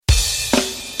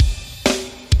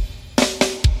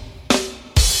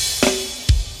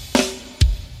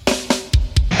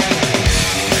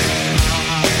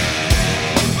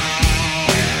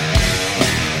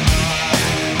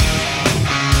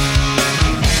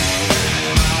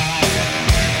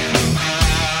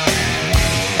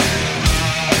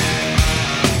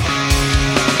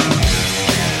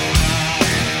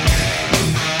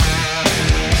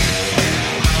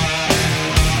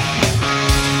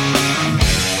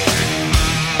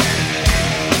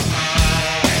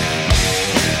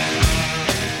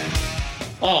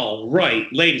right,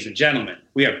 ladies and gentlemen,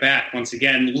 we are back once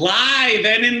again, live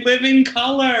and in living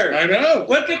color. I know.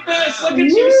 Look at this. Look at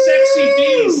you, sexy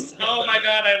beast. Oh, my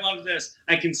God, I love this.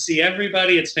 I can see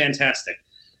everybody. It's fantastic.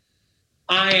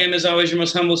 I am, as always, your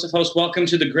most humblest of hosts. Welcome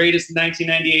to the greatest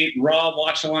 1998 Raw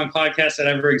watch-along podcast that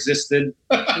ever existed.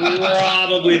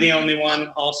 Probably the only one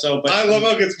also. But I love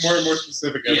how it gets more and more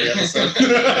specific every episode.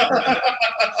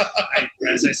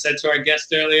 As I said to our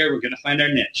guest earlier, we're going to find our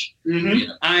niche.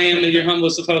 Mm-hmm. I am your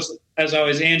humblest of hosts, as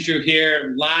always, Andrew,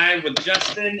 here live with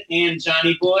Justin and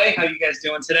Johnny Boy. How you guys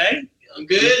doing today? I'm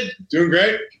good. Doing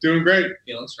great. Doing great.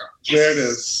 Feeling strong. Yes. There it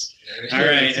is. All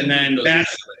right, and then back.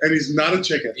 And he's not a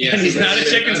chicken. Yeah. And he's not a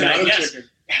chicken He's tonight. not a Yes. chicken.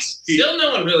 Yes. Still,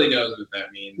 no one really knows what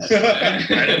that means.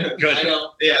 Good. I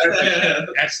don't. Yeah.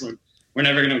 Excellent. We're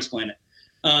never going to explain it.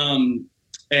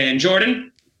 And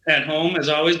Jordan, at home, as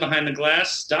always, behind the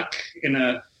glass, stuck in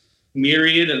a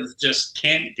myriad of just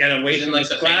can't get away He's from in like his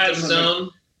the phantom glass. zone.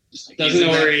 Doesn't know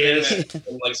where he is.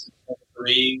 Like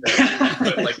 3.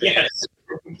 Like Yes.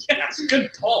 Yes.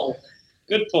 Good pull.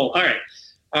 Good pull. All right.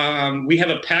 We have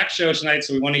a packed show tonight,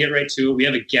 so we want to get right to it. We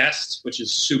have a guest, which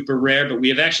is super rare, but we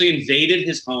have actually invaded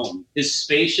his home, his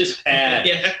spacious pad,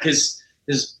 Yeah. his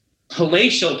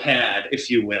palatial pad, if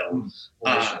you will.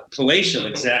 Palatial,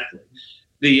 exactly.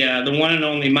 The one and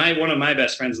only one of my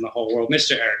best friends in the whole world,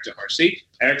 Mr. Eric DeHorsey.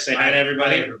 Eric, say hi to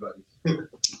everybody. Hi, everybody.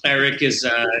 Eric is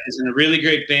in a really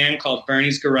great band called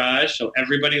Bernie's Garage, so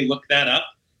everybody look that up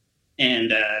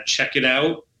and check it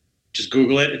out. Just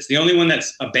Google it. It's the only one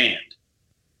that's a band.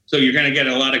 So you're going to get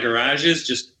a lot of garages,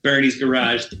 just Bernie's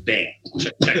Garage, the band.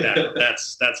 Check that out.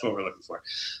 That's what we're looking for.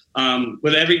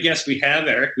 With every guest we have,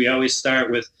 Eric, we always start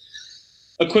with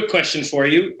a quick question for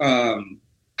you.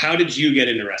 How did you get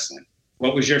into wrestling?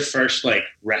 What was your first,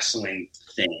 wrestling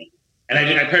thing? And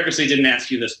I purposely didn't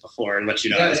ask you this before and let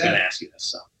you know I was going to ask you this.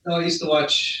 So. No, I used to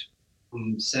watch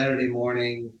Saturday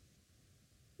morning.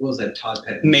 What was that? Todd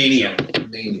Petty. Mania.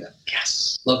 Mania.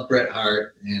 Yes. Loved Bret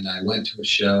Hart, and I went to a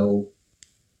show,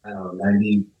 I don't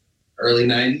know, early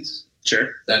 90s.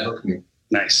 Sure. That hooked me.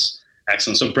 Nice.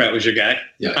 Excellent. So Bret was your guy?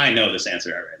 Yeah. I know this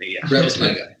answer already. Yeah. Bret was my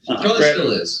guy. Probably Bret-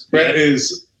 still is. Brett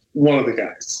is one of the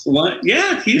guys. What?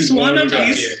 Yeah, he's one of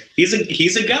them. He's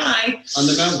a guy.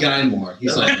 Underground Guy Moore.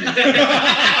 He's like me.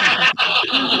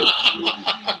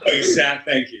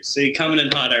 Exactly. Thank you. See, coming in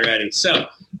hot already. So,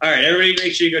 all right, everybody,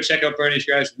 make sure you go check out Bernie's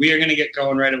Garage. We are going to get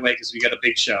going right away because we got a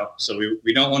big show. So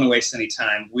we don't want to waste any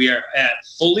time. We are at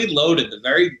Fully Loaded, the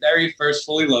very, very first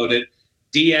Fully Loaded,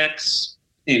 DX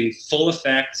in full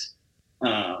effect. We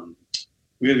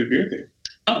have a beer thing.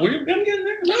 Oh, we're going to get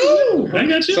there. Oh, I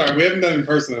got you. Sorry, we haven't done it in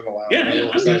person in a while. Yeah,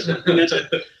 I got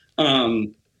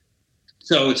you.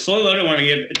 So it's Fully Loaded. I want to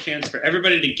give a chance for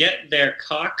everybody to get their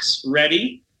cocks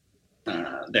ready.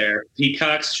 Their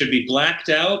peacocks should be blacked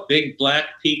out, big black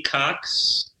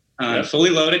peacocks, Yep. Fully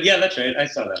Loaded. Yeah, that's right. I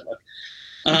saw that look.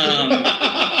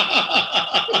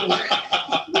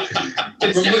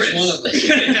 It's From which one of them?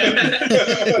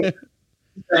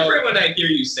 Different when I hear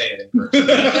you say it in person.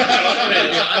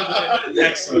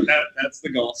 Excellent. That's the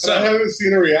goal. So I haven't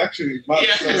seen a reaction in months.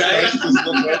 Yeah, So I right. should just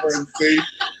look over and see.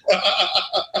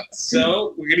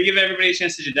 So we're going to give everybody a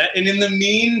chance to do that. And in the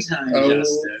meantime, Oh,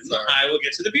 Justin, sorry. I will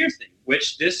get to the beer thing,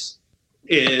 which this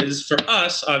is for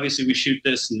us. Obviously, we shoot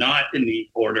this not in the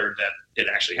order that it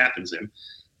actually happens in.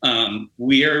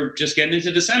 We are just getting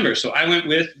into December. So I went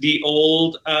with the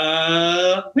old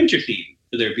winter theme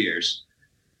for their beers.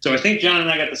 So I think John and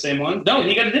I got the same one. No,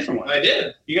 he got a different one. I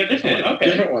did. You got a different one. Okay.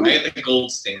 Different one. I got the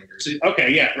gold standard. So, okay,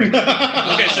 yeah. Right.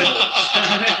 Okay, so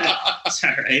it's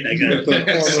all right. I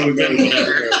got something,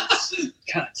 whatever.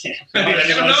 God damn. I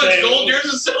don't know. It's gold. Yours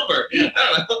is silver. I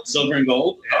don't know. Silver and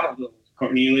gold. Oh,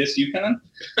 Cornelius Yukon.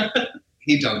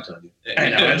 He dunked on you. I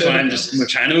know. That's why we're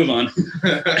trying to move on.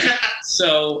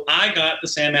 So I got the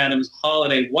Sam Adams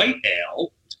Holiday White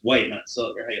Ale. It's white, not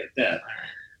silver. How you like that?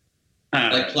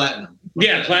 Like platinum.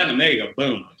 Yeah, platinum. There you go.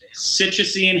 Boom.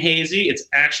 Citrusy and hazy. It's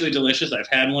actually delicious. I've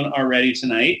had one already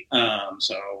tonight.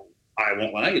 So I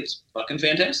won't lie. It's fucking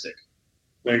fantastic.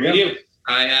 There What you do go. you?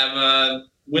 I have a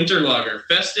winter lager,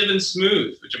 festive and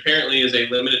smooth, which apparently is a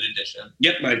limited edition.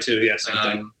 Yep, mine too. Yeah, same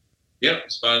thing.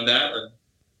 Yep, spotted that.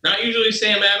 Not usually a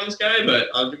Sam Adams guy, but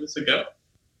I'll give this a go.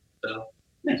 So,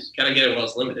 Nice. gotta get it while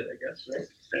it's limited, I guess, right?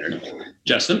 Fair enough.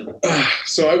 Justin?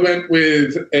 So I went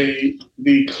with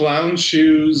the clown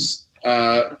shoes,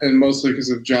 and mostly because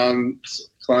of John's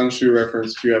clown shoe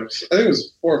reference a few episodes. I think it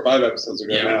was 4 or 5 episodes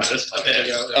ago now.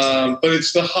 But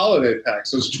it's the holiday pack,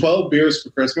 so it's 12 beers for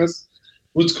Christmas.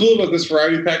 What's cool about this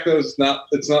variety pack though is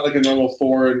it's not like a normal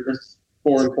 4 and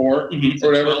 4 Mhm. Or or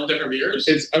whatever. 12 different beers?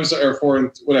 Or 4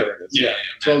 and whatever it is. Yeah.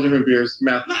 12 different beers.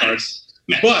 Math Nice. cards.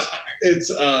 but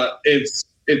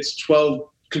it's 12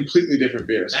 completely different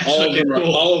beers.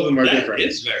 All of them are different.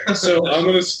 Is very So I'm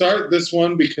going to start this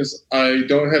one because I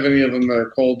don't have any of them that are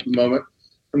cold at the moment.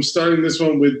 I'm starting this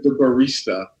one with the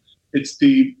Barista. It's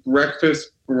the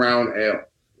Breakfast Brown Ale.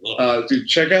 Dude,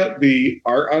 check out the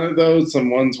art on it though.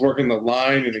 Someone's working the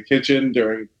line in the kitchen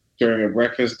during a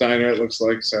breakfast diner. It looks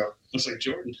like so. Looks like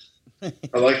Jordan.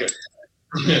 I like it.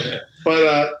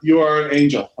 But you are an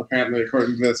angel, apparently,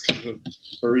 according to this. Because the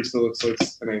barista looks like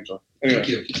an angel.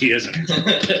 Anyway, he isn't. All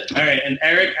right, and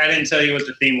Eric, I didn't tell you what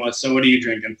the theme was. So what are you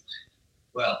drinking?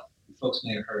 Well, folks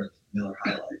may have heard of Miller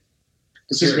High Life.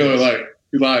 this is Miller Lite.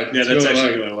 You lied. Yeah, It's that's Miller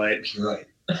actually Lite. Miller Lite. You're right.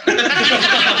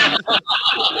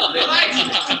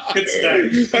 Good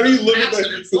stuff. How do you look at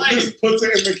that? So just puts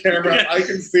it in the camera. Yeah. I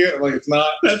can see it. Like it's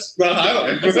not. That's not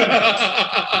highlight.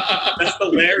 That's the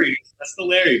Larry. That's the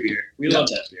Larry beer. We love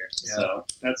that beer. Yeah. So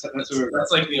that's what we're.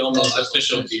 That's like the almost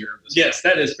official beer. Of this Yes,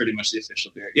 that is pretty much the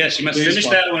official beer. Yes, you must Please finish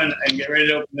sponsor. that one and get ready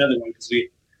to open another one because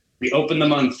we opened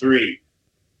them on 3.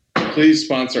 Please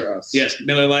sponsor us. Yes,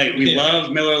 Miller Lite. We Yeah.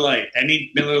 love Miller Lite.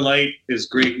 Any Miller Lite is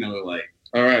great Miller Lite.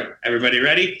 All right. Everybody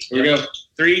ready? Here we go.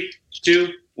 3, 2,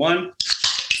 1.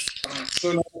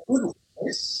 So now, you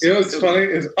know what's funny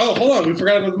is hold on, we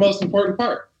forgot about the most important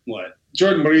part. What?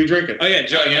 Jordan, what are you drinking? Oh yeah,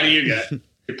 Joe. What do you got?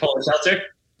 Your Polish seltzer?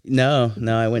 No,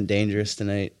 I went dangerous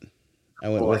tonight. I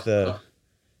went with a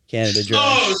Canada Dry.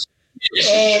 Oh,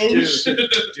 shit.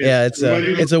 Yeah,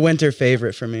 it's a winter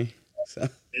favorite for me. So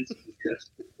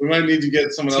We might need to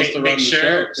get someone else to run Make the show.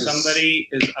 sure 'cause- somebody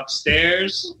is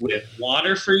upstairs with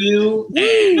water for you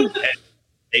and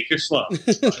take her slow.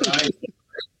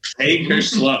 Take her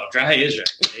slow. Dry is right.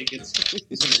 Take it slow.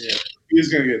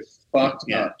 He's gonna get fucked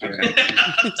Yeah. up. Okay.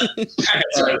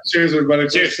 All right, cheers, everybody.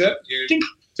 Quick Cheers. sip.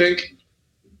 Tink.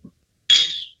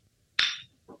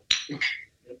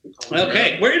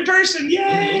 Okay, we're in person.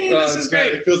 Yay! This is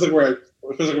great. It feels like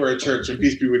we're at church. And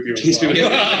peace be with you. as Peace be with you.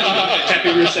 well. Happy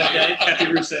Rusev Day. Happy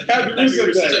Rusev Day. Happy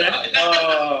Rusev Day.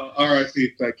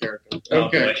 R.I.P. that character. Oh,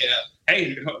 Okay. boy.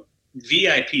 Hey,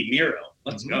 VIP Miro.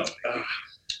 Let's go.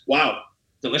 Wow.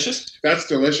 Delicious? That's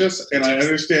delicious, and I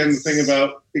understand the thing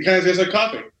about it kind of tastes like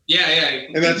coffee, yeah.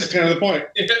 and that's kind of the point.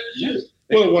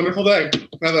 What a wonderful day.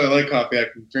 Now that I like coffee, I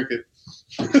can drink it.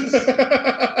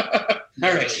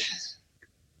 All right.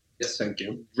 Yes, thank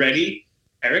you. Ready?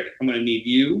 Eric, I'm going to need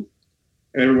you.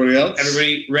 And everybody else?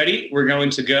 Everybody ready? We're going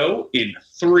to go in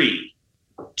 3,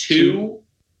 2,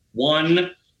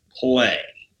 1, play.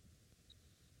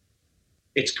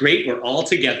 It's great. We're all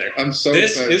together. I'm so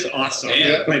This excited. is awesome.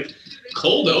 Yeah. Like,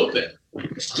 Cold open on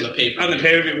the paper. on the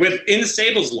paper with in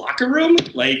Sable's locker room,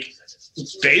 like,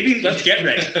 baby, let's get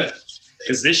ready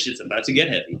because this shit's about to get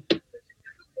heavy.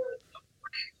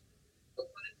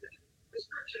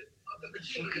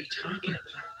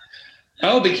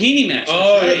 Oh, bikini match.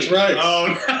 Oh, that's right. Oh,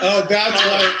 no. Oh, that's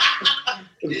right.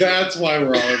 That's why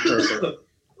we're all in person.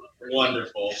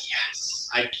 Wonderful. Yes.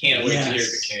 I can't wait to hear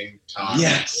the king talk.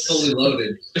 Yes. Fully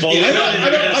loaded.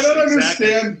 I don't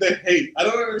understand the hate. I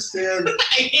don't understand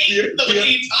I hate the way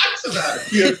he talks about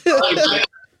it.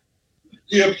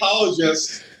 the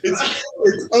apologist. It's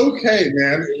okay,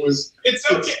 man.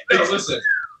 It's okay. No, listen.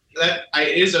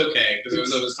 It is okay because it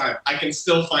was of his time. I can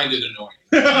still find it annoying.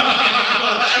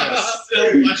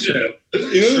 Still watch it.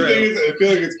 You know the thing is, I feel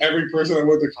like it's every person I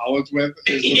went to college with.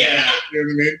 Yeah. You know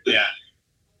what I mean? Yeah.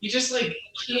 He just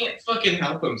can't fucking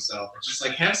help himself. It's just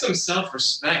have some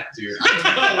self-respect, dude. So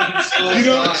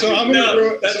I'm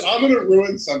gonna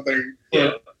ruin something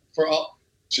for all.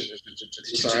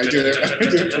 Sorry, I did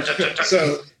it.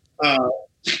 So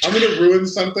I'm gonna ruin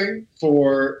something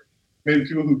for maybe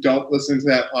people who don't listen to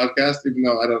that podcast, even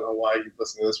though I don't know why you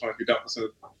listen to this one if you don't listen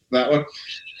to that one.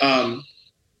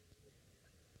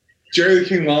 Jerry the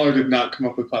King Lawler did not come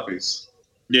up with puppies.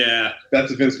 Yeah.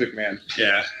 That's a Vince McMahon.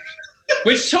 Yeah.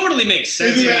 Which totally makes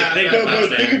sense. Yeah, when you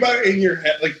but think about it in your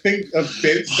head. Like, think of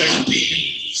Vince saying,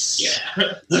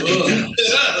 Yeah.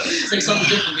 It's like something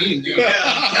different meaning, dude.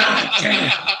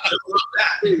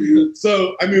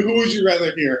 So, I mean, who would you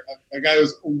rather hear? A guy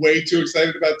who's way too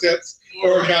excited about tits,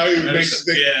 or a guy who makes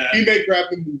he may grab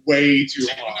them way too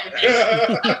hard?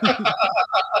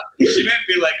 She might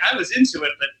be like, I was into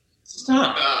it, but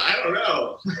stop. I don't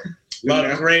know.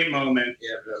 Love, great moment.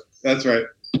 Yeah, That's right.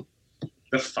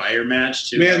 The fire match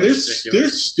too. Man, That was they're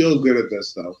ridiculous. still good at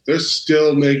this though. They're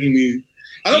still making me.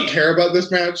 I don't care about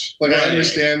this match. Like, I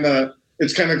understand that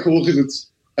it's kind of cool because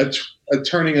it's a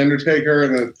turning Undertaker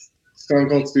and a Stone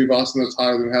Cold Steve Austin that's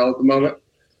hotter than hell at the moment.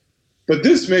 But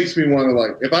this makes me want to,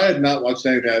 like, if I had not watched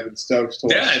anything, I'd been stoked to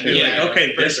watch. Yeah, I'd be Yeah, like,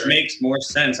 okay, for this sure. makes more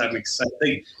sense. I'm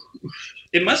excited.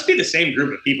 It must be the same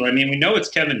group of people. I mean, we know it's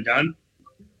Kevin Dunn,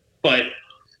 But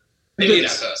Maybe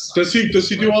that's us. Does he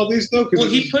do all these though? well,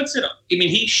 he puts it. I mean,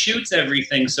 he shoots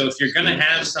everything. So if you're gonna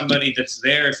have somebody that's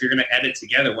there, if you're gonna edit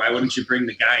together, why wouldn't you bring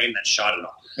the guy in that shot it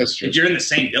all? That's true. If you're in the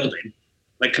same building,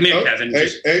 like come here, Kevin, Hey,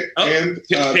 just, hey, oh, and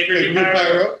Pay-Per-View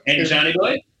Pyro and Johnny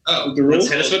Boy. Oh, the rules.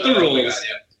 Let's hit us with the rules. my God,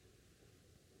 yeah.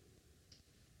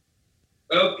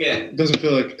 Okay. It doesn't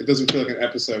feel like an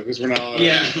episode because we're not. On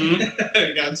Yeah. Mhm.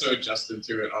 I got so adjusted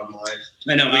to it online.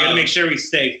 I know we gotta make sure we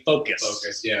stay focused.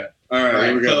 Focus, yeah. All right,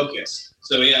 here we go. Focus.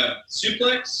 So we have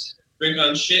suplex, drink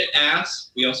on shit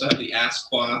ass. We also have the ass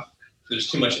quaff. There's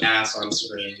too much ass on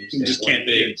screen. You just can't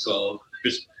be. be. So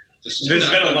just There's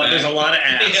been a lot. There's a lot of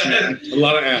ass. Yeah. Man. A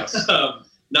lot of ass.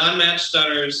 Non-match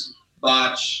stunners,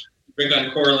 botch, drink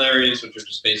on corollaries, which are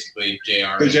just basically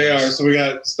JR. The JR. So we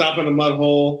got Stop in a Mud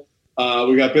Hole.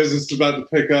 We got Business About to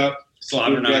Pick Up.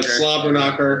 Slobber We got knocker. Slobber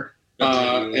Knocker.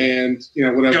 And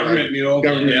whatever. Government mule.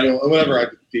 Government Yeah. mule. Whatever I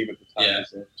deem at the time. Yeah.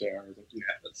 So JR. Yeah,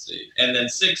 let's see. And then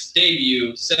 6,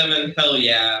 debut. 7, hell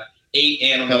yeah. 8,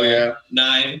 animal. Hell yeah.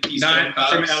 9, Not Keystone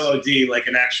from Cops. LOD, like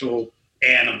an actual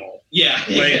animal, Yeah.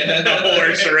 like a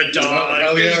horse or a dog.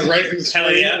 Hell yeah! Right in the Hell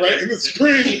screen. yeah. Right in the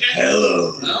screen.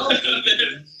 Hello.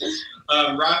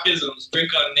 Rockisms,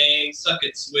 drink on name, suck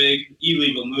it swig,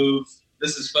 illegal move,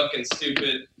 this is fucking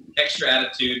stupid, extra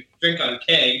attitude, drink on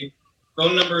keg,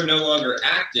 phone number no longer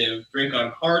active, drink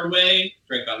on hard way,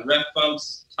 drink on ref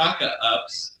bumps, taka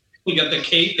ups. We got the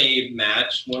kayfabe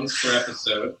match, once per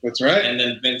episode, That's right. and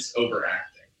then Vince overacting.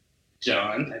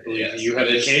 John, I believe Yes, you have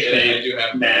the I kayfabe do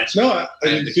have match. No,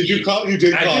 did you call? You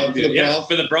did I call it for the yeah, brawl.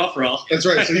 for the brawl for all. That's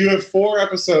right. So you have 4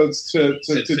 episodes to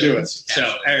do it.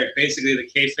 So, Eric, basically the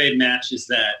kayfabe match is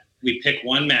that we pick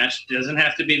one match. It doesn't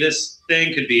have to be this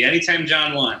thing. Could be anytime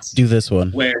John wants. Do this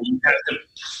one. Where you have to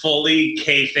fully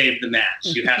kayfabe the match.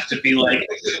 You have to be like,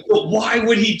 well, why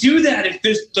would he do that if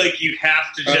this, like, you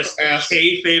have to just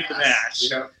kayfabe the match.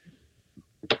 Yeah.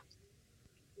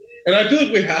 And I feel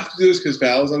like we have to do this because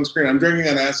Val's on screen. I'm drinking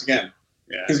on ass again.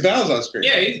 Yeah. Because Val's on screen.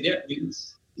 Yeah,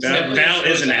 he's Val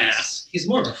is an ass. He's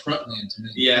more of a front man to me.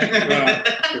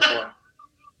 Yeah.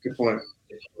 Good point.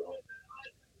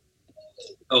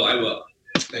 Oh, I will.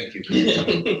 Thank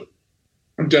you.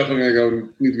 I'm definitely gonna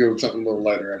need to go with something a little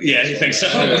lighter. After Yeah, this you one. think so?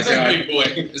 Oh my God. Big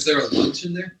boy. Is there a lunch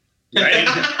in there?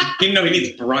 Right? You know he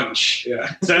needs brunch.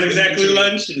 Yeah. It's not exactly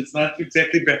lunch and it's not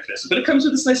exactly breakfast, but it comes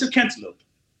with a slice of cantaloupe.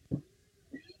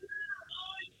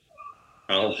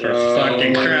 Oh, for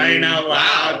fucking crying out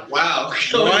loud. Wow. What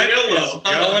is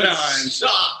going on?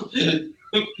 Stop.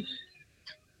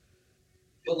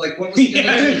 But like, what was he Here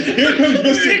gonna comes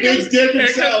Mr. Big Dick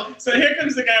himself. So here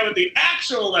comes the guy with the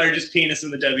actual largest penis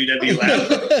in the WWE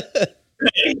lab.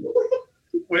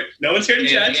 Wait, no one's here to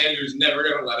judge. Andrew's never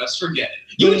going to let us forget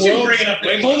it. You The two world's- bring it up.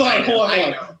 Wait, Hold on.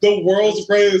 I know. The world's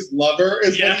greatest lover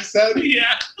is what Yeah. he said.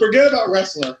 Yeah, Forget about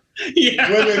wrestler. yeah.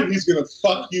 Women, he's gonna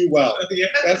fuck you well. Yeah.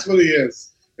 That's what he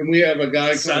is. And we have a guy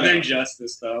coming Southern out.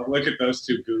 Justice, though. Look at those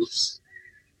two goofs.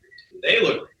 They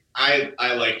look. I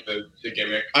like the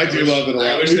gimmick. I do love it a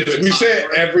I lot. wish they would We talk say it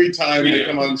more. every time We they do.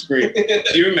 come on screen.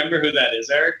 Do you remember who that is,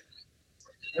 Eric?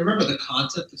 I remember the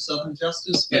concept of Southern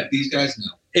Justice, but these guys know.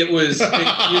 It used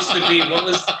to be, what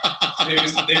was, They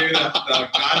were the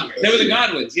Godwins. they were the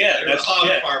Godwins, yeah. They were hog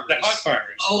yeah, farmers. The hog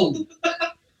farmers. Oh,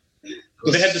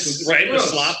 They had the, right, the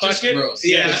gross. slop Just bucket? gross.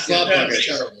 Yeah, The slop yeah. bucket.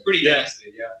 terrible. Pretty Yeah.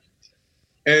 nasty, yeah.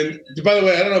 And by the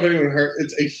way, I don't know if anyone heard.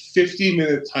 It's a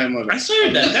 50-minute time limit. I saw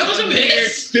that. That was a weird.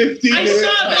 50 I minutes.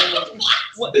 saw that.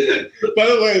 What? By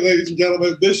the way, ladies and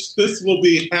gentlemen, this will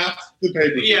be half the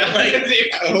paper. Yeah, Like,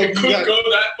 they I hope you couldn't got- go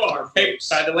that far. Hey,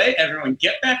 by the way, everyone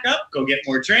get back up, go get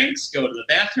more drinks, go to the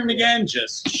bathroom again,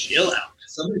 just chill out.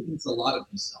 Somebody thinks a lot of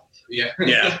himself. Yeah.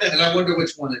 Yeah. And I wonder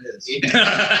which one it is.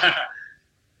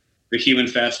 The human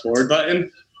fast forward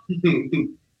button.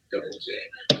 Double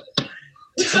J.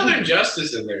 There's Southern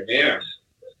Justice in there, damn.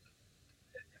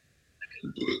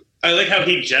 I like how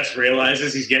he just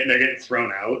realizes they're getting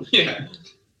thrown out. Yeah.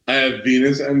 I have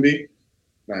Venus Envy.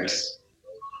 Nice.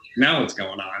 Now what's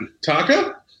going on?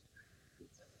 Taka?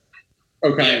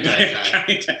 Okay.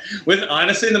 Yeah. With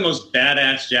honestly the most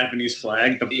badass Japanese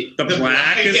flag. The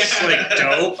black is Yeah. like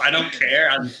dope. I don't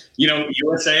care.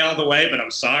 USA all the way, but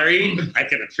I'm sorry. I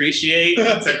can appreciate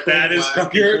that is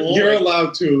fucking cool. You're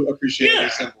allowed to appreciate Yeah.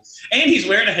 these symbols. And he's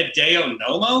wearing a Hideo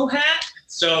Nomo hat.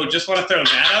 So just want to throw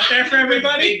that out there for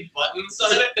everybody. Big buttons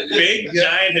on it. Big Yeah.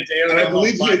 giant Hideo And I Nomo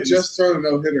believe he had buttons. just thrown a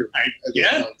no-hitter I- at this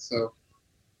yeah. point, so.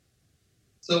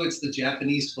 So it's the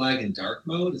Japanese flag in dark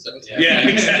mode? Is that what's Yeah,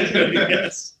 exactly.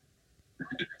 Yes.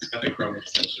 It's got the Chrome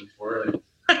extension for it.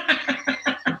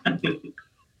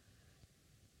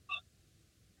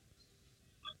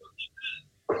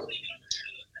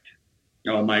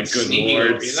 Oh my good Sneaky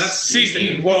lord! Opie. That's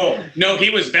sneaky. Whoa! No, he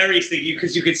was very sneaky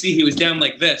because you could see he was down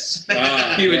like this.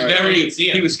 He was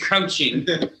he was crouching.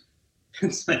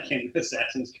 It's like in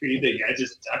Assassin's Creed, the guy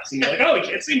just ducks and you're like, oh, he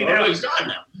can't see me now. He's gone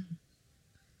now.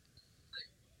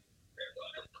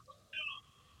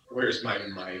 Where's my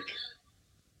mic?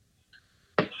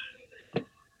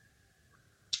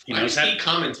 He Why knows is how he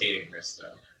commentating this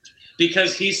though?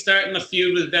 because he's starting the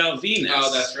feud with Val Venus.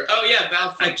 Oh, that's right. Oh yeah,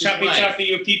 Val. I choppy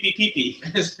you pee pee.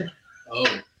 Oh,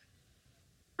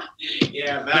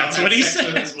 Yeah, Val. That's had what he sex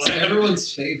with said. his it's wife.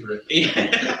 everyone's favorite.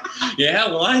 Yeah. Yeah,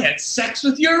 well, I had sex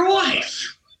with your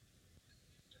wife.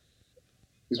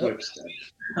 His wife's dead.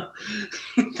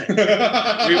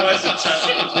 We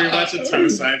watched a ton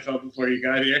of Seinfeld before you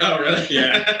got here. Oh really?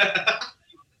 Yeah.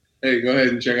 Hey, go ahead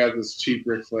and check out this cheap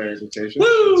Ric Flair invitation.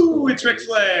 Woo! It's Ric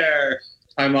Flair.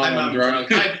 I'm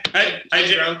drunk.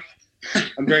 I drunk.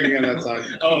 I'm drinking on that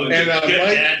side. Oh, And, good Mike-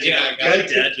 dad joke. yeah, Good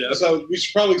dad joke. So we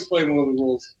should probably explain one of the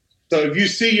rules. So if you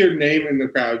see your name in the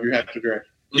crowd, you have to drink.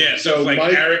 Yeah, so So if, like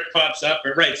Mike- Eric pops up,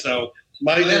 right? So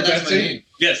Mike Oh, yeah, and that's my Betsy. name.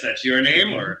 yes, that's your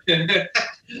name, or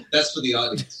That's for the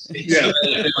audience. Yeah,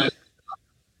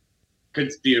 could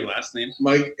be your last name.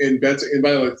 Mike and Betsy. And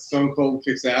by the way, Stone Cold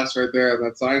kicks ass right there on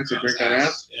that sign. So drink on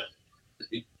ass. Yeah.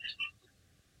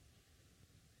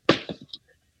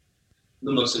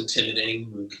 The most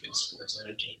intimidating movie in sports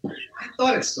entertainment. I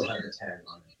thought it still had a tag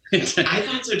on it. I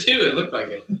thought so too. It looked like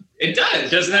it. It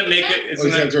does. Doesn't that make it? Well, Isn't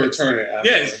you have that, to return it.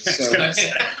 yeah, afterwards.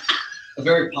 So, A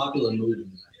very popular movie.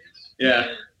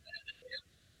 yeah.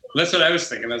 That's what I was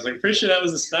thinking. I was like, pretty sure that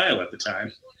was the style at the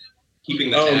time. Keeping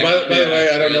the oh, tag. by the way,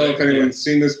 I don't know Really? if anyone's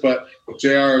seen this, but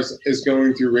JR is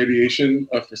going through radiation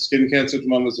for skin cancer at the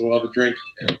moment, so we'll have a drink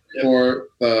for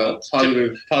the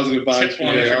positive vibes Tip from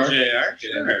one for JR. JR.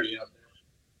 Sure.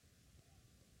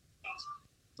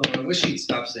 Oh, I wish he'd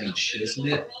stop saying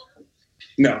shiznit.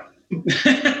 No.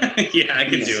 Yeah, I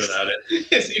could do without it.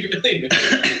 Yes, you really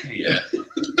do. Yeah.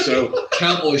 So,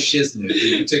 Cowboy shiznit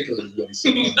in particular is really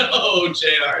something. No,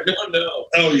 JR. No.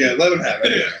 oh yeah, let him have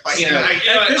it. Yeah,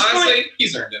 At this honestly,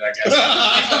 he's earned it, I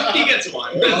guess. He gets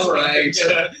one. All right.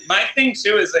 My thing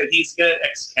too is that he's got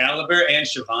Excalibur and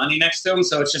Shivani next to him,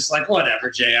 so it's just like whatever,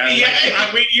 JR.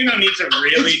 Yeah. You don't need to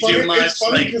really do much. It's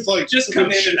funny Like, because like just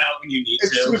come in and out when you need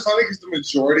It's to. funny because the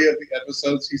majority of the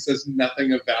episodes he says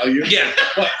nothing of value. Yeah.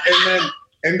 But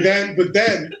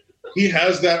then he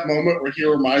has that moment where he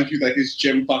reminds you that he's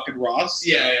Jim fucking Ross.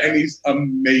 Yeah. And he's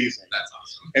amazing. That's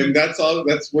awesome. And that's all.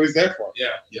 That's what he's there for.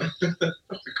 Yeah. The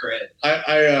cred.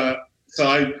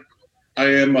 I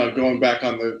am going back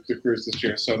on the cruise this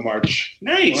year. So March.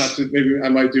 Nice. We'll have to, maybe I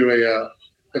might do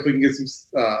if we can get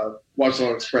some Watch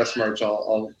Along Express merch.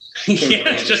 I'll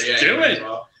Yeah, just Yeah, do might it. as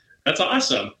well. That's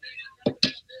awesome.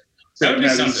 That would be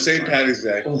something. St. Patty's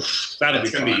Day. That'll be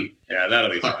That's gonna fun. Yeah, that'll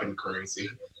be fun. Fucking crazy.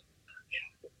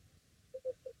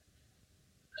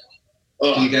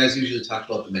 Do you guys usually talk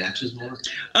about the matches more?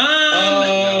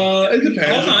 It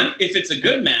depends. Hold on. If it's a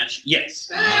good match, yes.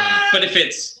 But if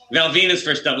it's Val Venus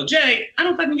versus Double J, I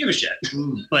don't fucking give a shit.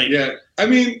 Like, Yeah, I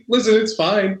mean, listen, it's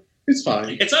fine. It's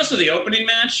fine. it's also the opening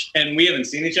match, and we haven't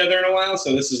seen each other in a while,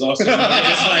 so this is also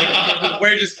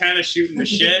we're just kind of shooting the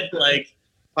shit. Like,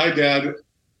 Hi, Dad.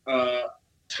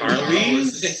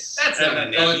 Tarly's? That's not a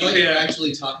name. Oh, I thought you were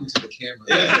actually talking to the camera.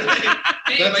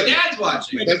 Hey, my dad's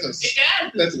watching. That's Hey,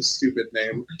 Dad. that's a stupid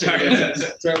name.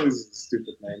 Tarly. Charlie's a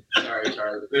stupid name. Sorry,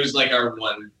 Charlie. There's like our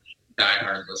one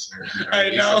diehard listener.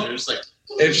 I know. They're just like,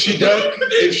 If she's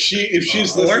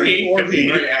listening, or he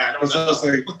yeah, I was don't know.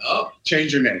 listening, Oh,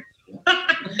 change your name.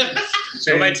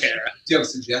 So my Tara. do you have a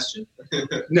suggestion?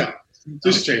 No,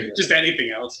 just change it. Just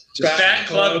anything else. Fat Fat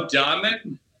Club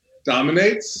Dominant?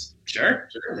 Dominates. Sure.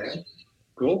 Sure, man.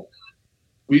 Cool.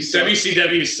 We suck.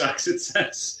 WCW sucks, it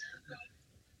says.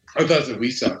 I thought that we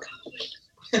suck.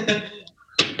 I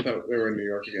thought they were in New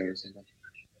York again or something.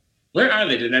 Where are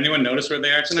they? Did anyone notice where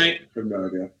they are tonight? I have no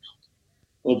idea.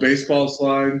 Little baseball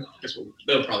slide.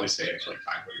 They'll probably say it like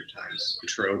 500 times.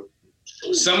 True.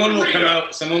 Someone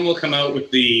will come out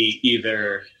with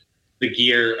either the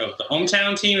gear of the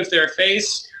hometown team if they're a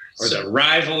face, or the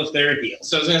rival if they're a heel.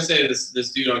 So I was gonna say this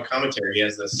dude on commentary, he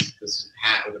has this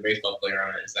hat with a baseball player on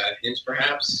it. Is that a hint,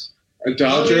 perhaps? A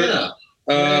Dodger. Oh,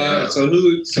 yeah.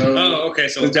 Oh, okay.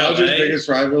 So the Dodgers' LA. biggest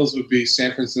rivals would be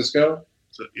San Francisco,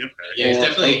 So, okay. Yeah, he's Or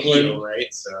definitely Oakland. a heel,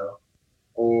 right? So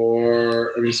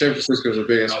San Francisco's the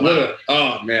biggest. Oh, wow.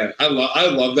 Oh man, I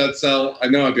love that cell. I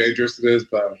know how dangerous it is,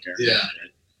 but I don't care. Yeah.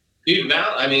 Dude,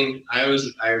 Val, I mean, I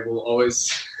will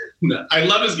always. I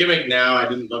love his gimmick now. I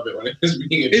didn't love it when it was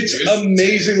being introduced. It's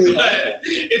amazingly but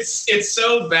it's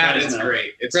so bad. It's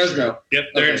great. It's Fresno. Yep,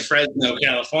 they're in Fresno,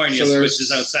 California, So which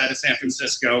is outside of San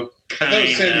Francisco. I thought it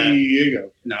was San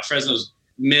Diego. No, Fresno's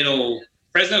middle.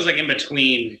 Fresno's like in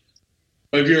between.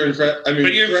 But if you're in But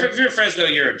if you're Fresno,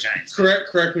 you're a Giants.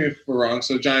 correct me if we're wrong.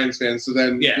 So Giants fans. So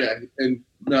then Yeah. and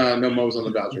no Mo's on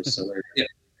the Dodgers. So there. Yeah.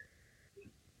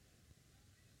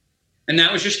 And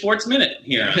that was your sports minute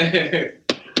here.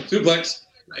 Suplex.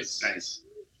 Nice.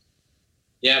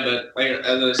 Yeah, but like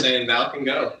as I was saying, Val can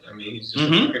go. I mean, he's just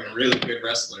Mhm. a fucking really good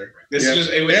wrestler.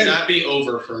 It would And- not be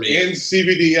over for me. And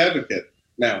CBD advocate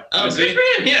now. Oh, Is good he?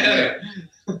 for him. Yeah.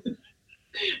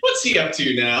 What's he up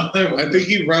to now? I think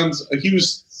he runs. He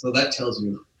was. So that tells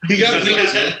you. He got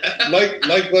like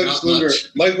Lex Not Luger. much.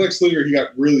 Like Lex Luger, he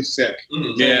got really sick.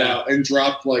 Mhm. for a Yeah. while and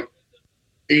dropped like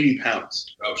 80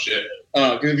 pounds. Oh shit.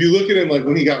 Because if you look at him, like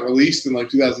when he got released in like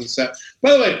 2007.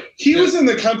 By the way, he was in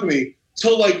the company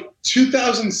till like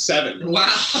 2007.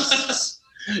 Wow.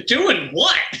 Doing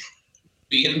what?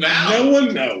 Being Val. No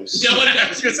one knows. No, I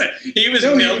was gonna say he was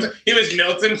No, He was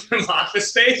Milton from Office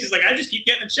Space. He's like, I just keep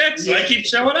getting a check, so I keep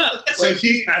showing up. So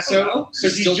he I don't know. so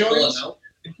he Still joined. pulling out.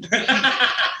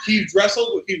 He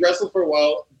wrestled for a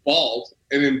while, bald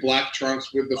and in black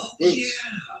trunks with the boots.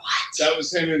 That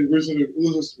was him in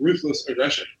Ruthless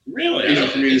Aggression. Really? You know,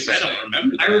 for me, I don't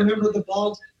remember. I remember the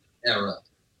bald era.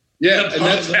 Yeah,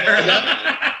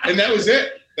 and that was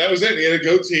it. That was it. He had a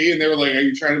goatee, and they were like, "Are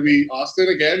you trying to be Austin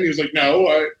again?" He was like,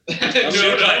 "No,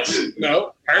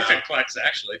 no." Perfect flex,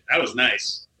 actually. That was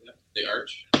nice. The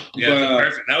arch. Yeah,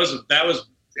 perfect. That was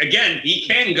again. He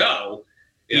can go.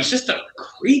 Yeah. He's just a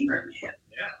creeper, man.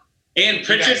 Yeah. And You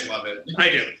Pritchard, guys love it. I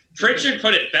do. Pritchard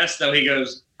put it best though. He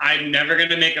goes, "I'm never going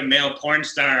to make a male porn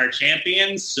star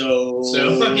champion, so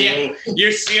yeah.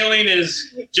 your ceiling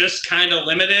is just kind of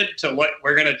limited to what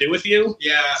we're going to do with you."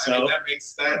 Yeah, So- I mean, that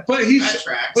makes that. But That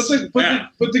tracks.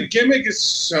 but the gimmick is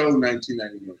so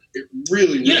 1991. It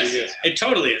really Yes, is. it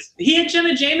totally is. He had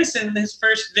Jenna Jameson in his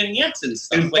first vignettes and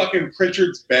stuff. In fucking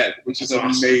Pritchard's bed, which is Awesome.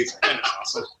 amazing.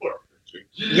 awesome. No,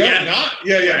 Yeah. not.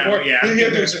 Yeah. Wow, yeah. He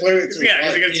had to explain it to his Yeah,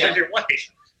 wife. because Yeah. your wife.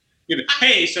 You know,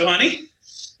 hey, so honey,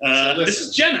 this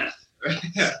is Jenna.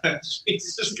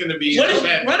 He's just gonna be.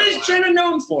 What is Jenna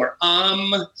known for?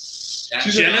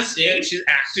 She's Jenna's she's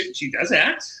acted. She does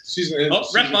act. She's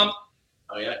Rep bump.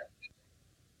 Oh yeah.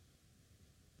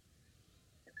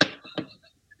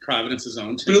 Providence's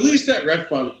own. But at least that ref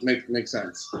bump makes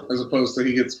sense, as opposed to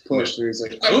he gets pushed and he's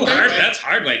like, Oh, hard. That's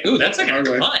hard way. Ooh, that's like a Hard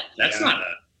way. cut. That's Yeah. not a.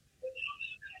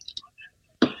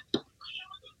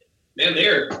 Man,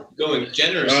 they're going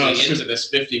generously Oh, into this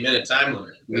 50-minute time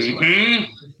limit. This one.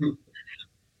 Mhm.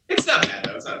 It's not bad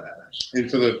though. It's not that much. And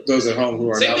for those at home who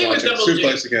are Same not thing with watching, Double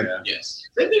suplex J. again. Yes.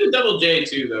 Same thing with Double J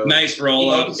too, though. Nice roll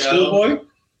up. Schoolboy?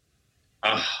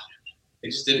 They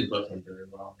just didn't book him very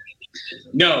well.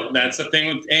 No, that's the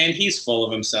thing with, and he's full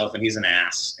of himself, and he's an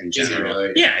ass in Is he general.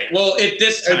 really? Yeah. Well, at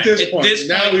this time, At this point,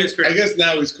 now in his he's, career- I guess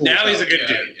now he's cool. Now he's a good Yeah,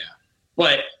 dude. yeah.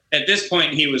 But at this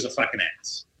point, he was a fucking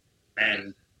ass,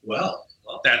 and Well,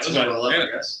 that's That was what. a roll up, yeah,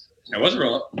 I guess. That was a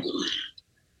roll up.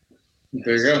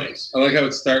 There you go. Nice. I like how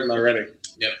it's starting already.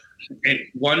 And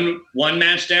one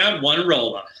match down, one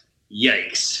roll up.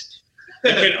 Yikes!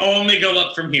 It can only go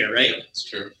up from here, right? It's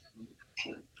true.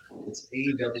 it's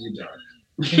AEW dark.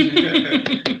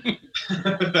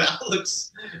 That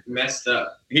looks messed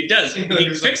up. He does.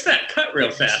 He fixed that cut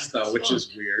real fast though, which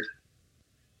is weird.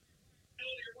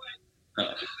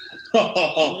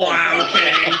 Wow,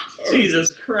 okay.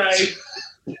 Jesus Christ.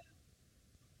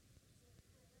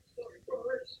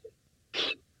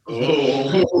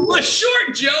 Oh, A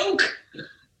short joke.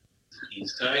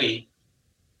 he's tiny.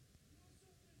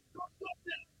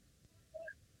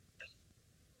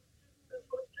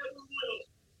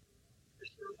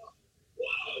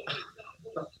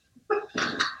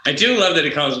 I do love that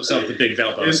he calls himself the Big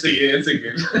Valboski. It's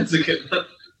a good one.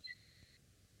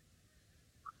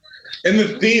 And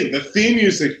the theme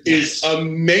music is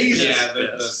amazing. Yeah,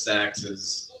 the Yes. sax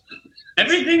is.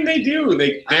 Everything they do,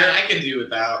 I can do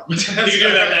without. You can do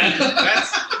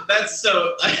without That's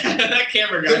so. That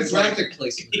camera Good guy's like. graphic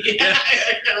placement. Yeah,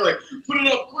 I kind of like put it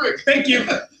up quick. Thank you.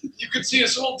 You could see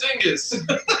his whole dingus.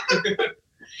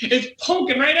 It's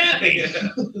poking right at me.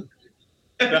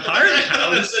 The hard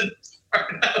house.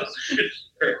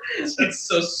 That's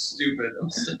so stupid. I'm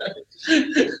sorry.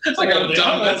 It's Like I'm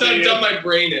dumb. That's how dumb my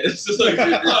brain is. It's just like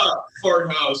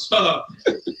Fort House.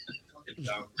 Fucking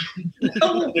dumb.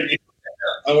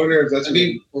 I wonder if that's I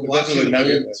mean, we're what the watching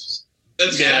nugget the is.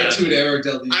 That's Yeah. yeah. Attitude Era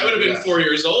W. I would have been 4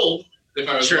 years old if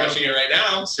I was True. watching it right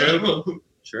now. So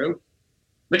True.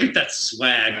 Look at that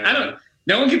swag.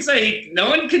 No one can say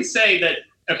that.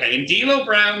 Okay, in D'Lo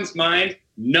Brown's mind,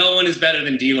 no one is better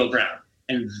than D'Lo Brown,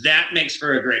 and that makes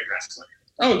for a great wrestler.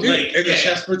 Oh, dude, and the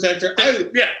chest protector.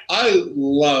 I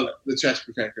love the chest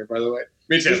protector. By the way,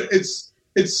 me too. It's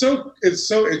so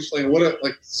interesting. What a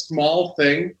small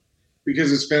thing,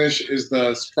 because his finish is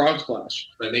the frog splash.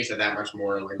 But it makes it that much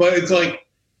more. But it's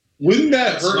wouldn't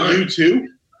that hurt you too?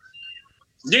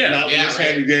 Yeah, not with this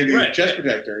handy dandy chest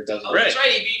protector. It doesn't. That's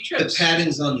right. The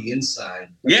padding's on the inside.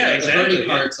 Yeah, exactly. The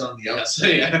parts on the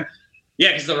outside.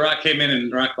 Yeah, because the Rock came in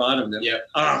and rock bottomed him. Yeah.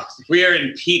 Oh, we are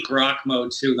in peak Rock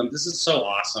mode too. This is so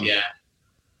awesome. Yeah.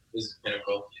 This is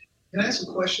pinnacle. Can I ask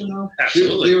a question though?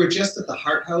 Absolutely. We were just at the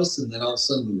Hart House, and then all of a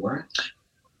sudden we weren't.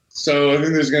 So I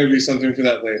think there's going to be something for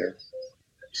that later.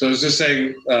 So it's just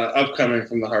saying upcoming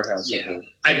from the Hart House. Yeah.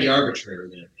 I'd be arbitrary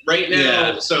there. Right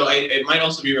now, so it might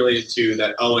also be related to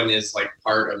that Owen is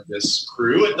part of this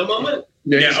crew at the moment.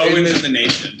 Yeah, Owen's in the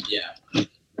nation. Yeah.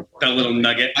 That little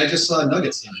nugget. I just saw a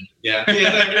nugget sign. Yeah.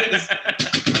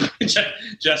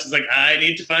 Jess is like, I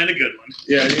need to find a good one.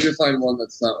 Yeah, I need to find one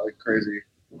that's not crazy.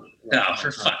 Oh,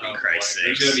 for fucking Christ's sake.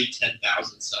 There's going to be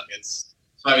 10,000 suckets.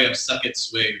 That's why we have Suck It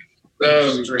Swig.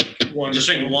 Just drink. Just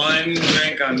drink one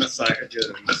drink on the side.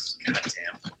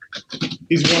 Goddamn.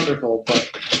 He's wonderful,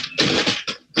 but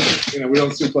we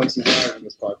don't suplex and drive in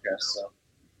this podcast, so.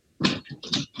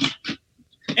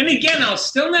 And again, I'll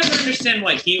still never understand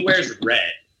why he wears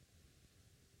red.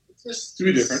 It's to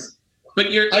be different.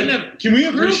 But you're in a can we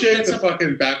appreciate the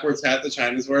fucking backwards hat that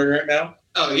China's wearing right now?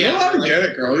 Oh, yeah. I don't get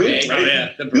it, girl. You look great.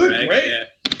 Yeah, the You look beret, great. yeah.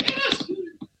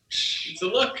 It's a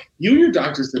look. You and your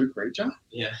doctors did a great job.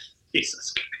 Yeah.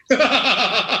 Jesus. There's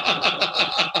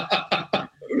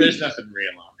nothing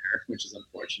real on her, which is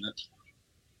unfortunate.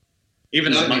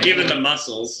 Even the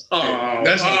muscles.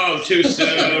 Oh, too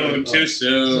soon. Too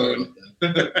soon.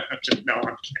 No,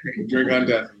 I'm kidding. Drink on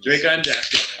death. Drink on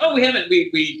death. Oh, we haven't.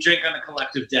 We drink on a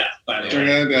collective death, by the way. Drink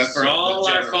on death. For all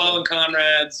our fallen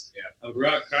comrades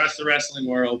across the wrestling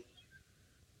world.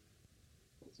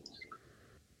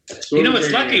 So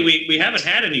it's lucky we haven't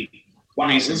had any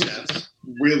recent deaths.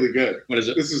 Really good. What is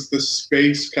it? This is the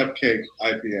Space Cupcake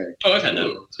IPA. Oh, I've had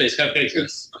that. Space Cupcake.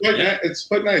 It's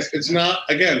quite nice. It's not,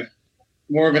 again,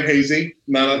 more of a hazy,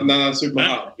 not a super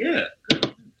hot. Yeah.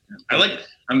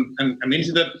 I'm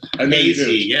into the I know you do.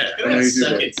 hazy. Yeah. I know you do.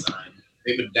 Suck It sign.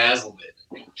 They bedazzled it.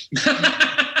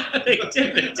 They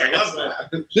did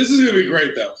bedazzle. This is going to be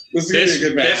great, though. This is going to be a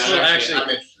good match. This will actually. I'm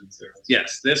interested too.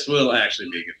 Yes, this will actually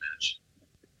be a good match.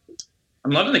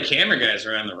 I'm loving the camera guys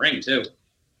around the ring too.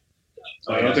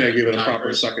 I don't think I give it a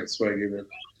proper suck it swig either.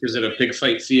 Gives it a big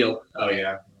fight feel. Oh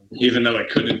yeah. Even though it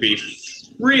couldn't be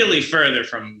really further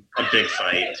from a big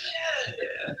fight.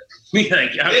 Yeah.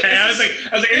 I was like,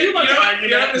 are you about to argue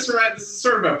that? This is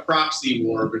sort of a proxy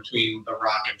war between The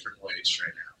Rock and Triple H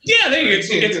right now. Yeah, there you go.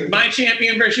 It's my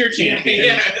champion versus your champion.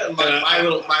 Yeah, my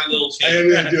little I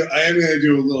champion. am going to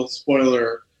do a little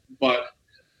spoiler, but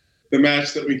the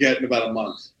match that we get in about a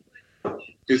month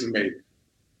is amazing.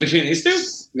 Between these two?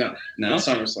 No. No?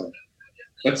 SummerSlam.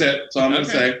 That's it. That's all I'm going to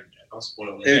say. I'll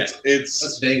spoil it.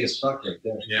 That's Vegas fuck right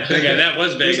there. Yeah. Okay, that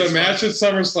was big. There's a match at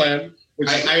SummerSlam. Which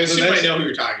I assume I know who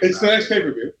you're talking about. It's the next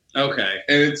pay-per-view. Okay.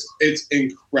 And it's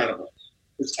incredible.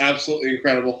 It's absolutely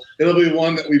incredible. It'll be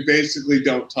one that we basically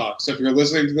don't talk. So if you're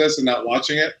listening to this and not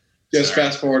watching it, just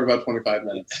fast forward about 25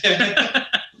 minutes.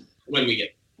 When we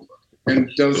get. And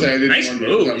don't say I didn't Nice warn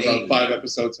move. you. About 5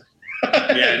 episodes.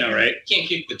 Yeah, I know, right? Can't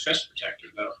kick the chest protector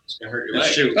though. It's gonna hurt your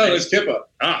That's leg. true. Oh, it's Kippa.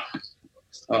 Ah.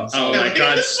 Oh, Oh my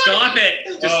God! Stop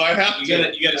it! I have to. You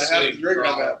gotta I have to swig drink for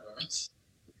on all that. of us.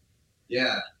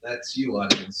 Yeah, that's you,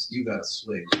 audience. You got to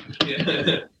swig.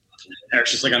 Yeah.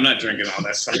 Eric's just like, I'm not drinking all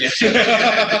that stuff. Yeah.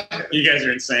 You guys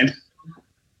are insane.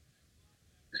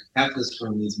 Half this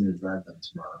firm needs me to drive them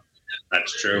tomorrow.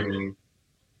 That's true.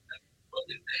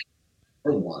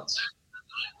 Or once.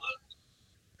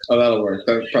 Oh, that'll work.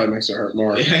 That probably makes it hurt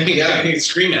more. Yeah, I can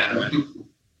scream at him.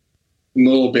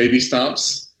 Little baby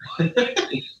stomps.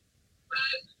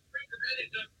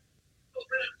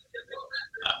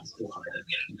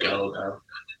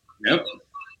 Yep.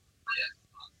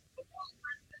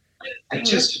 I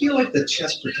just feel like the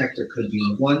chest protector could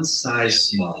be one size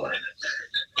smaller.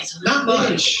 Not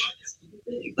much.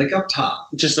 Like up top.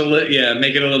 Just a little, yeah.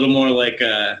 Make it a little more like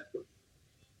tight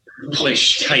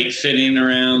fitting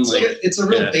around. It's a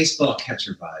real baseball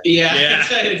catcher vibe. Yeah, Yeah.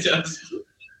 it does.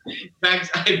 In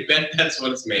fact, I bet that's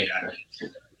what it's made out of.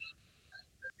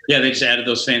 Yeah, they just added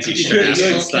those fancy You could- straps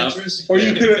and yeah, stuff. Or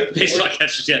you could Baseball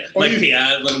catchers, yeah. Or Like you-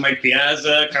 Piazza, little Mike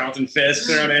Piazza, Carlton Fisk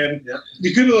thrown in.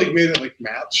 you could have made it like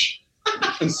match.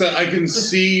 And so I can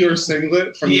see your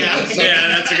singlet from the outside. Yeah,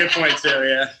 that's a good point too.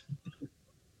 Yeah.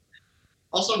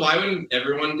 Also, why wouldn't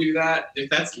everyone do that if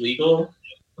that's legal?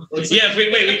 Yeah.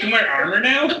 We can wear armor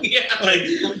now. Yeah. Like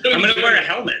I'm gonna wear a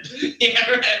helmet. Yeah.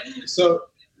 Right. So,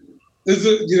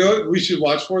 you know what we should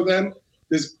watch for then?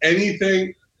 Does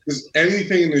anything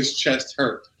in his chest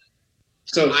hurt?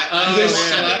 So I've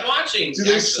been watching. Do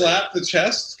they slap the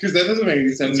chest? Because that doesn't make any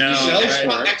sense. No.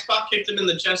 X-Pac kicked him in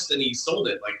the chest and he sold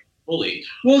it like fully.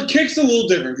 Well, kick's a little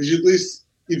different because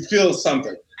you'd feel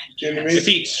something. You know what I mean? If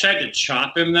he tried to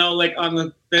chop him though, like on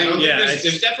the thing,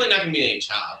 there's definitely not gonna be any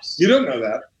chops. You don't know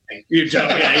that. You don't.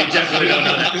 Yeah, you definitely don't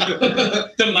know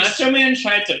that. The Macho Man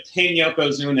tried to pin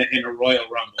Yokozuna in a Royal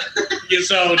Rumble,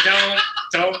 so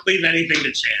don't leave anything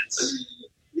to chance.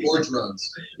 Or drugs.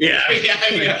 Yeah.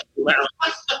 Yeah. Well,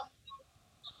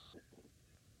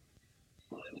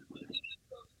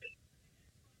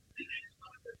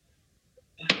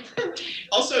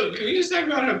 Also, can we just talk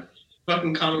about how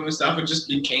fucking Kama Mustafa just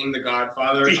became the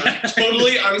Godfather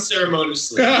totally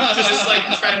unceremoniously, just like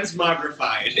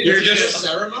transmogrified. You're just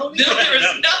ceremony. No, there was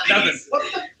nothing. What the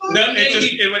fuck? no,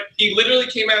 He literally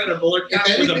came out in a bowler cap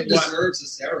If with a anything butt. deserves a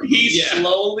ceremony. He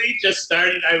slowly just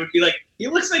started. I would be like, he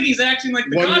looks like he's acting like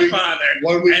the Godfather.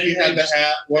 One week he had the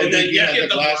hat. One And then week he had the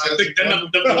glasses. the cigar,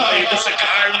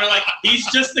 and we're like, he's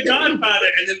just the Godfather.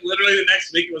 And then literally the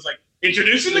next week it was like,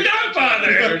 introducing the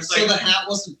Godfather. So the hat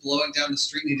wasn't blowing down the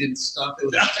street and he didn't stop it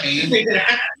with his chain?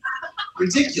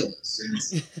 Ridiculous.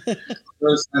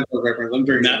 There's Seinfeld reference. I'm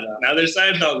drinking that. Now there's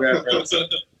Seinfeld reference.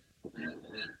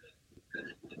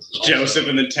 Joseph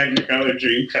in the Technicolor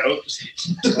Dreamcoat.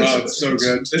 Oh, it's so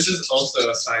good. This is also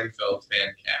a Seinfeld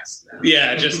fan cast now.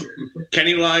 Yeah, just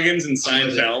Kenny Loggins and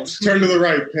Seinfeld. Turn to the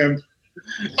right, pimp.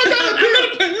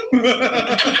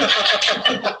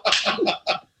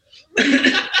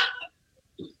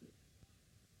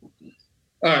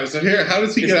 All right, so here, how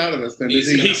does he get out of this then?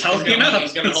 He's hulking up.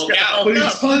 He's gonna hulk out. But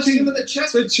he's punching him in the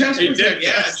chest. the chest He did, protector.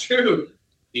 Yeah, it's true.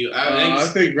 I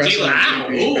think wrestling.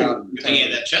 Yeah,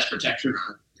 that chest protector.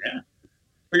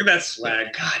 Look at that swag.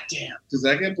 God damn. Does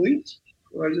that get bleached?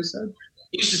 What I just said?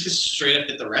 He just straight up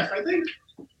hit the ref, I think.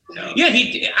 No. Yeah,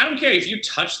 I don't care if you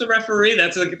touch the referee.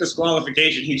 That's like a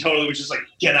disqualification. He totally was just like,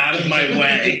 get out of my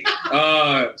way.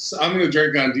 So I'm gonna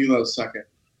drink on D'Lo's second.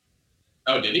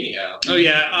 Oh, did he? Yeah. Oh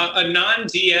yeah, a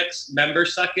non-DX member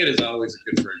suck it is always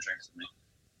good for a drink to me.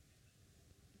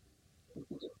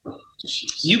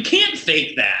 Jeez. You can't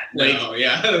fake that. No,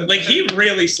 yeah. Like he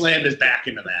really slammed his back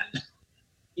into that.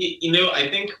 You know, I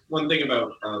think one thing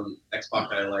about X-Pac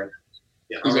that I like,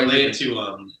 Is related to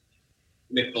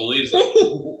Mick Foley, is like,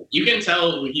 you can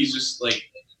tell he's just like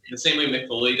the same way Mick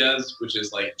Foley does, which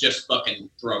is like just fucking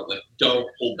throw, like don't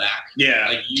hold back. Yeah.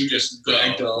 Like you just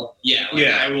go. Yeah. Like,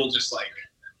 Yeah. I will just like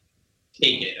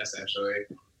take it essentially,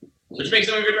 which makes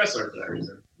him a good wrestler for that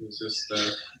reason. It's just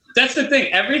That's the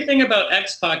thing. Everything about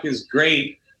X-Pac is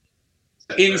great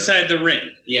inside the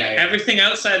ring. yeah. Everything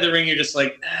outside the ring, you're just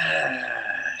like,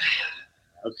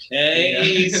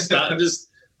 okay, stop. Just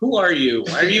who are you?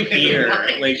 Why are you here?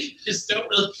 Like, just don't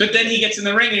really. but then he gets in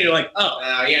the ring, and you're like, oh,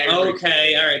 Yeah.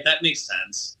 okay, all right, that makes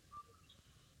sense.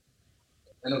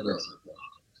 I know girls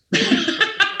like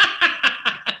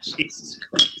that. Jesus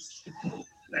Christ.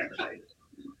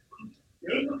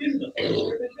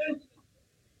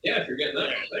 Yeah, if you're getting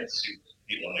that, thanks.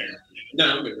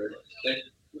 No, I'm good. Thanks.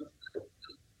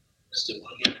 Still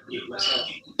want to get myself.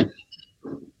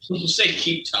 You say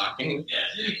keep talking.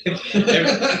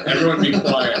 Everyone be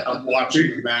quiet. I'm watching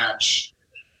the match.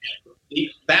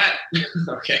 That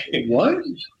okay. What?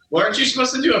 Why aren't you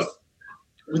supposed to do a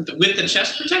with the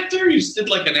chest protector? You just did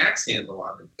like an axe handle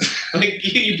on him. Like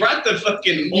you brought the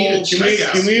fucking whole.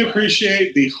 Can we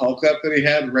appreciate the Hulk up that he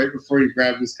had right before he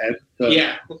grabbed his head?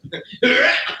 Yeah.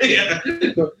 Yeah.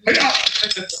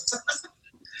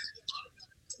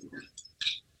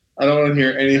 I don't want to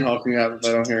hear any hulking up if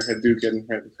I don't hear Hadouken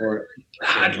right before it.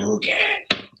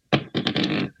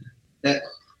 Hadouken. That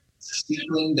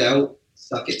steepling out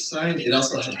suck it sign, it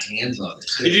also had hands on it.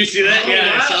 Did you see that? Oh,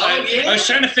 Yeah, wow. I saw it. Yeah. I was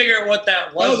trying to figure out what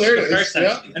that was Oh, there the it is. first time.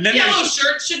 Yeah. And then Yellow there's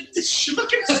shirt should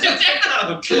fucking sit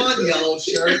down. Come on, yellow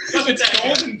shirt. it's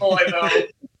Golden Boy though.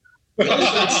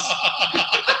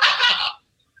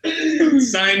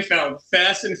 Seinfeld,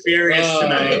 Fast and Furious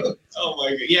tonight. Oh my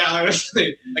god! Yeah,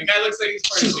 honestly, that guy looks like he's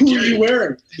part of Who are you security.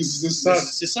 wearing? This is his son.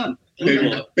 This is his son.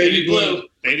 Baby blue.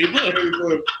 Baby blue. Baby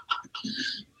blue.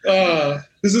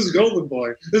 This is Golden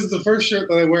Boy. This is the first shirt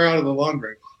that I wear out of the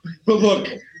laundry. But look,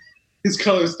 his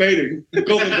color's fading.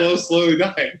 Golden Glow's slowly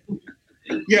dying.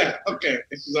 Yeah, okay.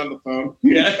 She's on the phone.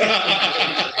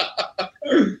 Yeah.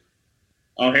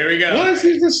 Oh, here we go. Why does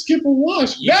he just skip a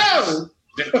wash? Yes.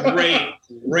 No!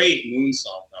 Great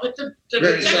moonsault, though. But the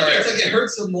Great, sorry. It's like it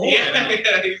hurts some more. Yeah.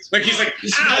 Like, he's like,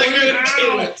 He's ow,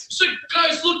 ow. ow. It's like,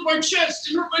 guys, look, my chest.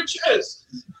 It hurt my chest.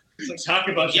 He's like, talk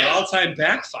about your all-time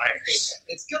backfires.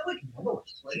 It's got like metal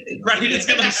plating. Right, it's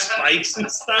got like spikes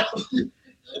and stuff.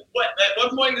 What? At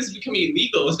what point does it become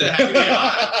illegal? Is that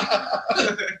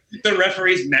The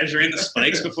referee's measuring the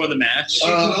spikes before the match.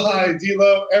 Hi,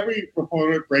 D-Lo. Every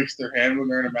proponent breaks their hand when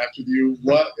they're in a match with you.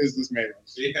 What is this made of?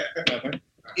 Yeah. Nothing.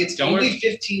 It's Don't only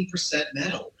 15%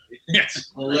 metal.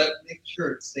 Yes. We'll make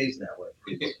sure it stays that way.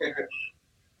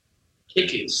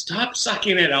 Kiki, stop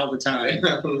sucking it all the time.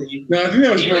 No, I think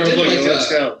that was You more of did like like a let's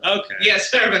go. Okay. Yeah,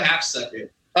 instead of a half second.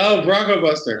 Oh, Bronco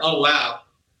Buster. Oh, wow.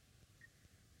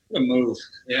 What a move.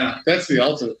 Yeah. That's the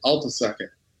Alta second.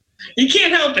 He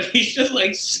can't help it. He's just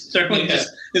like throwing Yeah.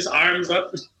 his arms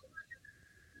up.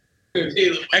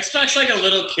 X-Pac's like a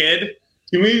little kid.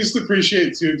 Can we just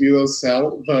appreciate too D-Lo's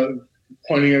cell, but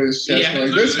pointing at his chest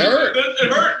like, this hurt.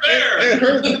 It hurt there. It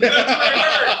hurt.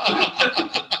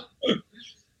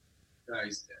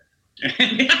 Nice.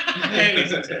 And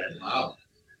he's dead. Wow.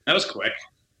 That was quick.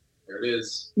 There it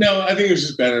is. No, I think it was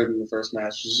just better than the first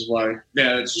match, which is why.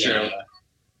 Yeah, that's true. Yeah.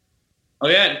 Oh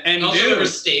yeah, and Also, dude, there were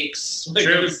stakes. Like,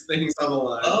 True. there was things on the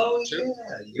line. Oh, True.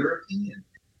 yeah. European.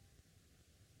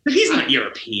 he's not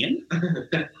European.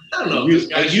 I don't know. You, This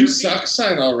guy's you European. suck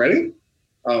sign already?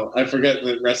 Oh, I forget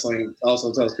that wrestling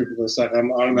also tells people to suck.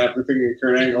 I'm automatically thinking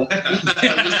Kurt Angle. I'm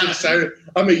just excited.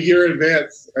 I'm a year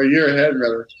ahead,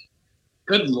 rather.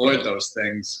 Good lord, those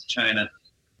things, China.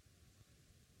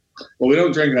 Well, we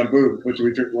don't drink on boob. What do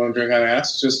we drink? Want to drink on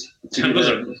ass? Just to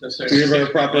give her a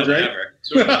proper drink? Whatever.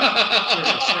 Sort of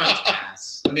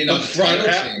ass. I mean, A a front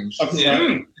title half- change. A front,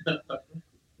 Yeah.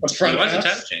 a front Why was the ass?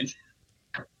 title change?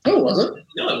 Oh, was it?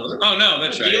 No, it wasn't. Oh no,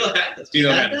 that's right. Deal had it. Dino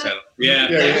Had had the that? title. Yeah.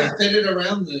 Yeah, They yeah. just fit it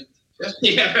around the.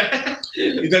 Yeah.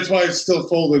 That's why it's still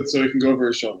folded so it can go over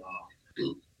his shoulder.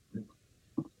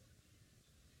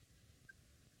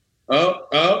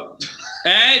 Oh.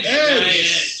 Edge.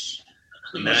 Nice.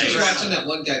 I was Nice. just watching that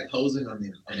one guy posing on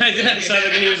the. I did so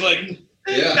that he was like,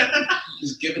 Yeah,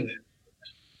 he's giving it.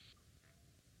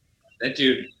 that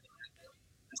dude.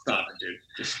 Stop it, dude.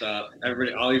 Just stop.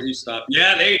 Everybody, all of you stop.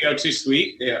 Yeah, there you go. Too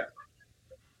sweet. Yeah.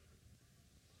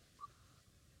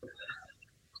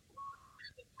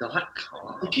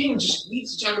 .com. The king just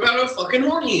needs to talk about how fucking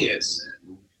horny he is.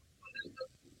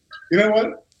 You know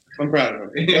what? I'm proud of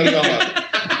him. Let it all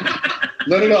out.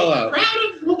 Let it all out.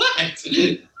 Proud of what?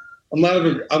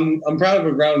 I'm proud of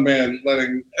a ground man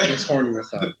letting his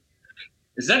horniness out.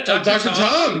 Is that Dr. Dr.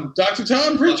 Tom. Dr.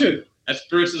 Tom Pritchard. That's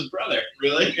Bruce's brother.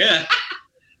 Really? Yeah.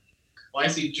 Why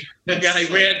is he The guy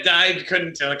ran, died,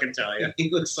 couldn't tell. I can tell you. He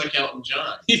looks like Elton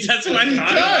John. That's what I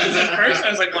thought. does. At first, I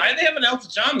was like, why do they have an Elton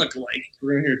John look alike?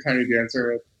 We're going to hear Tiny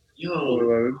Dancer at Yo,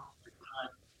 Overloaded.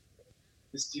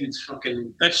 this dude's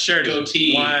fucking That shirt is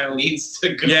goatee wild. needs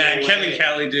to go Yeah, away. Kevin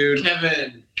Kelly, dude.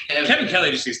 Kevin Kevin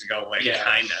just needs to go away. Yeah.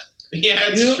 Kinda. Yeah,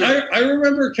 it's You know, true. I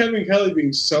remember Kevin Kelly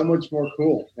being so much more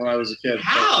cool when I was a kid.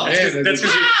 How? Man, That's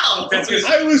 'cause Wow! That's 'cause-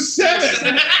 I was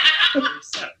 7.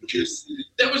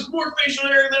 That was more facial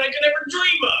hair than I could ever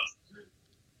dream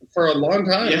of. For a long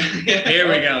time. Yeah. Here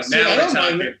we go. See, Now I we're don't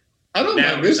mind talking. I don't Now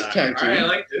mind we're this talking. tag All right, I team.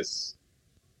 like this.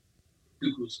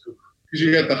 Because Because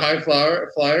you got the high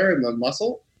flyer and the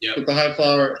muscle. Yep. With the high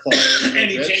flyer.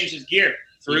 And he changed his gear.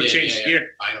 Farouk changed gear.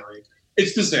 Finally.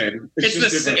 It's the same. It's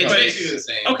just the different same. It's colors. basically the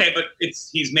same. Okay, but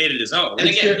he's made it his own. And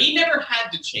It's again, good. he never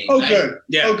had to change. Oh, good.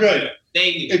 Yeah. Oh, good.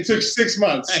 They needed It took 6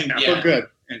 months. I know. Yeah. But good.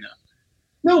 I know.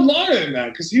 No, longer than that,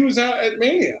 because he was out at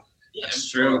Mania. That's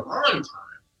for true. a long time.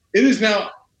 It is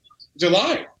now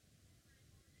July.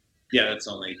 Yeah, that's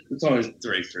only It's only.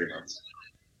 3 months.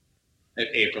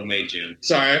 April, May, June.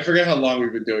 Sorry, I forget how long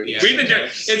we've been doing Yeah. this. We've been doing.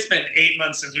 It's been 8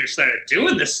 months since we started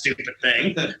doing this stupid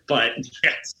thing. But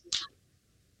yes.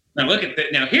 Now look at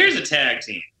that. Now here's a tag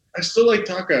team. I still like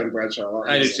Taka and Bradshaw. a lot.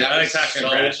 I do too. That I like was talking so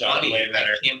Bradshaw funny. way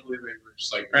better. I can't believe we were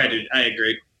just like, All right, dude. I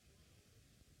agree.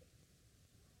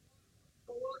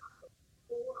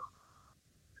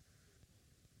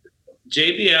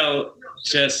 JBL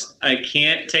just, I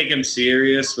can't take him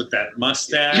serious with that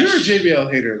mustache. You're a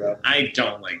JBL hater, though. I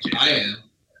don't like JBL. I am,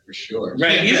 for sure.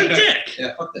 Right, he's a dick.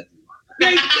 Yeah, fuck that dude.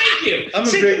 Hey, thank you. I'm a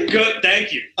See, big- good.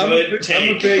 Thank you. I'm Good a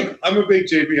take. big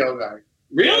JBL guy.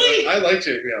 Really? I like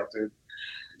JBL, dude.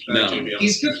 No.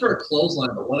 He's good for a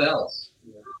clothesline, but what else?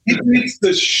 He beats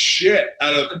the shit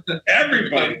out of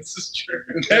everybody. This is true.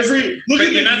 Look But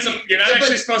at you're the- not. You're not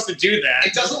actually supposed to do that.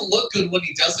 It doesn't look good when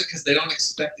he does it because they don't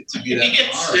expect it to be that Yes.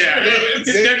 hard. Yeah,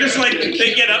 they're just like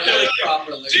they get up. They're like,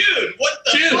 properly. Dude, what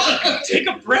the dude, fuck? take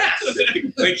a breath.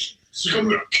 Like, I'm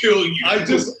gonna kill you. I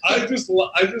just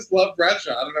love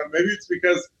Bradshaw. I don't know. Maybe it's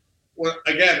because,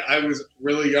 again, I was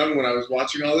really young when I was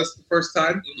watching all this the first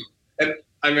time, and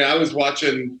I mean, I was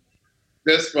watching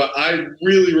this, but I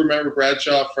really remember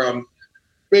Bradshaw from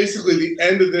basically the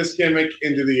end of this gimmick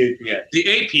into the APA. The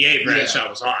APA Bradshaw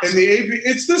was awesome. And the APA,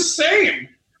 it's the same.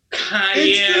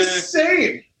 It's the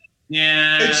same.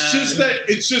 Yeah. It's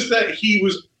just that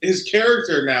his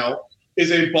character now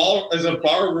is a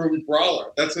barroom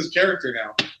brawler. That's his character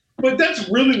now. But that's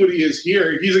really what he is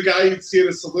here. He's a guy you'd see in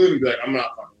a saloon and be like, I'm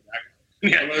not fucking with that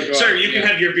guy. Yeah. Sir, you can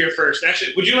have your beer first.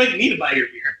 Actually, would you like me to buy your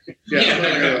beer?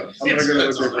 Yeah. I'm gonna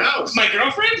go to the house. My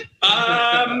girlfriend?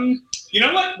 You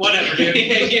know what? Whatever.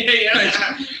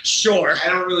 Yeah. Sure. I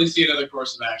don't really see another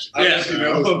course of action. I actually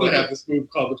know they have this move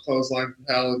called the clothesline from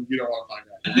hell, and you don't want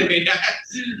to find out.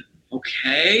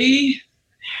 Okay.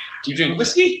 Do you drink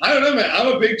whiskey? I don't know, man. I'm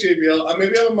a big JBL.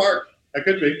 Maybe I'm a Mark. I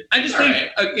could be. I just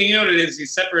think, you know what it is? You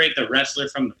separate the wrestler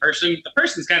from the person. The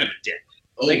person's kind of a dick.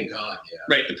 Oh, God, yeah.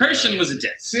 Right. The person was a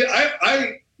dick. See,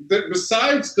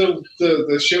 besides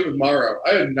the shit with Morrow,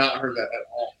 I had not heard that at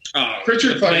all. Oh,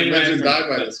 Pritchard fucking mentioned died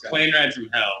by this guy. Plane ride from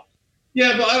hell.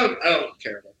 Yeah, but I don't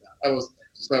care about that. I wasn't there.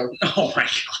 So. Oh my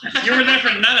God. You were there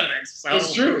for none of it. So.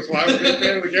 That's true. That's why I was a big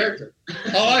fan of the character.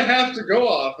 All I have to go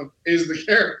off of is the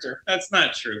character. That's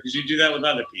not true, because you do that with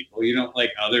other people. You don't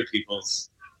like other people's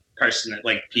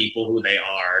like people who they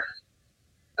are,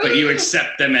 but you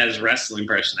accept them as wrestling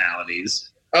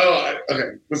personalities. Oh,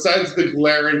 okay. Besides the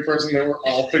glaring person that we're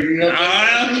all picking up.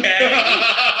 Okay.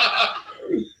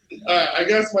 I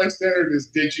guess my standard is,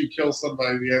 did you kill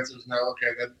somebody? The answer is no.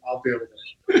 Okay, then I'll deal with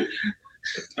it.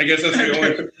 I guess that's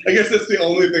the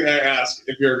only thing I ask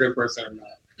if you're a good person or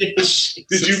not.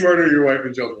 Did you murder your wife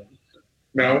and children?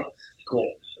 No?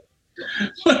 Cool.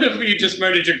 What if you just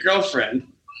murdered your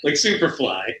girlfriend, like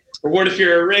Superfly? Or what if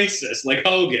you're a racist, like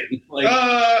Hogan?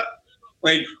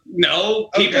 Like, no,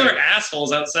 people are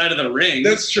assholes outside of the ring.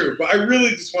 That's true, but I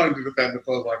really just wanted to defend the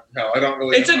clothesline from hell. I don't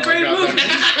really. It's a great move.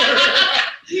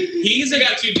 He's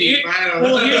got too deep.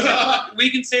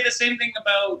 We can say the same thing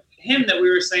about him that we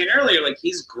were saying earlier. Like,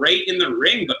 he's great in the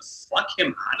ring, but fuck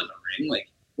him out of the ring. Like,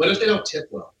 what if they don't tip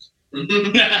well? All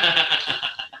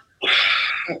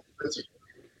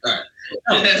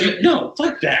right. No,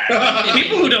 fuck that.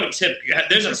 People who don't tip,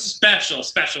 there's a special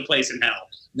place in hell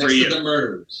for Next you. to the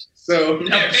murderers. So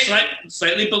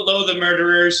slightly below the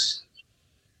murderers,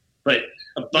 but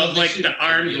above the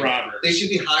armed robbers. They should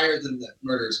be higher than the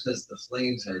murderers because the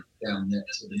flames are down there.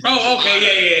 So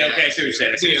Okay, yeah. Okay, I see what you're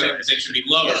saying. They should be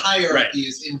lower. The hierarchy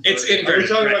is inverted. It's inverted. Are we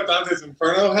talking about Dante's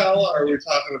Inferno hell, or are we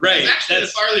talking about... Right. Actually, the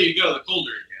farther you go, the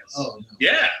colder it gets. Oh, no.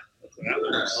 Yeah.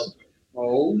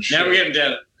 Oh, shit. Now we're getting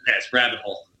down this rabbit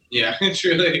hole. Yeah, it's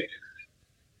really...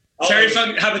 Terry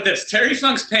Funk, how about this? Terry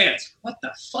Funk's pants. What the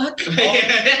fuck?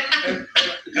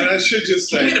 And I should just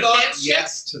say...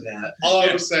 yes to that. All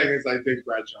I was saying is I dig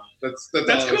Bradshaw. That's all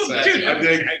I cool, was saying.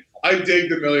 dude. I dig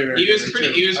the millionaire. He was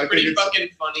pretty fucking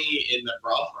funny in the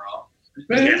Brawl for All.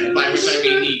 Yeah. By which I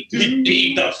mean he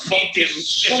beat the fucking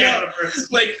shit out of her.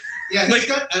 Like, Yeah, he's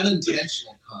got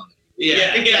unintentional comedy.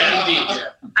 Yeah, indeed. Yeah.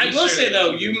 I will say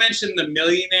though, you mentioned the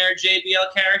millionaire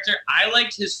JBL character. I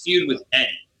liked his feud with Eddie.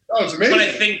 Oh, it's amazing. But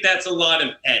I think that's a lot of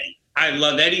Eddie. I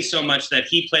love Eddie so much that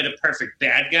he played a perfect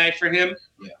bad guy for him.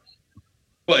 Yeah.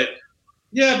 But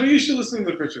you should listen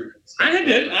to the Pritchard. I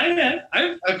did.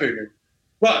 I figured.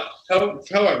 But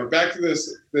however, back to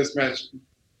this match.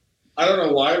 I don't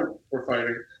know why we're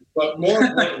fighting, but more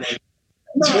importantly,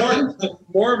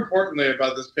 more importantly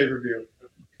about this pay-per-view,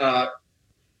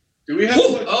 do we have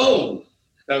to watch,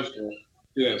 that was cool.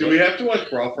 Yeah, do we have to watch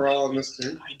Brawl for All on this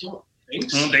too? I don't think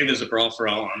so. don't think there's a Brawl for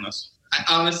All on this.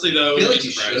 Honestly, though, I feel like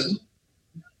you should.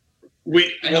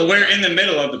 We're in the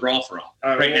middle of the Brawl for All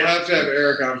right we'll now. have to have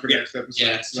Eric on for next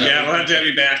episode. Yeah, we'll have to have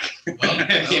you back. So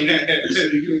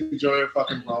you can enjoy a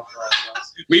fucking Brawl for All.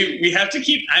 We have to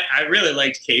keep. I really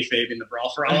liked kayfabe in the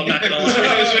Brawl for All. I'm not gonna lie.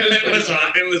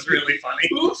 It was really funny.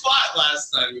 Who fought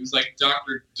last time? It was like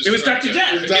Dr. It was Dr.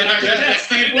 Death. It was Dr. Death.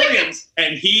 Steve Williams,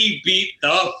 and he beat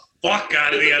the fuck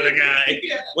out of the other guy.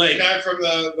 Yeah. The guy from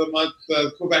the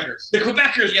Quebecers. The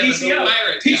Quebecers, Yeah, PCO.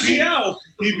 PCO.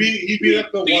 He beat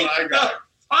up the one-eye guy.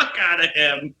 Fuck out of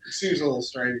him. It seems a little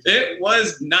strange. It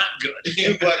was not good.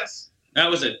 Suplex. That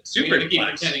was a super keep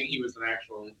flex. pretending he was an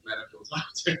actual medical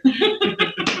doctor.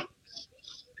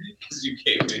 You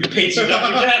gave me. Paging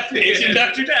Dr. Death. Paging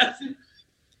Dr. Death.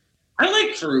 I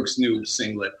like Farouk's new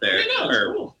singlet there. Yeah, no,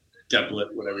 or cool.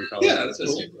 doublet, whatever you call it. Yeah, that's a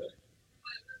cool. singlet.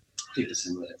 I think the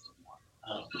singlet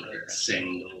is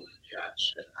single.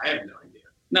 Gotcha. I have no idea.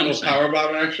 No, Little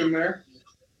powerbomb action there.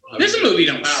 This is a movie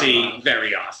you don't see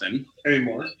very often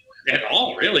anymore. At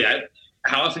all, really.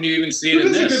 How often do you even see Who it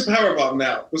in does this? a good power bomb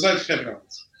now, besides Kevin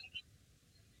Owens?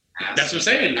 That's what I'm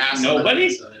saying.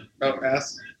 Nobody? Oh,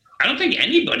 ass. I don't think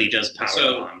anybody does power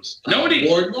bombs. Nobody.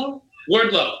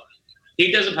 Wardlow.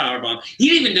 He does a power bomb. He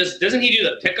even doesn't he do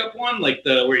the pickup one, like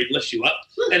the where he lifts you up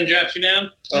and drops you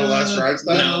down? Oh, last ride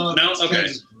style? No, okay.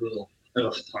 It's brutal.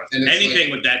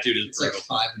 Anything with that dude is It's like brutal.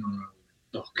 5 in a row.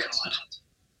 Oh god.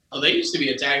 Oh, they used to be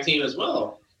a tag team as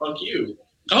well. Fuck you.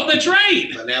 Oh, that's right.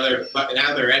 But now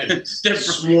they're enemies. They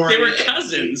were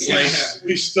cousins. Yeah. Like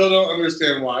We still don't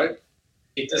understand why.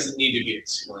 It doesn't need to be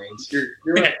explained. You're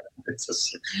right.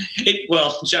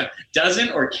 well, John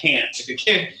doesn't or can't.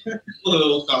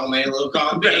 Little column A, little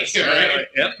column B. That's right.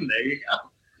 Yep. There you go.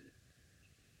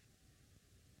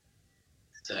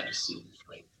 Sad to see him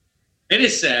fight. It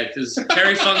is sad because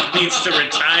Terry Funk needs to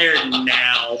retire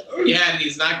now. Yeah, and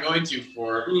he's not going to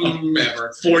for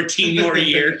ever. 14 more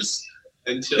years.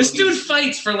 Until This dude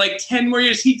fights for like 10 more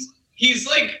years. He's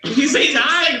dying.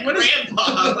 What is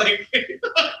grandpa? Like,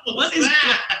 what is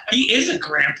that? He is a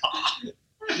grandpa.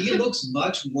 He looks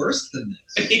much worse than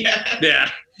this. Yeah. Yeah.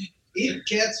 It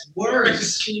gets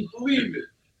worse. Can you believe it?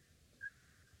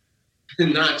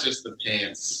 Not just the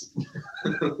pants.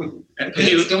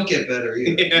 Pants don't get better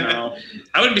either. Yeah. No.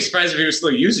 I wouldn't be surprised if he was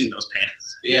still using those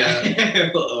pants. Yeah.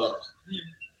 The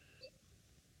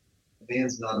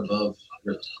man's not above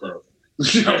ripped clothing.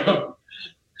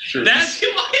 Sure.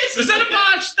 Was that a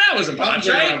botch? That was a botch,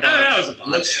 right? Oh, that was a botch.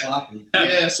 Looks sloppy.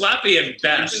 Yeah. Sloppy at I'm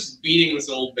best. just beating this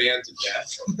old man to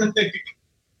death.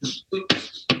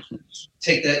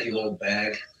 Take that, you old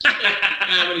bag.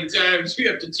 How many times we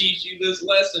have to teach you this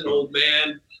lesson, old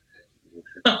man?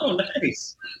 Oh,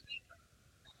 nice.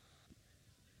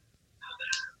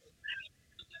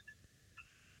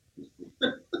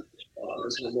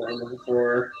 There's one more I'm looking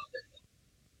for.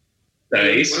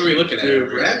 Nice. What are we looking at? Dude,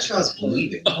 Bradshaw's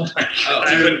bleeding. Oh my Oh, god.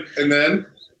 Dude, and then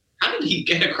How did he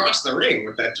get across the ring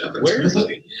with that jumping? Where is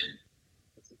it?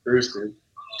 Bruce, dude.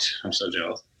 I'm so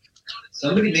jealous.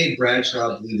 Somebody made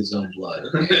Bradshaw bleed his own blood.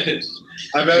 I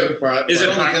bet Is it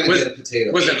Only hard? gonna get a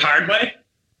potato. Was it hard way?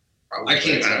 I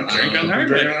can't tell. Drink on hard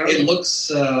Drink way. on It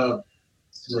looks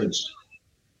smudged.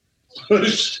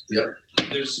 Yep.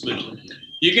 There's smooth.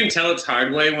 You can tell it's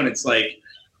hard way when it's like,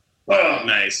 oh,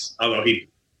 nice. Although he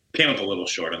came up a little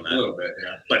short on A that. little bit,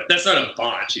 yeah. But that's not a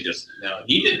botch. He just No,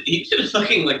 he did a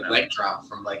fucking like leg drop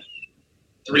from like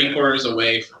 3/4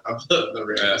 away from the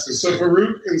ring. So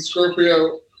Farouk and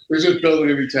Scorpio, they're just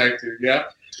building a new tag team, yeah?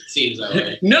 It seems that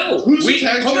way. no. Who's we the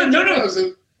tag hold team? on. No, no. Is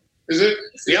it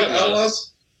the Outlaws.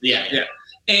 Outlaws? Yeah.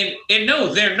 And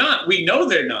no, they're not. We know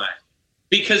they're not.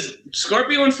 Because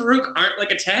Scorpio and Farouk aren't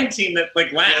like a tag team that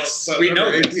like lasts. Well, we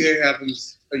know this. APA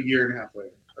happens a year and a half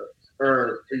later.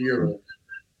 Or a year later.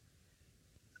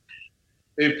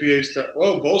 APA stuff.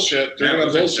 Whoa, bullshit. They're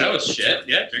gonna bullshit. That was shit.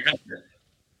 Yeah, drink on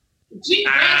shit. Gee,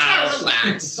 Ow.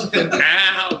 relax.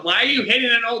 Ow, why are you hitting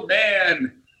an old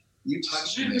man? You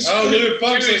touched me. Oh, Luke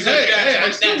Funk says, hey, I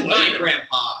That's still my like it.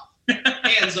 grandpa.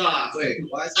 Hands off. Wait,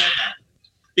 why is that happening?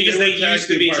 Because They they were tag used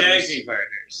to team be partners. tag team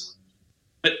partners.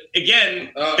 But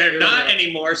again, Oh, they're here not we go.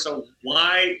 anymore, so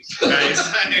why?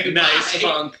 Nice. Nice,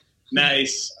 Funk.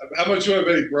 Nice. How much you want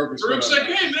to bet he broke his Farouk's foot? like,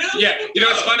 hey, man. Yeah, you know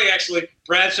what's funny actually?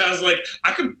 Bradshaw's like,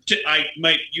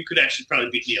 you could actually probably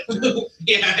beat me up.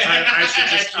 Yeah. I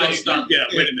should I'll stop. Yeah,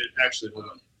 wait a minute. Actually,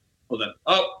 hold on.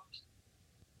 Oh,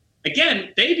 again,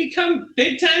 they become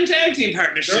big time tag team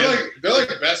partnership. They're like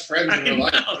best friends in I real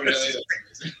life. know. Really?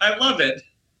 I love it.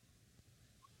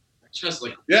 Just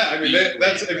like, Yeah, I mean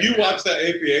that's if you watch that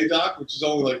APA doc, which is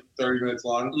only like 30 minutes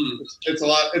long, it's a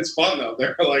lot. It's fun though.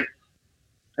 They're like,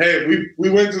 hey, we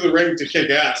went to the ring to kick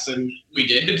ass, and we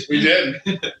did. we did.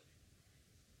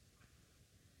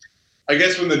 I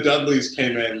guess when the Dudleys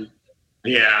came in,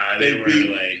 Yeah, They they were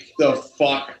beat- like, the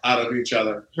fuck out of each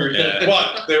other. Yeah.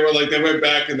 But they were like, they went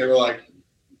back and they were like,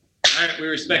 all right, we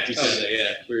respect each other.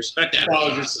 Yeah, we respect that.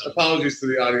 apologies to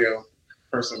the audio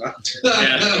person.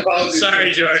 Yeah. Apologies Sorry,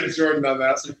 to Jordan. Jordan on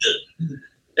that.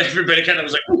 Everybody kind of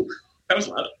was like, ooh, that was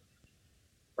loud.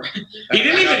 He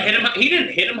didn't even hit him. He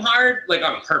didn't hit him hard, like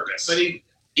on purpose. But he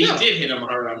No. did hit him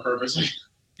hard on purpose.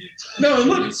 No,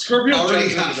 look, Scorpio Already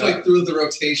jumped into halfway that. through the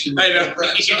rotation. I know.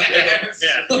 Bradshaw. Yeah,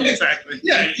 exactly.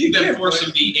 Yeah, He then can't forced play-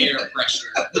 him the air pressure.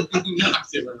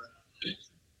 Knocked him around.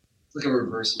 It's like a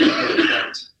reverse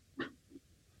effect.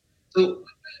 So,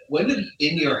 when did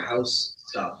In Your House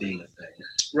stop being a thing?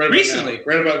 Right about Recently. now.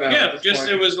 Right about now. Yeah, at this just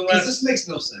point. it was the Because last. this makes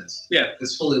no sense. Yeah.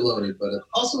 It's fully loaded, but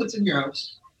also it's in your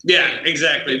house. Yeah,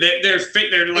 exactly. They're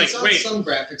like, it's on wait. some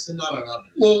graphics and not on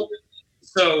others. Well,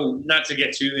 so not to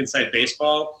get too inside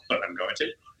baseball, but I'm going to.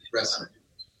 wrestling.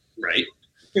 Right.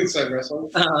 Inside wrestling.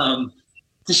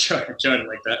 Sure, Jordan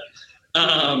like that.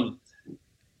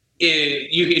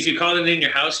 If you called it in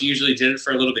your house, you usually did it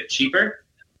for a little bit cheaper,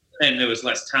 and there was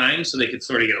less time, so they could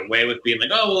sort of get away with being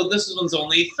like, oh, well, this one's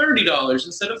only $30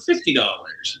 instead of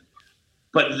 $50.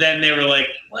 But then they were like,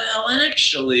 well,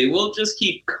 actually, we'll just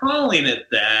keep calling it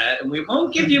that, and we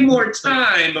won't give you more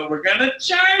time, but we're going to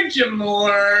charge you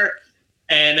more.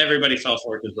 And everybody fell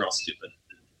for it because we're all stupid.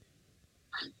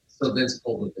 So Vince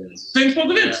pulled the Vince. Vince pulled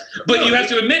the Vince. Yeah. But you have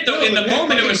to admit, though, in the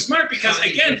moment it was smart because,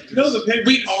 again,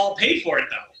 we all paid for it,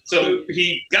 though. So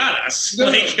he got us. No,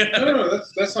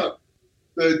 that's not.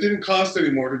 It didn't cost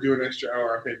any more to do an extra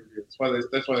hour on pay-per-view. That's why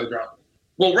they dropped it.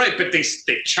 Well, right, but they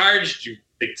charged you.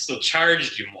 They still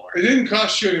charged you more. It didn't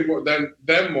cost you any more than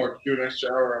them more to do an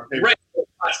extra hour on pay-per-view. Right, it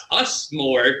cost us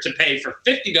more to pay for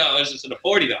 $50 instead of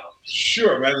 $40.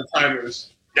 Sure, by the time it was.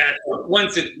 That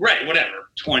once it whatever,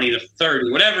 20 to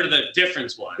 30, whatever the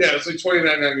difference was. Yeah, it was like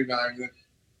 $29.99.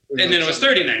 And then it was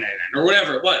 $39.99 or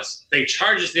whatever it was. They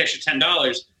charged us the extra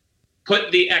 $10,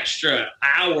 put the extra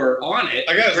hour on it.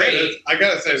 I gotta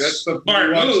say that's the smart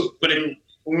move. But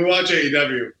when we watch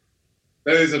AEW,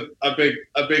 that is a big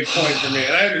point for me.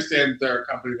 And I understand they're a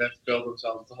company that's built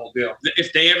themselves the whole deal.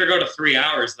 If they ever go to 3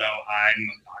 hours, though,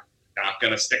 I'm not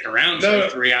gonna stick around for a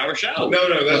 3-hour show.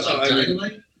 No, that's not.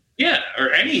 Dynamite? Yeah,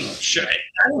 or any show.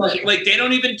 Like they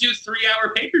don't even do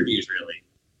 3-hour pay-per-views really.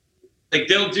 Like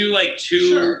they'll do like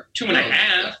two and a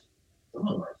half. Some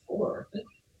of them are 4.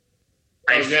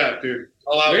 Oh yeah, dude.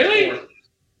 Really?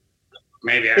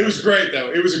 Maybe. It was great though.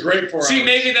 It was a great 4 hours. See,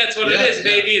 maybe that's what it is. Yeah.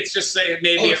 Maybe it's just saying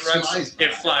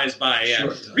it flies by. Yeah.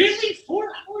 Sure, really, 4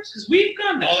 hours? Because we've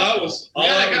gone that.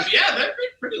 That'd be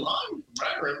pretty long.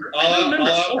 I remember. I don't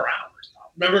remember 4 hours.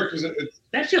 Remember because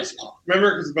that feels long.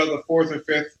 Remember because about the 4th or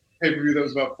 5th pay-per-view that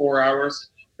was about 4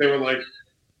 hours. They were like,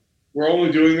 "We're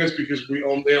only doing this because they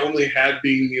only had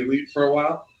Being the Elite for a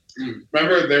while."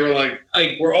 Remember, they were like,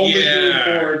 "We're only doing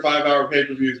 4 and 5 hour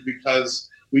pay-per-views because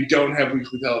we don't have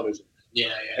weekly television."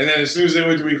 Yeah. And then as soon as they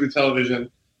went to weekly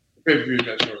television, the pay-per-view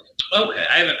got shorter. Okay,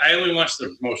 I only watched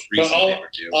the most recent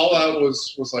pay-per-view. All out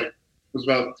was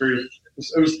about 3.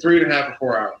 It was 3.5 or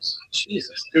 4 hours.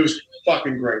 Jesus, it was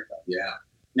fucking great though. Yeah.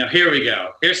 Now here we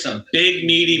go. Here's some big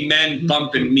meaty men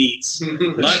bumping meats.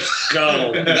 Let's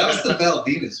go. That was the Val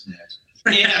Venus match.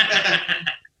 Yeah.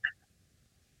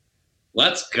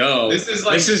 Let's go. This is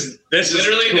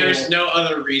literally cool. There's no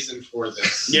other reason for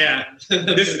this. Yeah.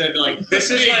 This is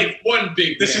like one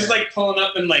big. This is like pulling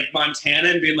up in like Montana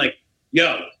and being like,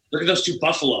 "Yo, look at those two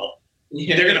buffalo.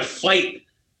 Yeah. They're gonna fight,"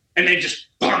 and they just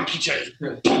bonk each other.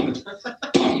 Bump,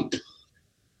 bump.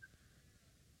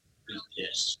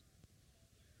 Yes.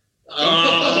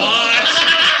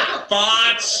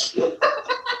 Botch.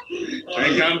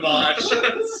 Drink on botch.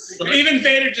 Even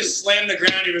Vader just slammed the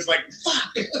ground. He was like,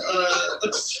 "Fuck."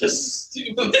 That's just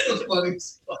stupid. That's the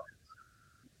funniest stuff.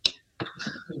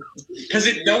 Because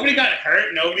nobody got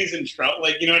hurt, nobody's in trouble.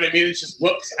 Like, you know what I mean? It's just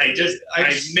whoops. I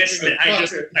missed it.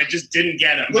 I just didn't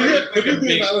get him. Look at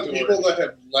the amount of people that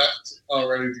have left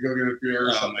already to go get a beer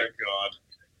or something. Oh my god.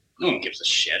 No one gives a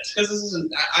shit. Because this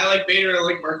isn't. I like Vader, I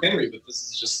like Mark Henry, but this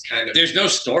is just kind of. There's no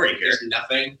story here. There's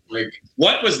nothing. Like,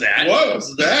 what was that? What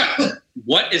was that?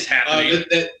 What is happening?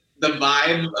 The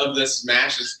vibe of this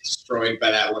match is destroyed by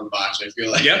that one botch, I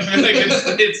feel like. Yep. Like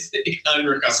it's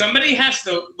unrecoverable. Somebody has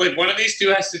to, like, one of these two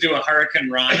has to do a Hurricane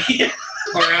Run.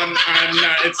 Or I'm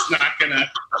not, it's not gonna,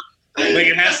 like,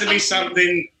 it has to be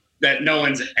something that no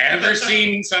one's ever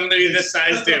seen somebody this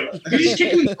size do. He's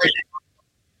kicking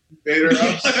Vader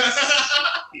ups.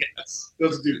 Yes.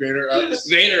 Let's do Vader ups.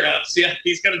 Vader ups, yeah.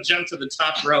 He's gonna jump to the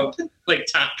top rope like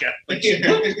Taka.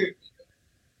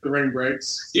 The ring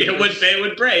breaks. Yeah, they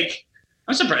would break.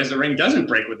 I'm surprised the ring doesn't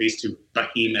break with these two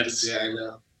behemoths. Yeah, I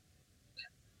know.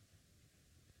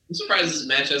 I'm surprised this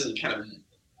match hasn't kind of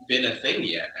been a thing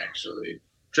yet, actually.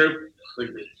 True.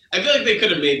 I feel like they could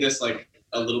have made this like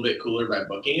a little bit cooler by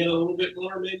booking it a little bit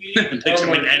more, maybe. They could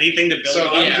win anything to build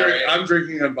So it. I'm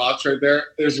drinking a botch right there.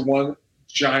 There's one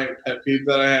giant pet peeve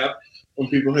that I have when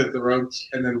people hit the ropes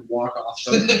and then walk off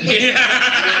them.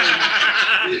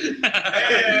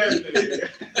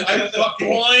 I fucking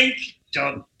boink.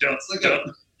 Dump. It's like a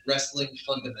wrestling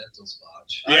fundamentals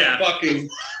botch. Yeah.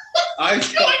 I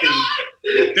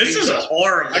fucking. This is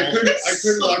horrible.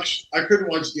 I couldn't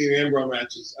watch Dean Ambrose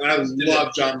matches, and I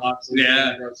love John Moxley.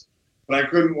 Yeah. But I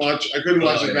couldn't watch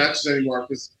his matches anymore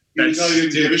because he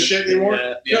didn't give a shit anymore.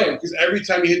 Yeah. No, because every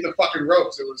time he hit the fucking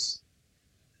ropes, it was.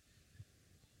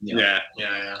 Yeah.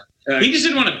 Yeah. He just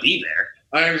didn't want to be there.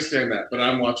 I understand that, but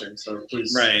I'm watching, so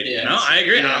please. Right. Yeah. No, I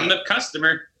agree. Yeah. I'm the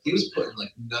customer. He was putting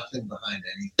like nothing behind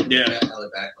anything. Yeah.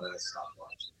 Back when I stopped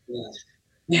watching.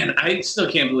 Yeah. Man, I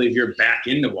still can't believe you're back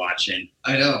into watching.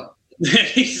 I know.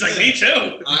 He's like, me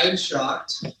too. I'm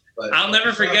shocked. But I'll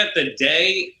never forget the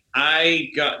day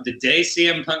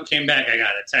CM Punk came back. I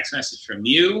got a text message from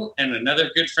you and another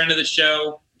good friend of the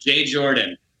show, Jay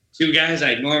Jordan. 2 guys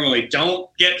I normally don't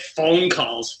get phone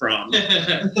calls from,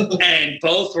 and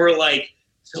both were like,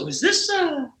 "So is this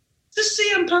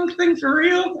CM Punk thing for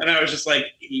real?" And I was just like,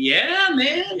 "Yeah,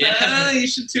 man, you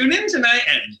should tune in tonight."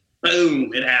 And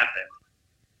boom, it happened.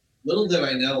 Little did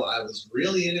I know I was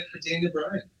really in it for Daniel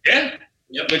Bryan. Yeah,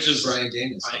 yep. Which is Bryan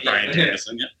Danielson. Bryan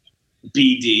Danielson. Yeah,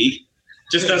 BD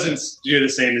just doesn't do the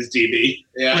same as DB.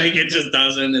 Yeah. Like it just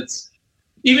doesn't. It's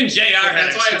even JR.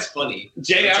 That's why it's funny.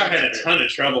 JR had a ton of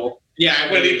trouble.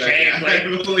 Yeah, When he came, I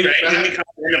believe right? that. Didn't he come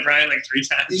to Bryan like 3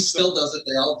 times? He still does it.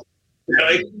 They all do.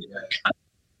 Really? Yeah.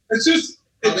 It's just.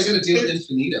 How are they going to deal with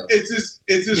Infinito? It's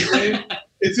his name.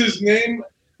 It's his name,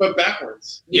 but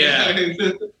backwards. Yeah,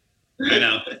 I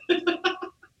know.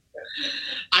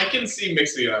 I can see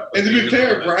mixing it up. And to be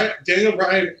fair, Daniel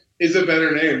Bryan is a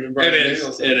better name than Bryan It is.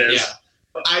 Danielson. It is. Yeah.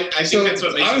 I think So that's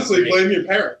what makes honestly, it great. blame your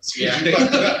parents. Yeah.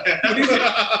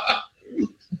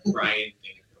 Bryan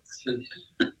Danielson.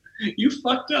 You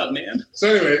fucked up, man. So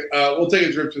anyway, we'll take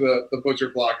a trip to the butcher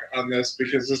block on this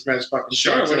because this match fucking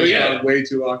Sure, sucks what and do we it's got? gone way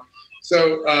too long.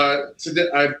 So today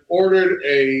I ordered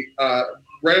a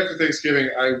right after Thanksgiving.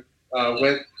 I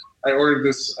ordered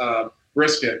this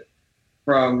brisket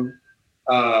from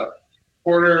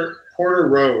Porter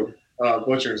Road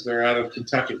Butchers. They're out of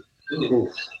Kentucky.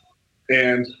 Oof.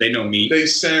 And They know me. they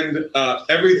send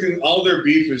everything. All their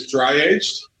beef is dry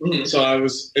aged. Mhm. So I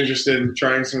was interested in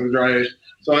trying some of the dry aged.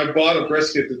 So I bought a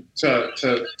brisket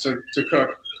to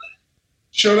cook.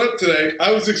 Showed up today. I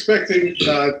was expecting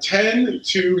 10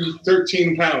 to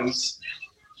 13 pounds.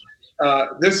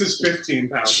 This is 15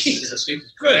 pounds. Jesus.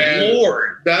 Good And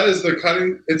Lord. That is the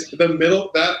cutting. It's the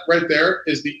middle. That right there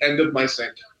is the end of my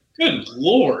sink. Good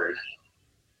Lord.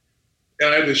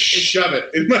 And I had to shove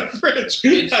it in my fridge.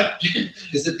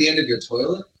 Is it the end of your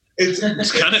toilet? It's gonna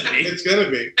be. It's gonna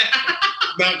be.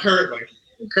 Not currently.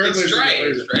 Currently, It's dry in the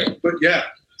aged, freezer. right? But yeah.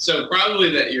 So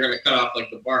probably that you're going to cut off like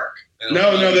the bark.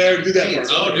 No, they already do that. Hey, For us.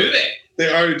 Oh, do they?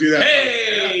 They already do that.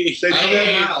 Hey! They do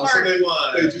Hey, that. part So they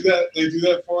one. do that. They do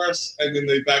that for us, and then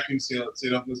they vacuum seal it so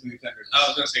you don't lose any tenderness. I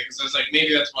was going to say, because I was like,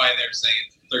 maybe that's why they're saying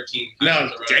 13 No,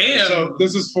 pounds. or whatever. damn. So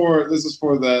this is for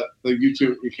the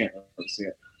YouTube. You can't really see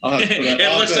it. I'll have to put that- It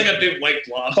I'll looks have like to- a big white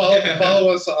blob follow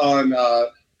us on on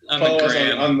follow the us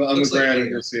gram. on the Looks like gram me. and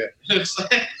you'll see it. It's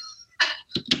like-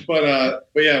 But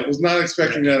yeah, was not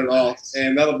expecting that at all,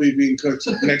 and that'll be being cooked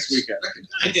next weekend.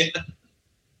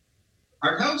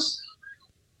 Art House?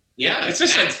 yeah, It's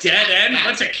just a dead end.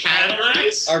 that's Bunch of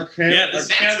calories. Our Yeah, camp, this-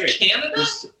 That's Canada?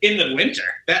 In the winter.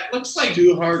 That looks like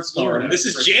too hard Florida. Florida. This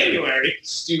is January.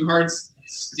 Stu Hart's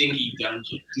stinky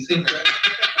dungeon. Do you think Bret,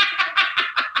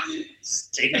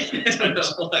 Stinky. I don't know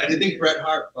do why. you think Bret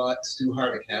Hart bought Stu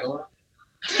Hart a Cadillac?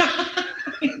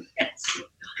 Yes.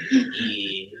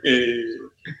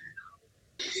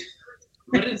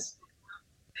 What is?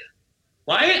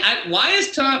 Why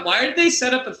did they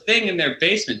set up a thing in their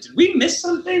basement? Did we miss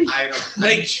something? I don't.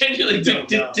 Like, I genuinely Did, don't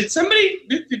did, know. did somebody?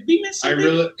 Did we miss I something?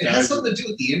 really. It has something to do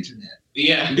with the internet.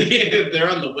 Yeah, they're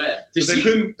on the web. Did They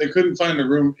she- couldn't find a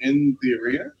room in the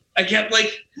arena. I get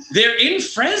like they're in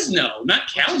Fresno, not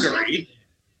Calgary.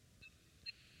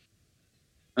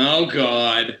 Oh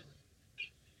God.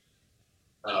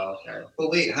 Oh, okay. But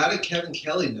wait, how did Kevin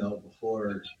Kelly know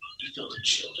before You feel the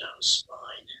chill down the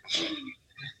spine.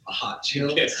 a hot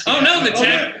chill? Yes. Oh no, the Oh,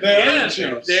 champ. they're Yeah, the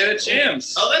champs. they're the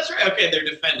champs. Oh, that's right. Okay, they're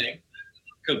defending.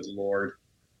 Good Lord,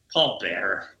 Paul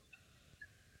Bearer.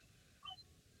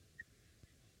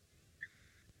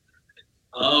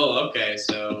 Oh, okay.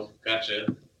 So, gotcha.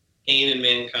 Kane and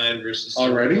Mankind versus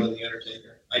Stone Already? Cold and the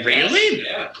Undertaker. I guess. Really?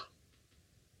 Yeah.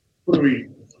 What are we?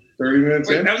 30 minutes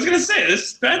Wait, in. I was gonna say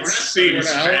this. That We're seems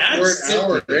fast. We're an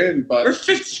hour in, but We're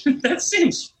 15. That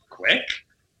seems quick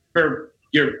for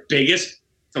your biggest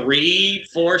 3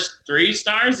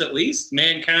 stars at least.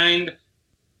 Mankind.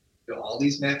 Do all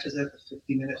these matches have the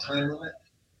 50-minute time limit?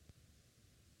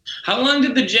 How long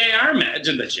did the JR match?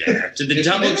 Did the 50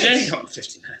 double J? minutes. Oh,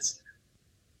 50 minutes.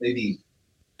 Maybe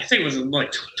I think it was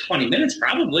like 20 minutes,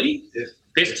 probably. if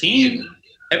 15.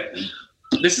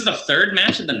 This is the third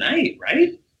match of the night,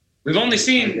 right? We've only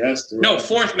seen yes, no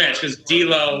fourth match because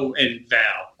D'Lo and Val.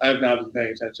 I have not been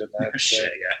paying attention to that. Oh,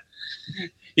 shit,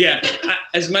 yeah.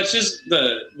 As much as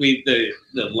the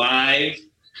live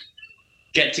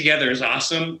Get Together is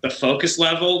awesome. The focus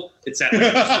level, it's at like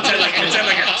a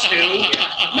 2.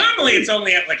 Normally it's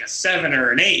only at like a 7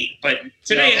 or an 8, but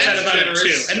today it's at about a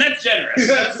 2, and that's generous.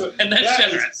 That's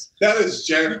generous. That is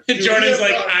generous. Jordan's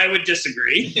like, I would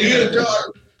disagree.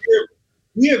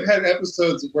 We have had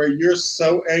episodes where you're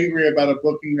so angry about a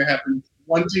booking that happened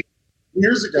 20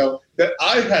 years ago that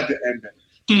I had to end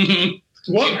it.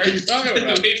 What are you talking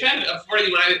about? We've had a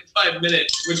 45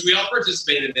 minutes, which we all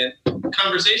participated in,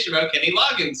 conversation about Kenny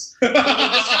Loggins'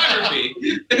 discography.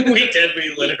 We did.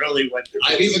 We literally went through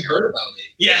I've even heard about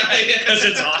it. Yeah, because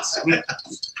it's awesome.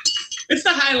 It's the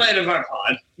highlight of our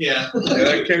pod. Yeah.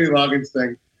 That Kenny Loggins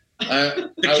thing.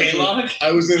 The K-Log?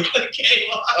 I was in The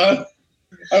K-Log.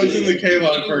 I was in the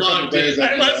K-Log for a couple days.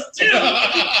 I was too.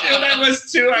 I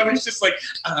was too. I was just like,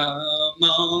 I'm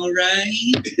all right.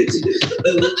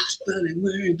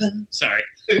 Sorry.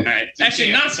 All right.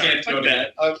 Actually, not sorry. Fuck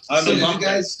that. So did you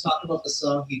guys talk about the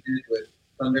song he did with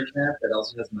Thundercat that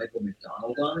also has Michael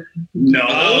McDonald on it?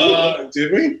 No.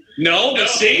 Did we? No, but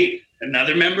see,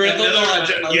 another member of the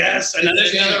lodge. Yes,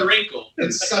 another wrinkle.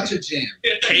 It's such a jam.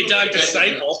 K-Dog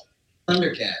disciple.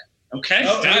 Thundercat. Okay.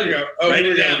 Oh, here we go. Write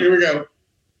it down. Here we go.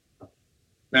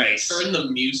 Nice. Turn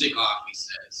the music off, he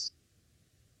says.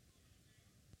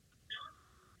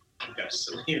 You got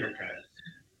some here, guys.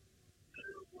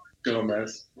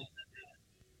 Gomez.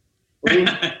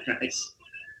 Nice.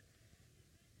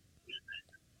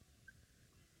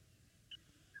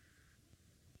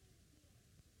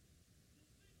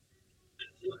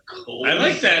 I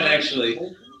like that, actually.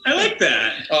 I like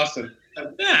that. Austin.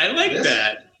 Yeah, I like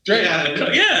that. Drake.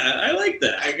 Yeah, I like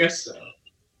that. I guess so.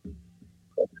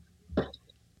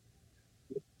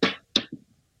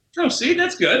 Oh, see,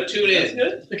 that's good. Tune in.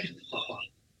 That's good.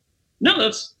 No,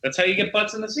 that's how you get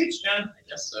butts in the seats, John. I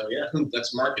guess so, yeah.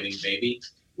 That's marketing, baby.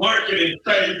 Marketing,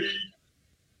 baby.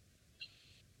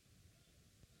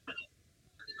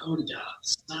 Honda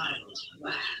styles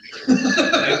black.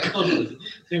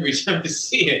 Every time I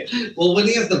see it. Well, when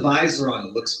he has the visor on,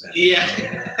 it looks better.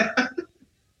 Yeah.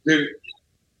 Dude,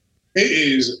 it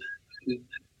is.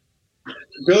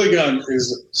 Billy Gunn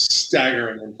is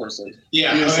staggering in person.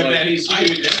 Yeah, I bet he's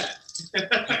huge.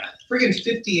 Friggin'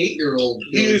 58-year-old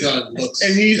Billy Gunn looks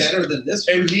better than this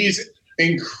one. And he's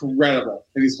incredible.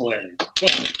 And he's hilarious.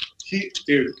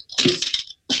 Dude.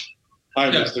 Hi,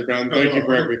 Mr. Gunn. Thank you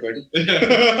for everything.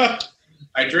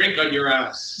 I drink on your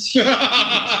ass.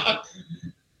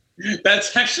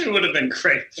 That's actually would have been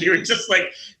great. You were just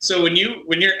like, so when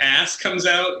your ass comes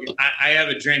out, I have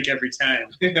a drink every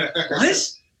time.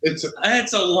 What?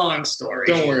 It's a long story.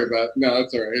 Don't worry about it. No,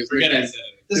 that's all right.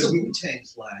 There's a Wu-Tang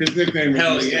flag. His nickname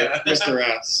Hell is yeah. Mr.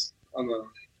 Ass.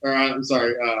 I'm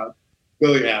sorry,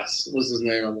 Billy Ass was his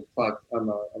name on the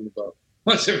boat.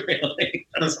 Was it really?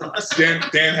 That's awesome.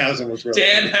 Danhausen was really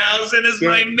Danhausen is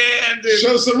my man, dude.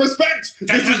 Show some respect.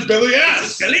 This is Billy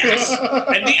Ass. Billy Ass.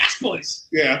 And the Ass Boys.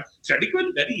 Yeah. Very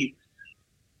good, very.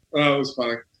 Oh, it was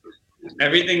funny.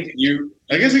 Everything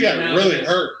I guess he got really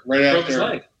hurt right broke after. his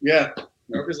leg. Yeah.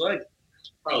 Broke his leg.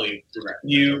 Probably direct.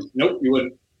 Nope, you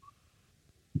wouldn't.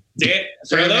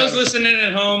 For those listening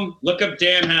at home, look up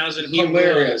Danhausen.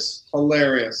 Hilarious.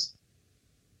 Hilarious.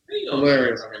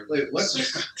 Wait, what's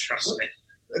this? Trust me.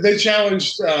 They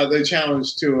challenged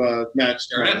to a match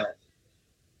tomorrow night.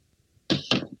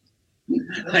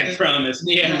 I promise.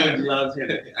 Yeah, I would love him.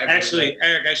 Actually,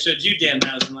 Eric, I showed you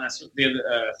Danhausen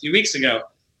a few weeks ago.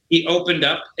 He opened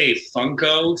up a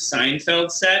Funko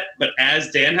Seinfeld set, but as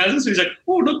Danhausen, so he's like,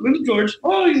 "Oh, look, little George.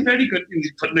 Oh, he's very good." And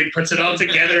he puts it all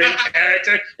together in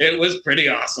character. It was pretty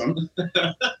awesome.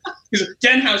 He's like,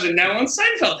 Danhausen now on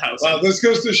Seinfeld House. Wow, this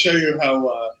goes to show you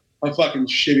how fucking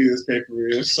shitty this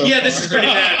pay-per-view is. So yeah, this is pretty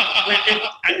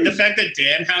bad. The fact that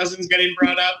Danhausen's getting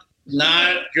brought up,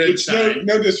 not good it's sign.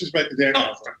 no disrespect to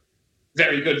Danhausen. Oh,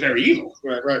 very good, very evil.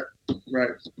 Right.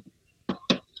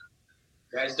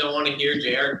 You guys don't want to hear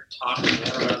JR talking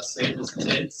more about Satan's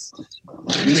tits?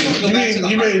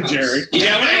 You mean Jerry.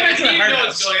 Yeah, when I went to the You hard know house.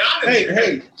 what's going on.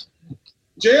 Hey,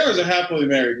 JR is a happily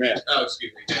married man. Oh,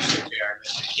 excuse me. That's JR, the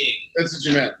king. That's what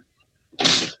you meant.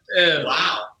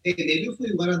 Wow. Hey, maybe if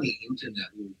we went on the internet,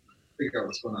 we'd figure out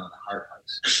what's going on in the hard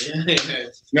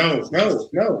house. No.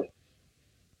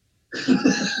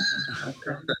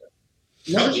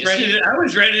 I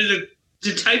was ready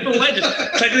to type away. Just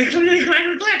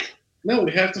click. No,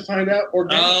 we have to find out.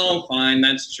 Oh, fine,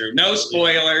 that's true. No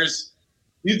spoilers.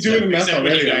 You're doing enough Except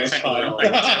when already you on guys this like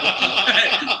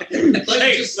Like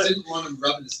Hey, he just didn't want him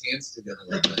rubbing his hands together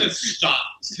like that. Stop.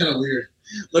 It's kind of weird.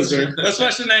 let's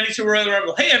watch the '92 Royal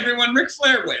Rumble. Hey, everyone! Ric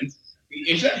Flair wins.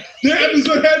 The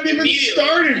episode hadn't even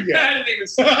started I yet. didn't even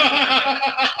start.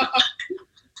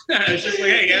 it's just like,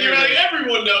 hey, And you're like,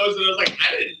 everyone knows, and I was like,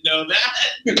 I didn't know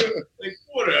that. Like,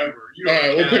 whatever. You All don't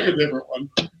right, we'll count. pick a different one.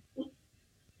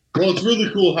 Well, it's really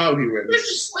cool how he They're wins.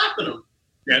 just slapping him.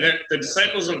 Yeah, the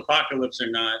Disciples of Apocalypse are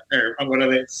not, or what are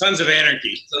they? Sons of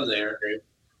Anarchy. Sons of Anarchy.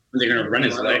 They're going to run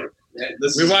his leg. Yeah,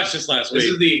 We watched this last This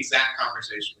week. is the exact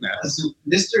conversation. This is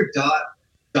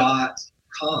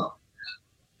Mr.com.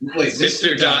 Wait,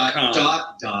 Mr.com.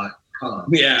 .com.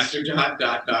 Yeah, Mr. ...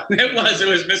 it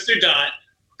was Mr.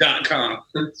 .com.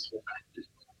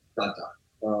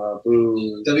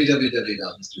 Boo.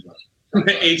 www.mr.com.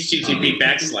 HTTP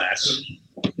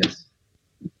 / Yes.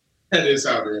 That is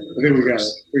how they're I think we got it.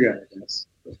 We got it. Yes.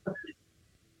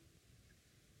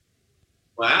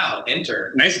 Wow,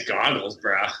 enter. Nice goggles,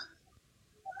 bro.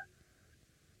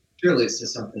 Surely it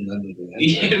says something under the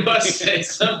enter. You must say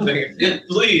something.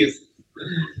 Please.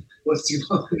 What's you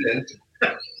want to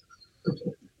enter?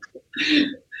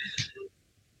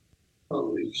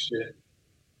 Holy shit.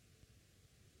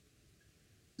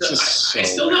 This is I so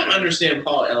still don't weird. understand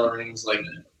Paul Ellering's like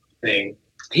thing.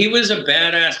 He was a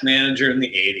badass manager in the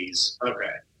 80s.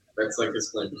 Okay. That's like his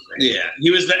claim to fame. Yeah,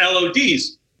 he was the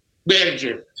LOD's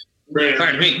manager.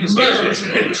 Pardon me.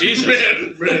 Jesus.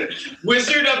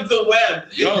 Wizard of the Web.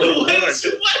 Oh, what Lord. is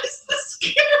this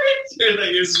character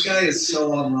that you're This guy is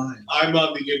so online. I'm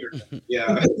on the internet.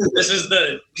 Yeah. This is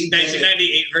the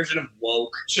 1998 version of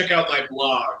woke. Check out my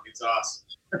blog. It's awesome.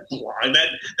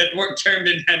 That term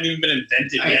hadn't even been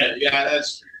invented yet. Yeah,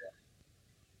 that's true.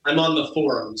 I'm on the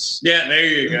forums. Yeah, there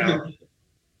you go.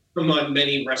 I'm on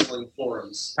many wrestling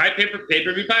forums.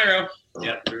 Pay-per-view pyro.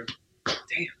 Yeah, true.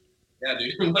 Damn. Yeah,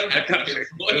 dude. What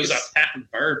It was a half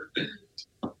burp.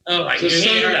 Oh, I So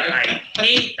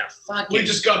hate the fucking... We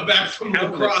just got back from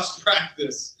Outlets. lacrosse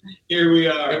practice. Here we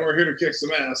And are. we're here to kick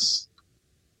some ass.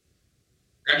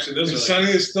 Actually, those And are like,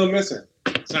 Sonny is still missing.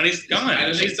 Sonny's gone. I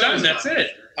don't think She's done. Sonny's That's gone.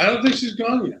 it. I don't think she's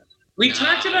gone yet. We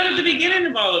talked about it at the beginning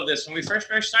of all of this when we first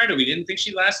started. We didn't think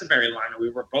she lasted very long, and we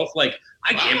were both like,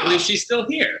 "I can't Wow. believe she's still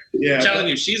here." Yeah. I'm telling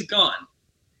you, she's gone.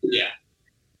 Yeah.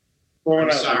 Pouring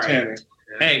I'm out sorry. for Tammy.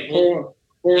 Hey, well,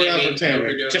 Pouring out Amy, for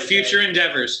Tammy. to future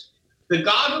endeavors. The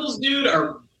goggles, dude,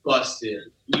 are busted.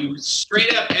 You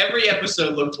straight up every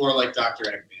episode looked more like Dr.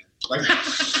 Eggman. Like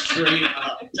straight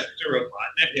up. Dr.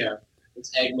 Robotnik. Yeah.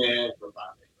 It's Eggman,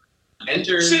 Robotnik.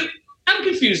 Enter. So, I'm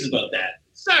confused about that.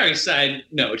 Sorry, side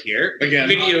note here. Again,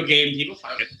 Video game people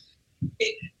fucking.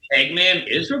 Eggman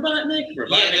is Robotnik. Robotnik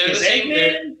Yeah, they're is the same.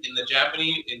 Eggman.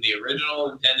 In the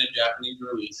original intended Japanese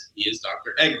release, he is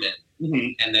Dr. Eggman.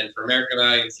 Mhm. And then for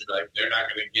Americanized, they're like, they're not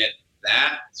going to get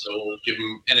that, so we'll give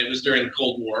him. And it was during the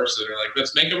Cold War, so they're like,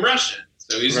 let's make him Russian.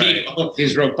 So he's Right.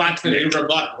 He's Robotnik.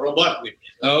 Robotnik.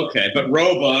 Okay, but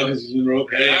Robot.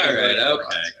 Okay. All right.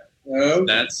 Okay. Oh,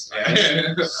 That's. I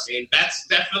mean, that's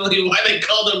definitely why they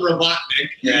called him Robotnik.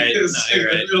 Right. Because No, you're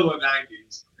in right. the middle of the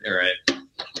 90s. You're right.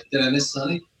 Did I miss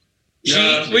Sonny?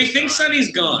 We think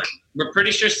Sonny's gone. We're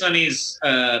pretty sure Sonny's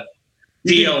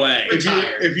DOA.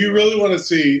 If you really want to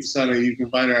see Sonny, you can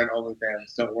find her on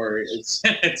OnlyFans. Don't worry.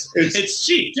 it's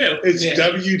cheap too. It's Yeah.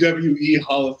 WWE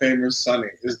Hall of Famer Sonny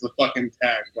is the fucking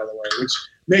tag, by the way, which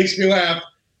makes me laugh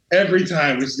every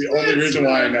time, which is the only reason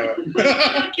why I know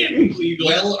it. Legal.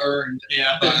 Well earned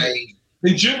Yeah. by.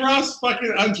 And Jim Ross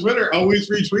fucking on Twitter always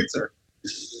retweets her.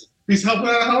 He's helping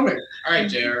out a homie. All right,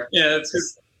 JR. Yeah, that's good.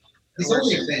 He's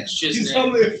only a fan. He's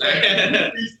only a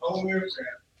fan. He's only a fan.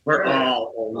 We're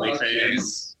all only fans.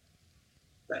 fans.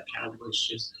 That Cowboys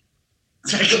just.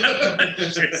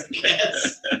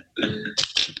 Yes.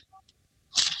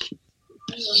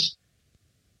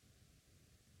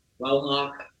 Well,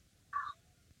 Hawk.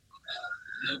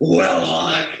 Well,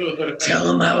 Hawk,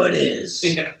 tell him how it is.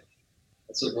 Yeah.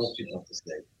 That's what most people have to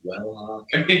say. Well, Hawk.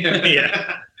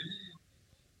 Yeah.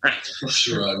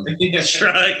 Shrug. Yeah.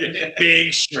 Shrug,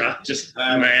 big shrug, just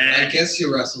I man. guess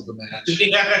you wrestled the match.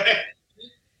 Yeah.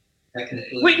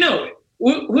 Technically. Wait, no.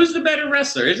 Who's the better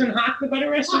wrestler? Isn't Hawk the better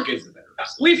wrestler? Hawk is the better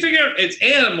wrestler. We figured out it's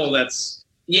Animal that's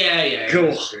Yeah. Cool.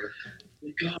 that's true.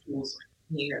 The goggles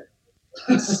are here.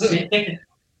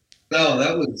 No,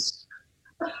 that was.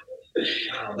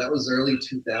 Wow, that was early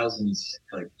 2000s.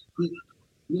 Like,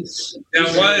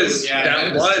 that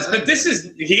was. But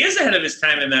he is ahead of his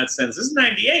time in that sense. This is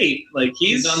 98. Like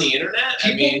He's on the internet. I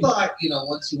people mean, thought,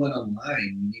 once you went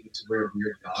online, you needed to wear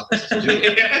weird goggles to do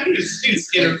it. he's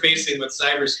interfacing with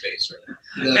cyberspace right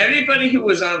now. Anybody who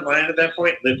was online at that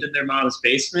point lived in their mom's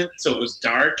basement, so it was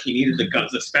dark. He needed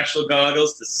the special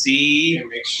goggles to see Yeah,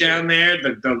 make sure. down there.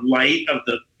 The light of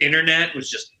the internet was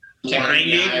just blinding.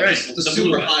 Yeah, Right. The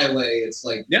super highway, it's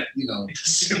like, Yep. you know.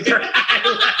 Super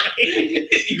highway.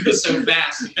 You go so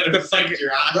fast, you gotta protect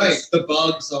your eyes. Right, the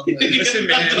bugs on the Listen,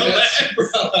 man,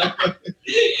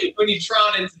 when you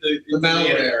tron into the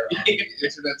malware.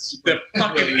 the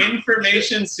fucking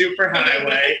information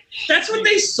superhighway. That's what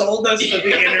they sold us for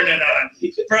the internet on.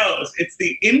 Bros, it's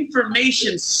the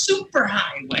information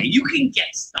superhighway. You can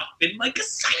get stuff in like a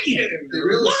second. They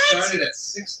really What? started at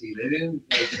 60. They didn't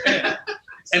like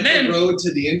And then the road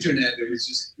to the internet. It was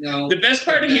just the best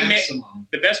part of maximum.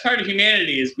 the best part of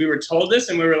humanity is we were told this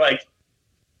and we were like,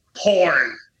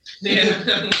 porn. We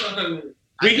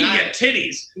can get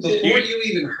titties. Before you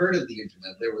even heard of the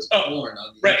internet, there was porn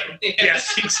on the Right. internet.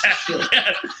 Yes, exactly.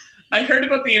 Yeah. I heard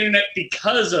about the internet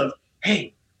because of,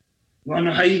 hey, you want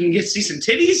to know how you can see some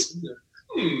titties?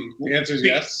 The answer is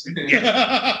yes.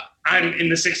 Yeah. I'm in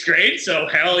the 6th grade, so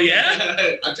hell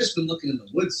yeah. I've just been looking in the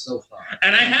woods so far.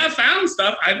 And I have found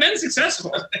stuff. I've been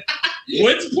successful.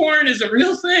 Woods porn is a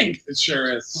real thing. It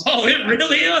sure is. Oh, it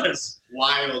really is.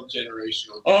 Wild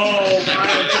generational. Oh,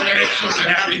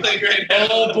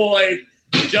 oh boy.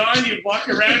 John, you walk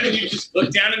around and you just look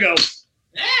down and go,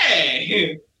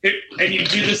 Hey! and you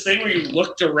do this thing where you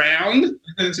looked around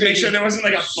to make sure there wasn't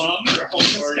like a bum or a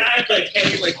homeless guy, like,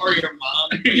 hey, like, Or your mom.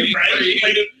 right?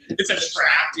 Like, it's a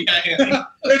trap. Yeah.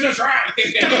 There's a trap.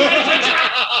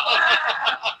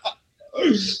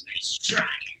 Nice try.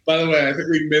 By the way, I think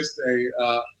we missed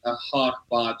a hawk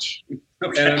botch.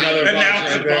 Okay. And another And now botch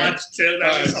it's a right there. botch too.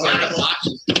 That was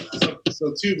horrible. So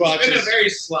 2 It's been a botches. very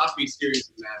sloppy series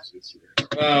of matches here.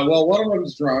 Well, one of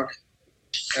them's drunk.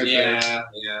 I think.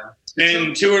 Yeah.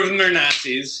 And 2 of them are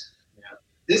Nazis.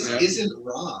 This Yeah. isn't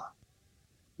raw.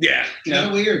 Yeah. Kind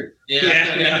of weird.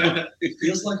 Yeah. It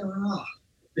feels like a raw.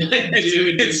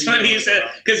 It's funny you said,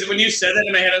 because when you said that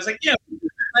in my head, I was like, yeah,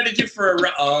 I did you for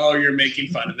a oh, you're making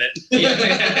fun of it.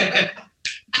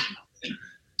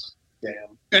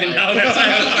 Damn. I know, that's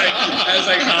why I was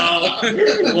like,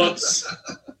 oh, whoops.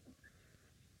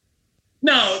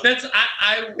 No, that's,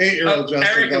 I 8-year-old Justin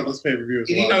Eric, got this pay-per-view as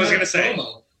It even well. I was had gonna say.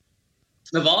 promo.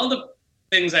 of all the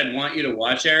things I'd want you to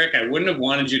watch, Eric, I wouldn't have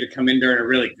wanted you to come in during a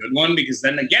really good one, because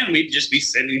then again, we'd just be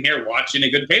sitting here watching a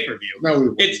good pay-per-view. No, we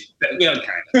wouldn't. It's, well,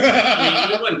 kind of. I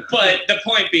mean, we wouldn't. But the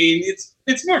point being,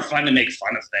 it's more fun to make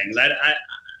fun of things.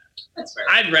 That's fair.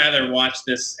 I'd rather watch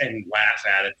this and laugh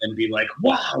at it than be like,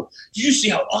 wow, did you see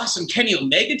how awesome Kenny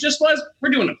Omega just was? We're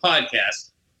doing a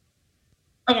podcast.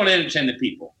 I want to entertain the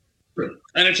people.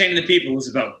 Entertaining the people is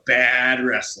about bad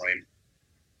wrestling.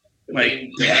 Like,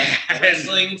 bad.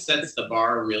 Wrestling sets the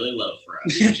bar really low for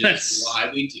us, which Yes. is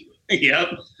why we do it. Yep.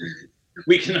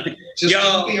 We can. Just Yo.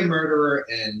 don't be a murderer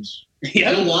and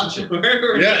Yep. you'll watch it.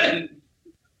 Yeah.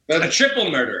 A That's,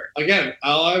 triple murderer. again,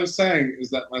 all I was saying is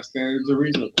that my standards are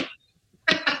reasonable.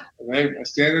 Okay? My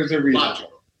standards are reasonable.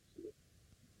 Logical.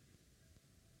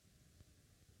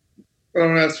 I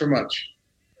don't ask for much.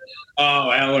 Oh,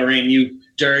 Ellery, you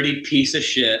dirty piece of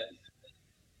shit.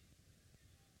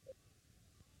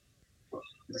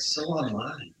 It's so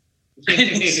online.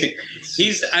 he's the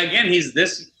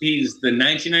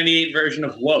 1998 version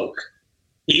of woke.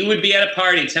 He would be at a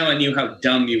party telling you how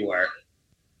dumb you are.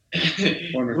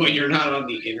 Wonderful. When you're not on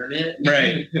the internet.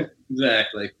 Right.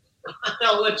 Exactly.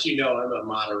 I'll let you know I'm a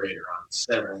moderator on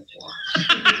several forums.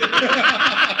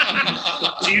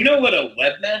 Do you know what a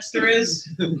webmaster is?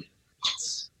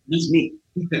 That's me.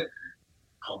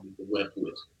 Call me the web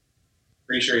wizard.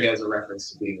 Pretty sure he has a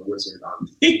reference to being a wizard on.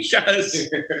 He does.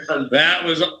 That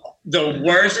was the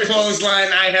worst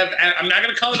clothesline I have. I'm not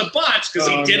going to call it a botch because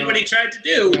he Oh, did no. what he tried to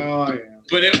do, Oh, yeah.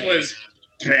 but it was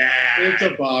bad. It's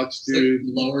a botch, It's the dude.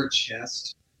 lower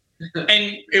chest.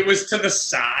 And it was to the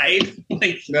side.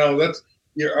 Like, No,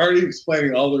 you're already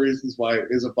explaining all the reasons why it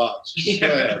is a botch. Just go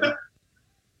ahead.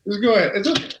 Just go ahead. It's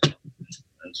okay.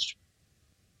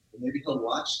 Maybe he'll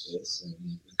watch this and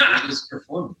enjoy his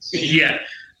performance. yeah.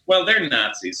 Well, they're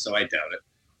Nazis, so I doubt it.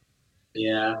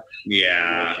 Yeah.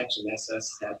 Yeah. Catch an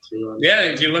SS tattoo on. Yeah,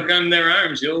 if you look on their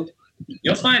arms, you'll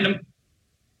find them.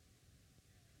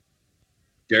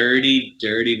 Dirty,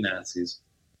 dirty Nazis.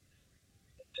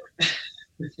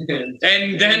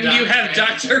 And then you have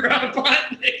Dr.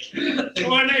 Robotnik in the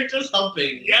corner just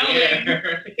Humping.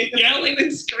 yelling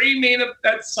and screaming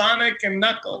at Sonic and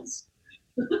Knuckles.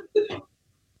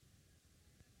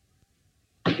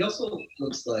 He also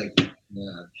looks like,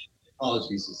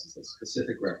 apologies, this is a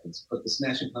specific reference, but the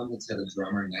Smashing Pumpkins had a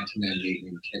drummer in 1998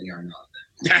 named Kenny Arnold.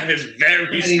 That is very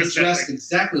And he's dressed specific.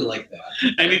 exactly like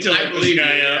that. I need to I look this believe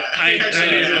guy you, up. yeah. I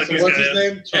need to look So this what's guy his up.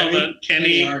 name? Hold on. Kenny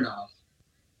Kenny Arnold.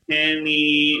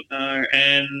 N-E-R-N-R.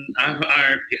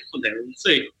 Yeah, there, let's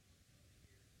see.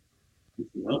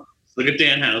 Well, Look at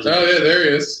Dan Houser. Oh yeah, there he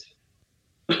is.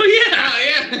 Oh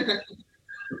yeah.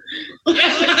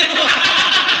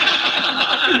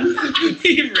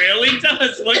 He really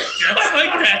does look just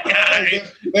like that guy.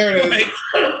 There it is. Like,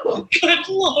 good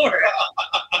lord.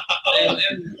 And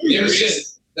It was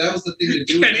just that was the thing to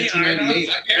do in Kenny 1998.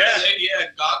 apparently, yeah,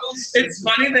 goggles. It's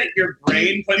funny that your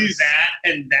brain put that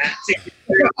and that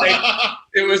together. Like,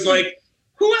 it was like,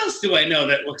 who else do I know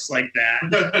that looks like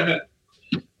that?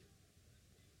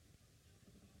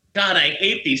 God, I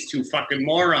hate these two fucking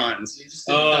morons.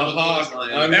 Hawk.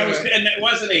 That was, and it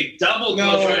wasn't a double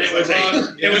No, close, it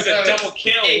was a double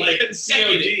kill, like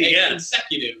COD. Yeah.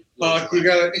 Consecutive. Hawk, you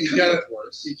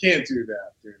can't do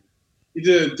that, dude. You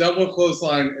did a double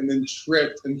clothesline and then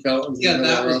tripped and fell into Yeah, the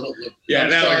that was rope. Yeah,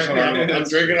 that was horrible. I'm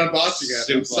drinking on botch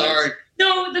again. I'm sorry.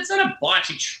 No, that's not a botch.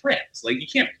 He trips. Like, you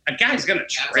can't. A guy's gonna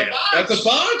trip. That's a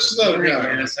botch, though.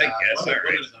 Yes, I guess. All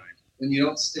right. When you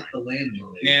don't stick the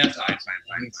landing. Yeah, fine.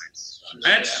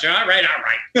 That's all right.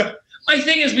 My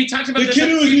thing is, we talked about The this. kid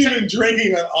who was even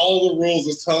drinking on all the rules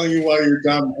is telling you why you're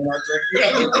dumb and not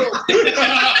drinking on the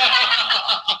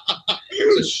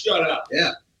rules. Just shut up.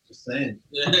 Yeah, just saying.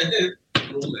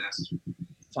 Rule master.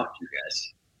 Fuck you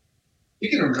guys. You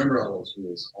can remember all those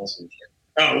rules also.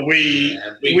 Oh, we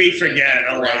forget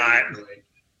a lot.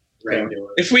 Regular.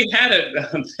 If we had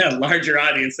a larger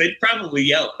audience, they'd probably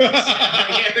yell at us.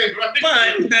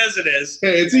 But as it is,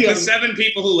 Hey, the 7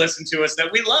 people who listen to us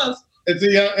that we love.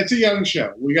 it's a young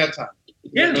show. We got time.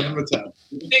 Yeah. Nothing but time.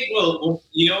 I think, well,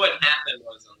 you know what happened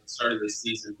was on the start of this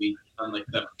season, on like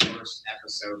the first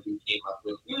episode, we came up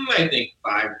with, I think,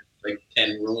 10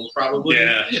 rules probably.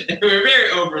 Yeah. We were very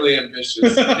overly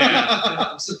ambitious.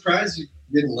 I'm surprised you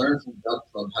didn't learn from Dub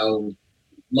Club how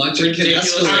much it can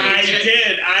Ridiculous.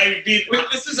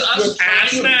 escalate. This is us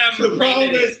Ask trying them. to The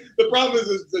problem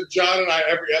is that John and I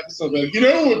every episode be like, you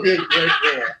know what would be a great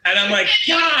rule? And I'm like,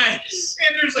 guys.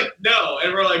 Andrew's like, no.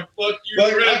 And we're like, fuck you,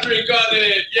 Like, we're gonna drink on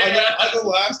it. Yeah. On the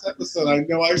last episode, I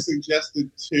know I suggested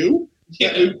 2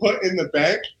 that we put in the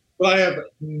bank, but I have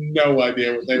no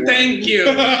idea what they were. Thank you.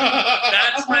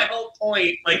 That's my whole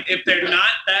point. Like, if they're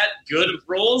not that good of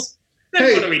rules,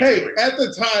 then what are we doing? At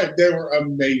the time, they were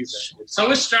amazing.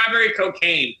 So is strawberry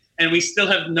cocaine, and we still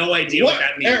have no idea what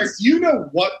that means. Eric, you know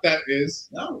what that is?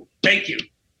 No. Thank you.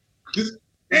 Does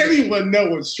anyone know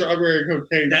what strawberry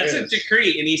cocaine That's is? a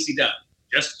decree in ECW.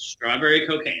 Just strawberry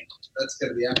cocaine. That's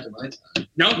going to be after my time.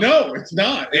 No, it's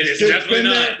not. It It's is just definitely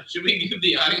been not. there. Should we give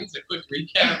the audience a quick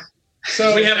recap?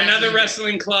 So We have another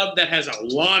wrestling club that has a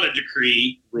lot of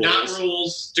decree rules. Not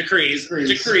rules. Decrees.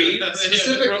 Decrees.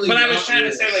 Specifically, But I was not trying to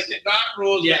rules. say, like, not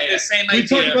rules, Yeah, but yeah. the same we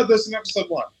talked idea. about this in episode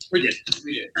 1. We did.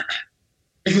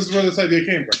 This is where this idea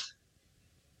came from.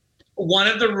 One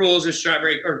of the rules is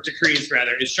strawberry, or decrees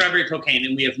rather, is strawberry cocaine,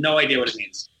 and we have no idea what it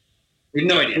means. We have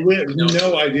no idea. We have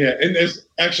no idea. And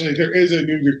there is a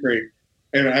new decree,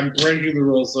 and I'm breaking the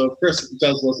rules. So if Chris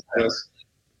does listen to this,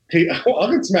 I'll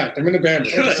get smacked. I'm in a band.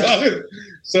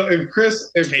 So if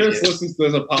Chris listens to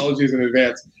this, apologies in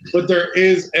advance. But there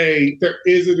is a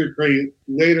decree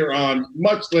later on,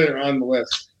 much later on the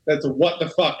list. That's what the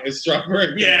fuck is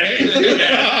strawberry?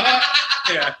 Yeah.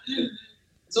 Yeah.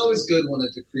 It's always good when a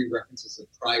decree references a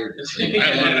prior decree.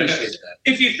 I love it. appreciate that.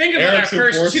 If you think about Eric's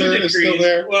our first 2 enforcer decrees, is still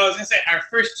there. well, I was gonna say our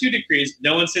first 2 decrees.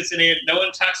 No one sits in it. No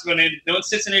one talks about it. No one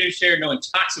sits in Andrew's chair. No one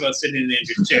talks about sitting in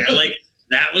Andrew's chair. Like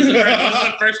that was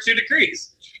the first 2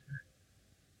 decrees.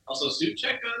 Also, suit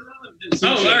check on them.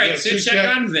 Oh, all right. So Suit check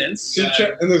check. on Vince. Suit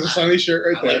check, and there's a sunny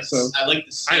shirt right there. So I like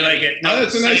the I like it. Oh,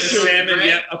 that's a nice Salmon, shirt. salmon. Right?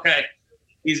 Yep. Okay.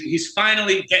 He's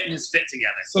finally getting his fit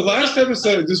together. So last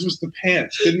episode, this was the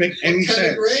pants. Didn't make any What kind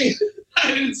sense. of gray?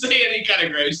 I didn't say any kind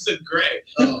of gray. I just said gray.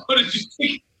 Oh, What did you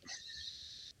think?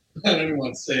 I don't even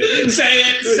want to say it. Say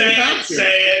it. No, you Say have it. to.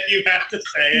 Say it. You have to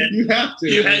say it. You have to.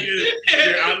 You have.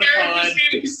 You're on the Eric pod.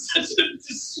 just gave me such a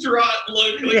distraught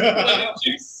look. Like, what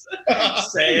did you say?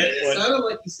 Say It it. sounded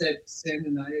like you said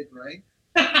salmonite gray.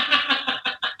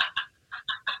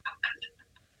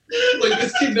 Like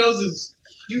this kid knows his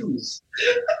cues.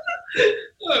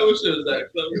 I wish it was that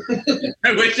clever.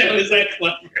 I wish I was that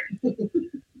clever.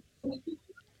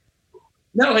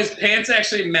 No, his pants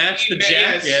actually match the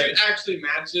jacket. It actually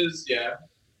matches, yeah.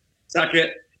 Suck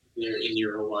it. In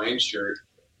your Hawaiian shirt.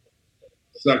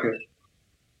 Suck it.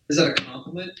 Is that a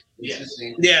compliment? Yeah.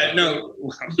 Yeah, no.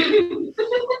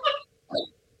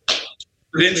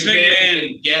 Vince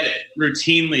McMahon Get it.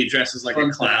 routinely dresses like a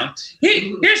Fun clown.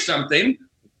 Hey, here's something.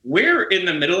 We're in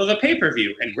the middle of a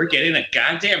pay-per-view, and we're getting a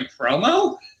goddamn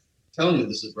promo? Telling you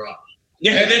this is raw.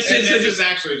 Yeah, this is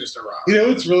actually just a rock. You know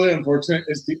what's really unfortunate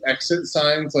is the exit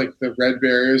signs, like the red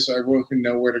barriers, so everyone can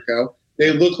know where to go.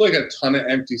 They look like a ton of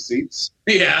empty seats.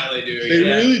 Yeah, they do. They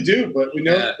really do, but we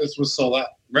know this was sold out.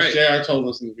 Right. JR told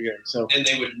us in the beginning. So and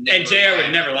they would never. And JR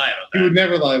would never lie about that. He would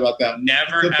never lie about that.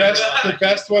 Never. The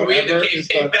best one we ever have is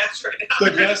the the, right now.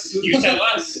 the best. You tell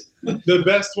us. The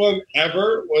best one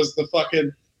ever was the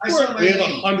fucking. We have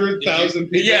 100,000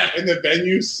 people, and the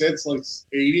venue sits like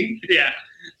 80. Yeah,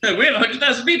 we have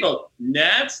 100,000 people.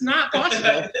 That's not possible.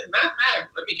 Not bad.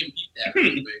 Let me compete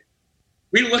that.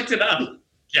 We looked it up.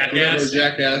 Jackass.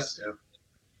 Jackass. Yeah.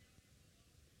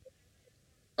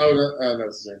 Oh, no,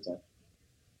 that's the same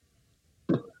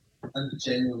time. I'm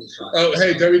genuinely shocked. Oh,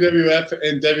 hey, WWF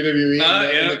and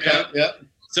WWE. Yeah.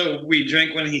 So we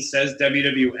drink when he says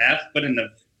WWF, but in the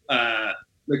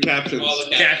captions.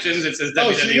 Captions, it says WWE.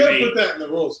 Oh, so you gotta put that in the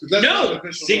rules. That's No, not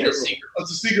official secret. rule.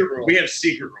 That's a secret rule. We have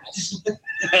secret rules.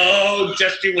 Oh,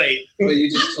 just you wait. But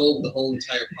you just told the whole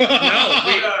entire.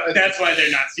 No, that's why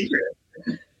they're not secret.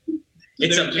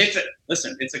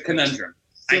 Listen, it's a conundrum.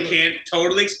 I can't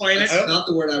totally explain it. That's not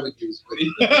the word I would use.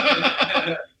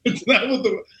 It's not what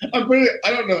the. I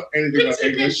don't know anything about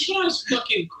English. Sean's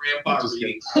fucking grandpa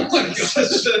reading. Oh my gosh.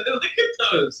 Look at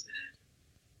those.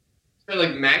 They're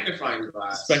like magnifying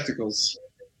glass. Spectacles.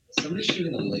 Somebody's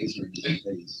shooting a laser in your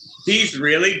face. He's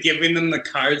really giving them the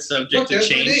card subject Look, to there's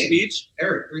my change name. speech.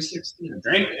 Eric, 316.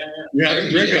 Drink. You have to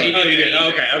drink it. Oh, you did. Oh,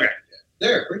 okay.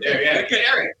 There, right there. Yeah,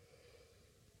 Eric.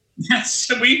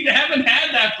 Yes, we haven't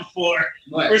had that before.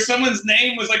 What? Where someone's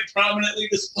name was like prominently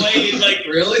displayed, like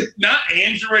Really? not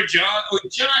Andrew or John. Oh,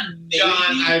 John, maybe. John,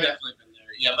 I've definitely been there.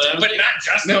 Yeah, but not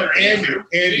Justin No, or Andrew.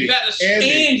 Andy. We've had a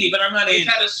Andy, but I'm not We've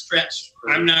Andy. had a stretch.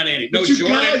 I'm not Andy. But No, you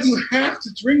Jordan. guys, you have to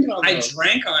drink on I those.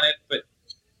 drank on it, but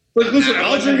But listen, I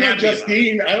I'll wasn't drink on happy about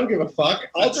Justine. I don't give a fuck.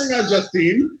 I'll drink on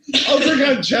Justine. I'll drink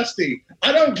on Justine.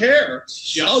 I don't care.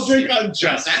 I'll drink on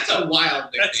Just. That's a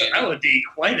wild nickname. that would be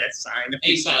quite a sign if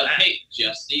Hey, you saw son, that. hey,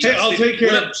 Justy. Hey, I'll take care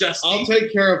What of. up, Justin? I'll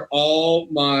take care of all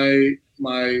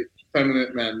my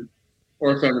feminine men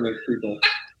or feminine people.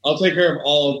 I'll take care of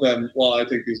all of them while I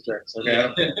take these drinks.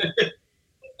 Okay.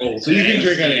 So you can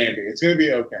drink on Andy. It's gonna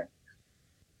be okay.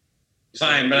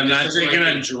 Fine, but I'm not drinking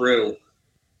on Drew.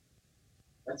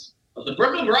 The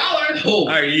Brooklyn Brawler. Oh,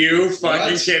 Are you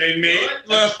fucking What? kidding me?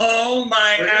 What? Oh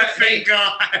my We're gonna- effing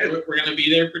god! We're gonna be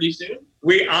there pretty soon.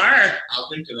 We are. I'll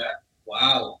drink to that.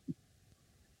 wow.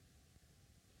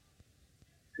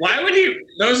 Why would you?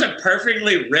 Those are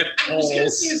perfectly ripped I was gonna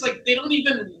holes. say it's like they don't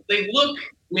even. They look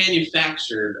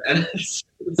manufactured, and it's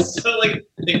so like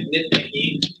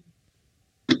nitpicky.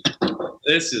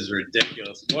 This is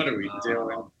ridiculous. What are we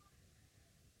doing?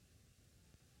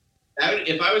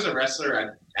 If I was a wrestler, I'd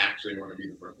actually want to be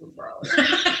the Brooklyn Brawler.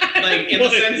 Like in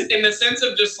the sense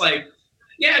of just like,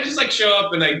 yeah, just like show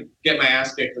up and I get my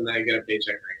ass kicked and then I get a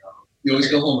paycheck and I go home. You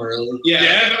always go home early. Yeah,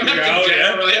 Yeah, I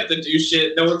don't really have to do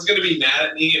shit. No one's gonna be mad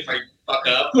at me if I fuck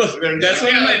up. That's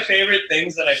one of my favorite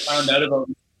things that I found out about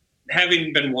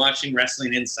having been watching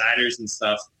Wrestling Insiders and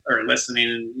stuff, or listening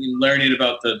and learning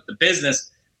about the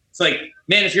business. It's like,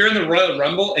 man, if you're in the Royal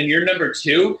Rumble and you're number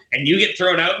 2 and you get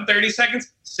thrown out in 30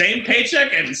 seconds, same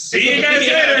paycheck and see you guys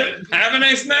later. Have a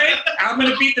nice night. I'm going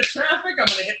to beat the traffic. I'm going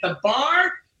to hit the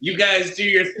bar. You guys do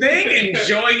your thing.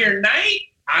 Enjoy your night.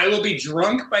 I will be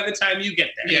drunk by the time you get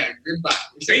there. Yeah, goodbye.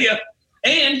 See ya.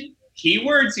 And key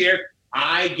words here,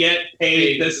 I get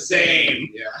paid the same.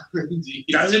 Yeah.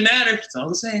 Doesn't matter. It's all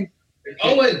the same.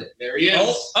 Owen, there he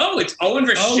is. Oh, it's Owen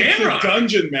versus Oh, it's a Shamrock.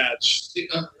 dungeon match.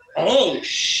 Oh, Two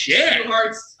shit.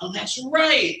 Hearts. Oh, that's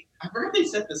right. I forgot they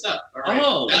set this up. All right.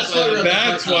 Oh, that's why why we're-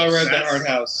 That's why we're at the art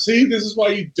house. See, this is why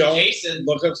you don't Jason.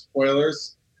 look up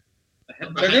spoilers. They're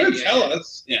gonna tell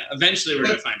us. Yeah, eventually we're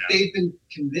going to find out. They've been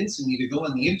convincing you to go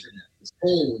on the internet this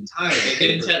whole entire.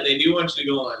 They do want you to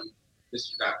go on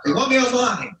Mr. They want me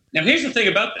online. Now, here's the thing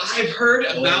about this. I've heard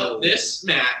about this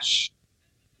match.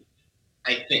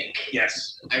 I think.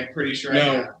 Yes. I'm pretty sure. No. I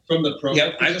have. From the pro.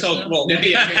 Yep, I've told. Well,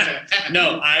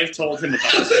 no, I've told him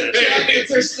about this.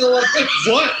 They're still like,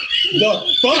 What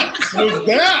the fuck was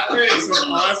that? This is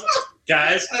awesome,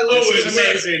 guys. I love This it. is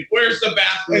amazing. Where's the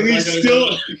bathroom? And he's Am I still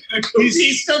gonna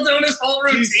He's still doing his whole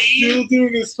routine. he's still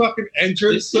doing his fucking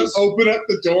entrance to This is- open up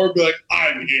the door and be like,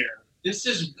 I'm here. This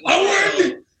is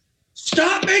Owen,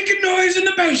 stop making noise in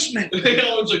the basement.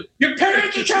 Owen's like, Your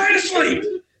parents are trying to sleep.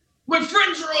 my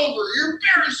friends are over. You're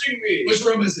embarrassing me. which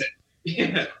room is it?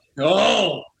 Yeah.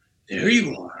 Oh, there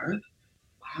you are.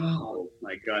 Wow,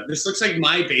 my God, this looks like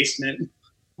my basement.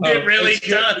 It really it's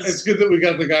good- does. It's good that we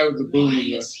got the guy with the boom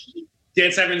in there.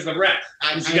 Dan Severn's the ref.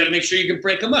 You got to make sure you can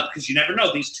break them up because you never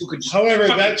know. These two could just However,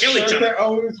 fucking that kill each shirt other. that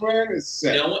Owen is wearing is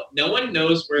sick. No one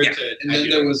knows where Yeah. to. And I then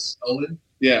do. there was Owen.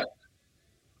 Yeah.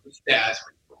 Yeah, that's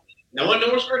pretty cool. No one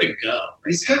knows where to go.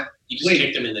 He's got He just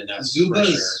kicked him in the nuts.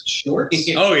 Zuba's shorts?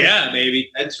 Oh yeah, baby.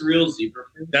 That's real zebra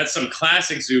print. That's some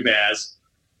classic Zubaz.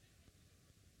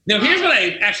 Now here's what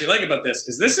I actually like about this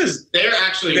is this is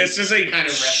a kind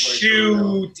of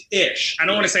shoot-ish. I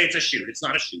don't want to say it's a shoot. It's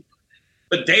not a shoot.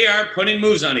 But they are putting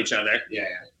moves on each other. Yeah.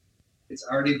 It's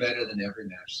already better than every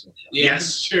match so far.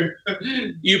 Yes. Sure.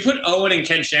 You put Owen and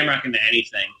Ken Shamrock into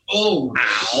anything. Oh.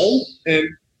 Ow. And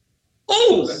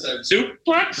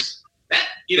suplex.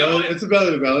 It's a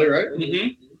belly to belly, right?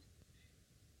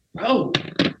 Mm-hmm. Oh,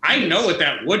 I know what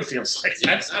that wood feels like.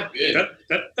 That's not good.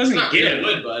 That doesn't give.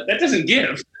 Wood, bud. That doesn't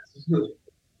give.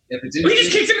 If it We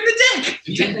just kicked him in the dick. If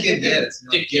it didn't give head, it's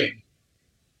not giving.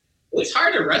 It's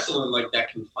hard to wrestle in like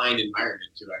that confined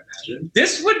environment, too, I imagine.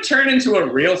 This would turn into a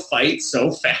real fight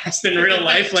so fast in real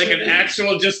life, like an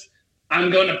actual just,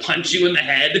 I'm going to punch you in the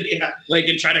head, like,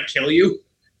 and try to kill you.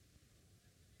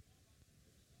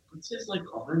 What's his, like,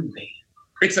 arm band?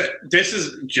 This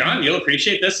is, John, you'll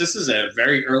appreciate this. This is a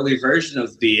very early version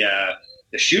of the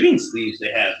shooting sleeves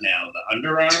they have now, the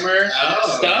Under Armour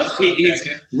stuff. He's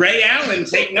Ray Allen,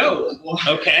 take note,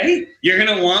 okay? You're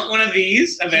going to want one of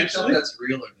these eventually. That's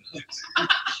real or not.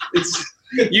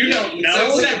 You don't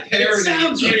know.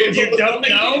 You don't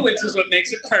know, which is what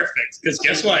makes it perfect. Because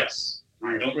guess what?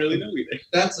 I don't really know either.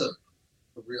 That's a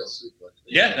real suplex.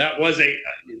 Yeah, that was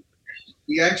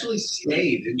He actually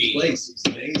stayed in place. It's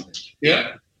amazing.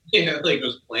 Yeah. Yeah, like it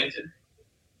was planted.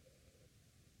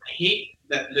 I hate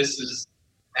that this is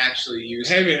actually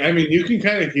used. I mean, you can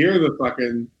kind of hear the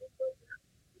fucking...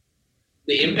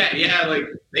 The impact, like,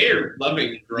 they're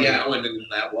loving throwing Owen into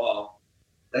that wall.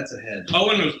 That's a head.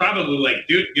 Owen was probably like,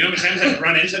 dude, you know how many times I've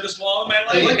run into this wall in my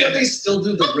life? I like that they still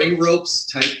do the ring ropes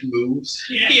type moves.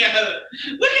 Yeah.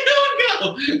 Look at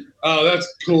Owen go! Oh, that's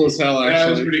cool as hell, actually. That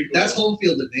was pretty cool. That's home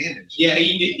field advantage. Yeah,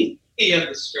 he had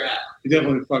the strap. He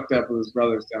definitely fucked up with his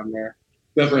brothers down there.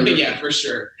 Definitely. Yeah, for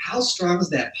sure. How strong is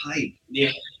that pipe?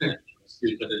 Yeah.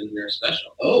 You put it in your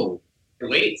special. Oh. The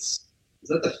weights. Is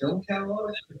that the film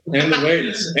catalog? And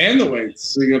the weights.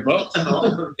 So you get both.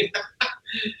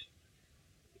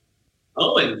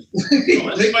 Owen. Owen's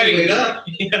fighting up.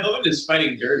 Yeah, Owen is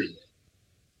fighting dirty.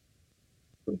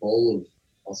 The bowl of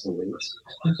also weights.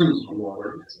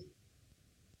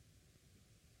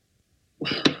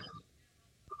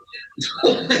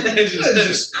 It's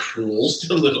just cruel. Just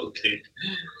a little kick.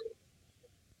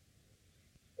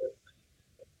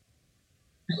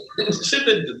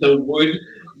 the wood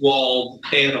wall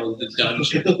panel, the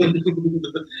dungeon.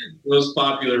 The most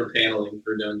popular paneling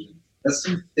for dungeons. That's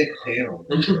some thick panel.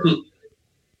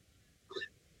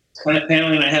 Kind of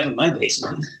paneling I have in my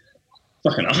basement.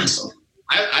 Fucking awesome.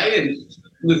 I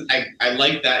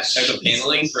like that type of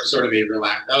paneling for sort of a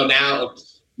relaxed. Oh, now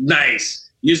nice.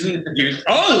 It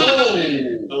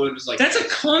was like that's a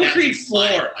concrete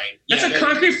floor. That's a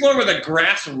concrete floor with a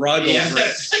grass rug over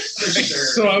it.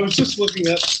 So I was just looking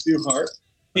at Stu Hart.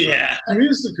 Yeah. Can you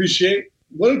just appreciate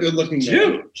what a good looking man?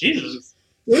 Dude, Jesus.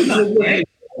 Isn't that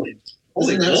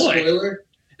spoiler?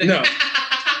 No.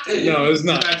 No, it's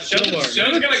not. Show's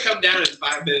gonna come down in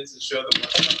 5 minutes and show them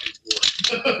what's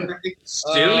fucking for.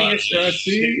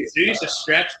 Stu used to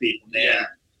stretch people, man. Yeah.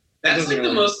 That's like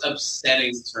the most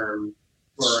upsetting term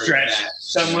for stretch. that.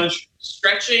 So much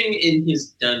stretching in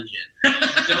his dungeon.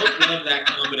 Don't love that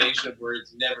combination of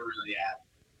words. Never really have.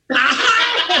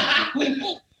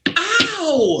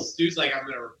 Ow! Stu's like, I'm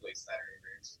gonna replace that.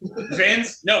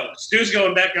 Vince, no. Stu's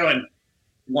going back, going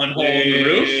one hole in the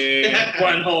roof,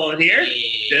 one hole in here,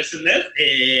 this and this.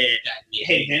 Hey,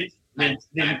 Vince, I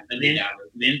gotta do it.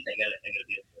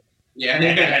 Yeah, I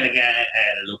had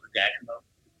a local guy come up.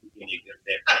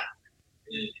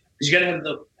 You gotta have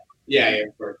the. Yeah,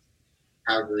 of course.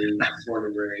 Calgary, born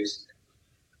and raised.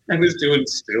 I was doing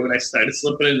Stu, and I started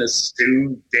slipping into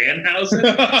Stu Danhausen.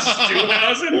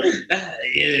 Stuhausen.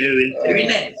 Very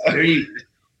nice. Very.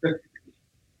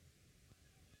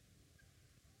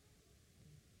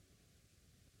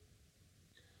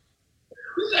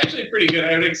 This is actually pretty good.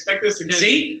 I would expect this to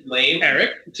get lame.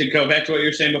 Eric, to go back to what you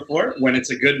were saying before, when it's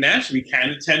a good match, we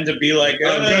kind of tend to be like,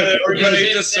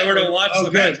 everybody just sort of watch the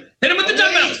match. Hit him with the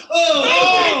dumbbells.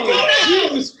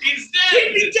 Oh, he's dead.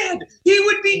 He'd be dead. He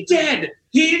would be dead.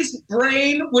 His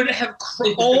brain would have.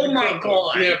 Oh my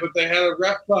god. Yeah, but they had a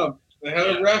ref bump.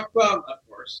 Of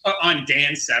course. On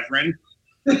Dan Severin.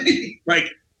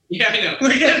 Like. Yeah, I know.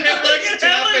 Look at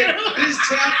He's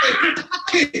tapping.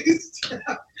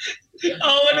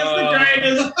 Owen is the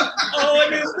greatest.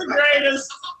 Owen is the greatest.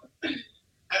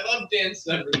 I love Dan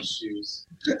Severin's shoes.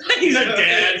 He's a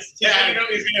dad. Yeah,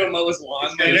 he's gonna mow his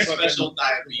lawn. He's got a special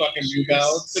diabetes. Fucking New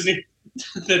Balance.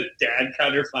 The dad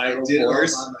cutter 504s. I did all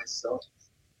by myself.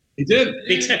 He did.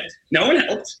 No one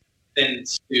helped. then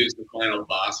Stu's the final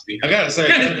boss. I gotta say,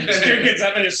 Stu gets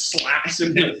up and just slaps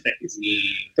him in the face.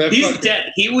 that He's fucking-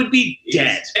 dead. He would be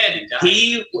dead.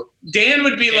 Dan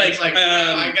would be Dan's like,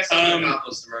 I guess I'm gonna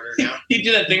accomplish the murder now. he'd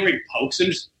do that thing where he pokes him.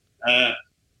 Just,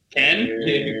 Ken?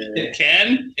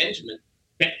 Benjamin.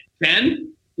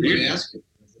 Ken? Let me ask you.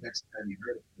 When's the next time you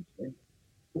heard it?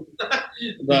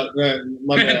 But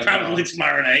my bad. Probably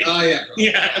tomorrow night. Oh, yeah.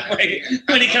 Yeah,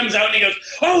 when he comes out and he goes,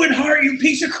 "Oh, and Hart, you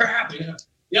piece of crap!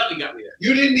 Yeah, you got me there.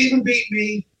 You didn't even beat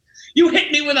me. You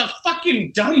hit me with a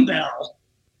fucking dumbbell."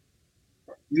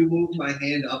 You moved my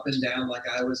hand up and down like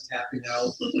I was tapping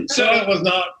out. So it was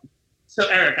not. So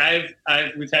Eric,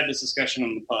 we've had this discussion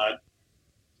on the pod.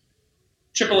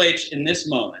 Triple H in this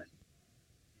moment, is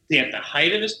he at the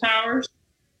height of his powers,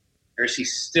 or is he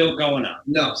still going up?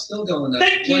 No, still going up.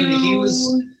 Thank when you.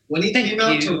 When he Thank came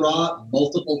out you. to Raw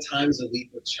multiple times a week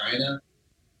with China,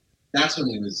 that's when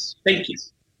he was. Thank you.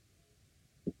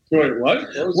 Wait, what?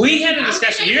 We had a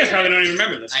discussion. You guys probably don't even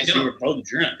remember this. I 'cause don't. We were both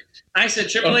drunk. I said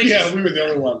Triple Oh, H. yeah, we were the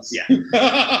only ones. Yeah.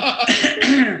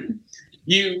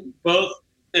 You both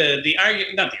the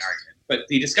argument, not the argument, but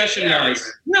the discussion Yeah, was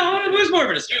argument. no, it was more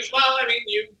of a discussion. Well, I mean,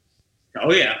 you.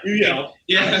 Oh yeah, You yelled.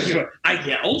 Yeah. I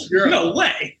yelled. You're No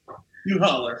way. You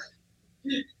holler.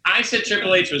 I said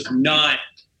Triple H was not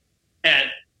at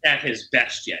his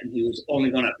best yet, and he was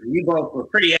only going up. And you both were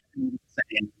pretty adamant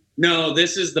saying, "No,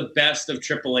 this is the best of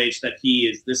Triple H that he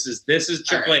is. This is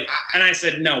Triple H." And I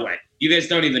said, "No way. You guys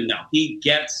don't even know. He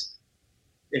gets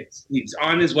it. He's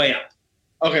on his way up."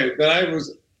 Okay, then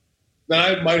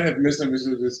I might have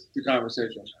misunderstood the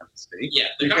conversation. Yeah,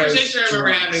 the Because conversation I remember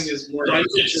drunks. having is more.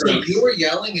 So you were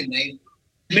yelling and they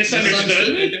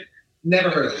Misunderstood. never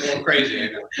heard of it. More crazy, I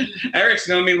know. Eric's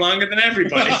known me longer than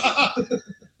everybody.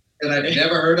 And I've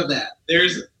never heard of that.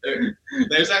 There's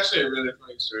actually a really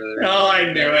funny story there. Oh,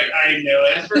 I knew it. I knew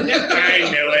I it. forget. I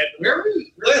knew it. Where were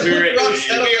we? We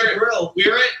were- We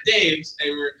were at Dave's,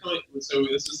 and we were coming. So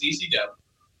this was ECW,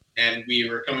 and we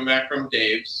were coming back from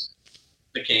Dave's,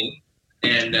 the King,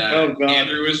 and Oh, God.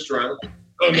 Andrew was drunk.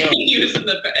 Oh, no. He was in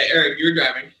the Eric. You were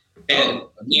driving, and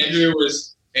Andrew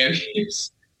was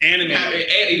Animated.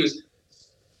 and he was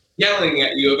yelling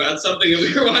at you about something that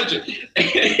we were watching,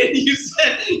 and you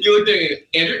said you looked at me,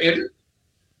 Andrew.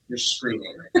 You're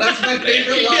screaming. That's my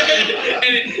favorite line.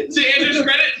 And to Andrew's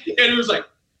credit, Andrew was like,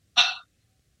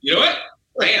 you know what?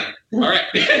 I am. All right.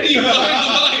 He was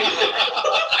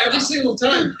Every single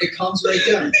time, it comes right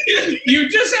down. You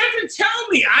just have to tell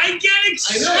me. I get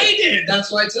excited.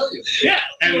 That's why I tell you. Yeah.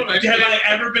 And One of my have I favorite-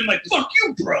 ever been like, "Fuck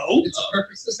you, bro"? It's a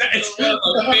perfect system. It's one of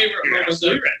my favorite You're moments.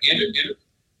 absolutely right. Andrew, you're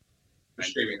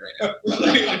screaming right now.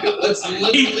 That's He,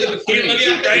 literally he the looks phrase.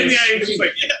 right in the eye and he's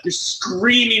like, "You're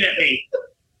screaming at me."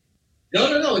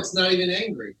 No, it's not even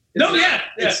angry. No, yeah.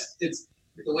 It's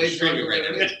the way You're screaming right now.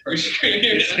 it's You're screaming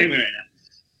You're right now. screaming right now.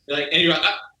 You're like, and you're like,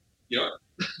 you know what?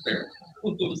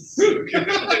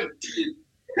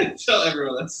 Tell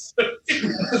everyone that's.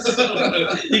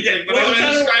 You did, but When I I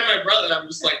was describe my brother, I'm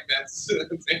just like, that's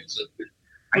actually.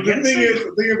 But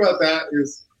the thing about that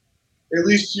is, at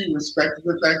least you respected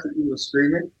the fact that you were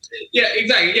screaming. Yeah,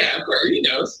 exactly. Yeah, of course. He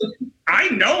knows. I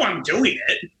know I'm doing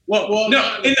it. Well, Well, no,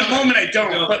 not in the time. moment I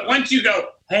don't. No. But once you go,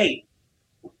 hey,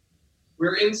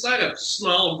 We're inside a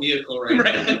small vehicle right,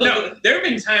 right, now. no, there have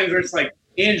been times where it's like,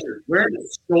 Andrew, we're in the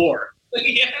store.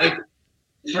 Yeah.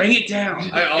 Bring it down.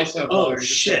 I also have Oh volume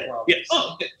shit! control Yeah.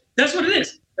 problems. Oh, that's what it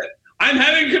is. I'm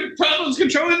having problems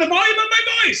controlling the volume of my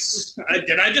voice.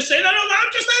 Did I just say that out loud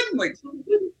just then? Like,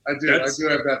 I do That's-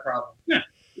 have that problem. Yeah.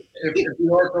 If the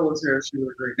Oracle was here, she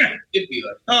would agree. It'd be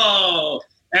like, oh,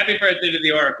 happy birthday to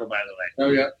the Oracle, by the way.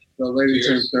 Oh yeah, the lady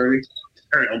turned 30.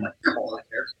 Oh my god!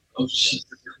 Oh Jesus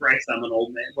Christ! I'm an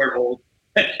old man. We're old.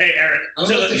 Hey Eric, I'm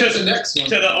to going to the, get to, the next one.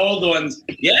 to the old ones.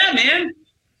 Yeah, man.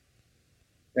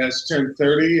 Yeah, she turned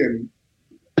 30 and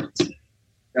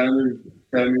got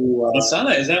a new. I saw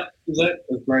that. Is that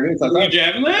It's brand new. It's you outside.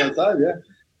 driving that? Outside, yeah.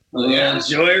 oh, yeah.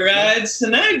 Joyrides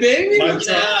tonight, baby. My What's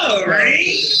truck- up,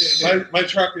 right? My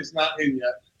truck is not in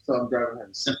yet, so I'm driving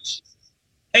home.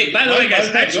 Hey, by the way, guys,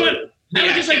 I would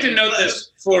just like to Yeah. note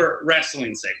this for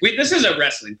wrestling's sake. This is a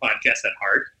wrestling podcast at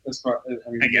heart, As far,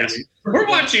 I guess. We're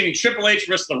watching Triple H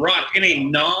versus The Rock in a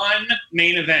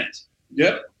non-main event.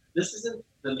 Yep. This isn't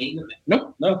the main event.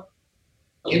 Nope. No.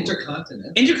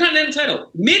 Intercontinental. Intercontinental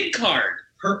title. Mid-card.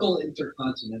 Purple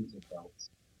Intercontinental belt.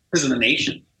 Because of the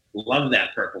nation. Love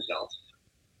that purple belt.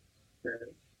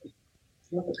 It's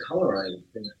not the color I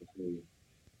think would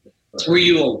be. Were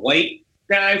you a white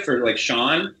guy for, like,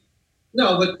 Sean?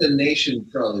 No, but the nation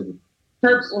probably would.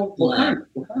 Purple.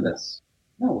 Wakanda's.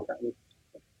 No, Wakanda.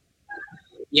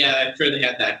 Yeah, I'm sure they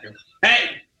had that.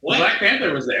 Hey, What? Black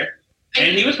Panther was there.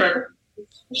 And he was purple.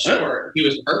 Sure. He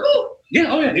was purple? Yeah,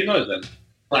 oh yeah, he's always been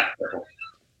black purple.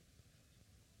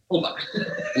 Hold on.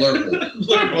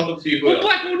 Blurple. If you Well, will.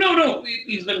 black. No.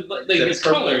 He's been like his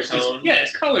purple colors. tone?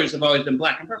 His colors have always been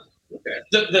black and purple. Okay.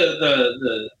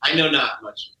 The I know not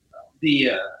much. the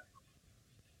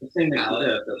thing that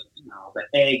the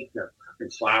egg, the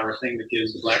fucking flower thing that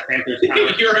gives the Black Panthers power.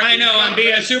 You're right. I know, I'm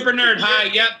being a super nerd. Hi,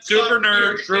 yep, super nerd,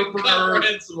 You're super nerd.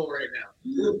 incomprehensible right now.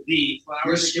 The flower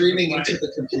You're that gives streaming the into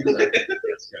the computer.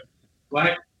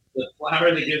 the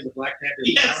flower that gives the Black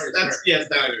Panthers power. Yes,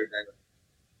 now I know exactly.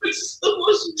 Which is the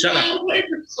most Shut up. wild way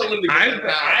for someone to get that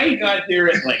power. I got here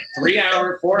at like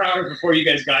 4 hours before you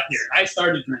guys got here. I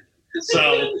started drinking.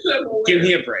 So give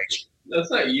me a break. That's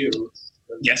not you.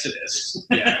 Yes, it is.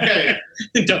 Yeah.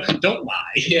 don't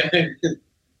lie. Yeah.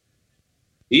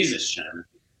 He's a shiner.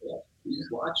 He's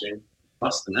watching.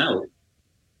 Busting out.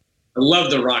 I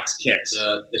love the Rock's kicks.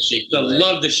 The shaky I leg.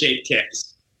 love the shape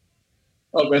kicks.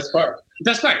 Oh, best part.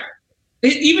 Best part.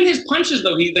 Even his punches,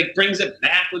 though, he like brings it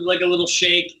back with like a little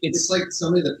shake. It's like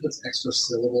somebody that puts extra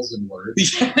syllables in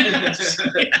words. Yes.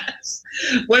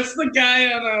 What's the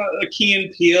guy on a Key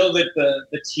and Peele that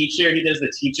the teacher, he does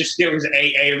the teacher skit was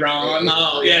A.A. Ron?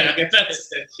 Oh, yeah. yeah. That's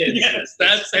him.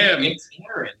 It's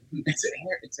Aaron.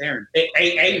 It's Aaron.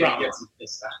 A.A. Ron.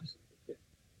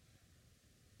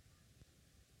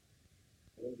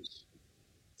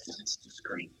 That's the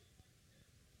screen.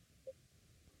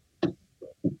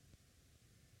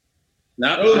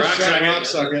 No, Oh, Rock shut Socket. up,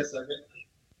 sucker.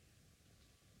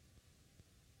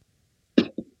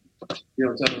 You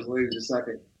don't tell us ladies a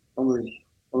second. Only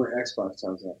Xbox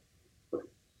tells that. What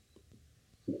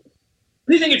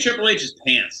do you think of Triple H's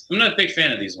pants? I'm not a big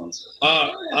fan of these ones.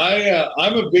 I'm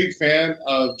a big fan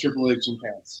of Triple H in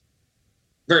pants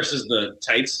Versus the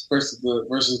tights. versus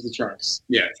the trunks.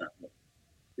 Yeah.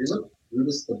 They look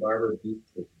Brutus the Barber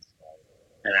Beefcake.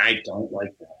 And I don't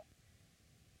like that.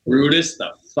 Brutus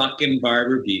the fucking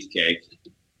Barber Beefcake.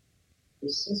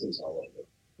 There's scissors all over it.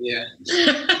 Yeah.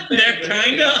 They're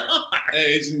kind of hard.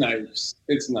 Hey, it's knives.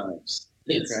 It's knives.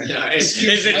 It's Okay. nice.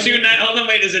 Is it two knives? Hold on,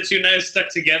 wait. Is it two knives stuck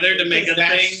together to make a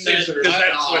That's thing? That's scissors. what,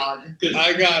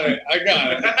 I got it. I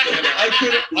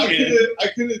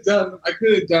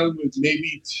could have done with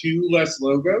maybe 2 less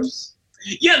logos.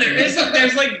 yeah,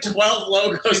 there's like 12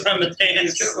 logos on the He's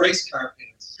pants. got race car pants.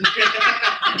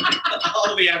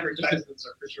 All the advertisements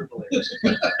are for Triple H.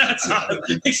 That's awesome.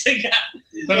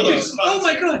 Hello. Oh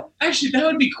my god! Actually, that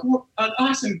would be cool. An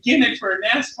awesome gimmick for a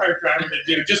NASCAR driver to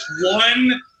do. Just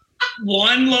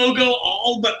one logo,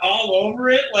 all over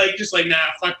it. Like just like nah,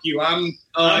 fuck you. I'm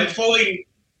fully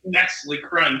Nestle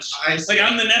Crunch. I'm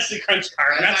the Nestle Crunch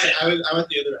car. That's it. I went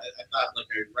the other. I thought like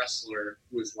a wrestler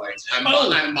was like, I'm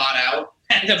bought out.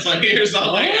 And a bunch Here's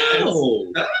all I got.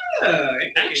 Oh,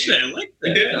 Hey. actually, I like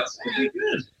that. Yeah. That's pretty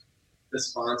good. The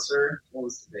sponsor. What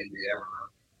was the name? I don't know.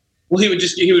 Well, he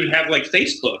would have like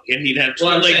Facebook, and he'd have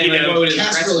Well, I'm like saying, you like, know. what would his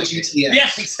Castrol wrestling- GTX. Yeah,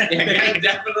 exactly. Yeah,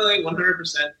 definitely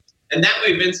 100%. And that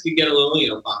way Vince could get a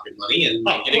little, pocket money and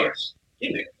Oh, make of it a course.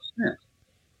 gimmick.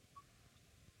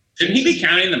 Shouldn't he be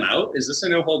counting them out? Is this a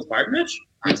no holds barred match?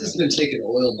 I've just been taking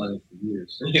oil money for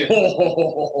years.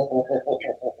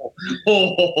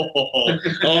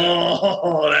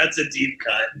 Oh, that's a deep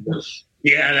cut.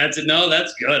 Yeah, that's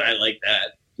good. I like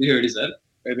that. You heard he said?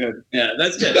 I did. Yeah,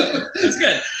 that's good. That's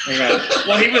good. I got it.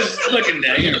 Well, he was looking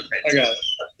down. You're right. I got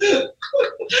it.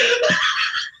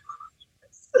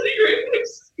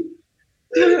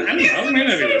 I don't know. Maybe I'll be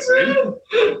listening.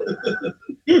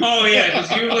 Oh, yeah,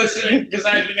 because you listening, because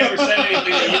I've never said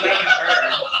anything that you haven't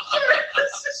heard.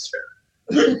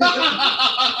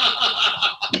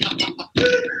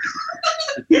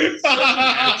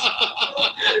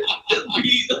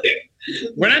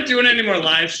 We're not doing any more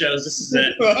live shows. This is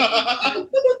it.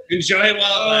 Enjoy it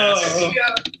while it lasts.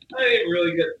 Yeah, I didn't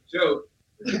really get the joke.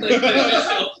 Like, there's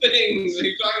no things. What are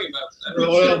you talking about? I don't know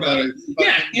Oil about it. money.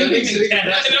 Yeah, you That makes it even I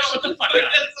know what the fuck.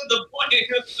 That's the point.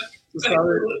 It's a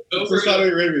Saudi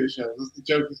Arabia show. That's the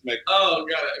joke he's making. Oh,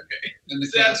 got it. Okay. And the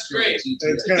That's Castrol great.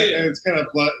 GTX. And it's kind of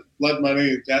blood money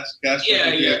and gas.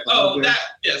 Yeah. Oh, that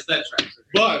tracks.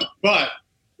 But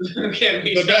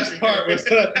Okay, the best part was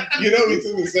that he's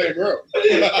in the same room.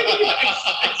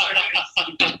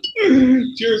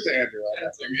 Cheers to Andrew.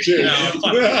 That's okay. Cheers. No,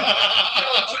 fuck.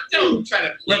 Don't try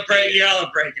to We're breaking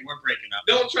up.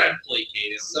 Don't try to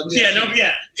placate him.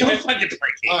 Don't fucking break it.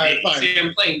 All right, fine. See,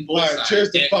 I'm playing both All right, sides. cheers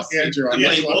to Yeah, fuck see, Andrew on I'm this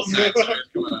playing one. both sides. So it's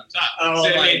coming on top. Oh, So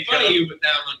I my made fun God. of you, but now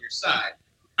I'm on your side.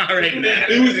 All right, man.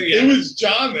 It was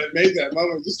John that made that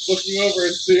moment, just looking over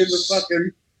and seeing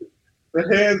the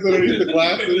hands underneath the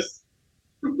glasses.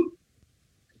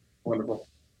 Wonderful.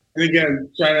 And again,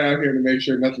 trying out here to make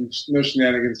sure no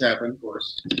shenanigans happen. Of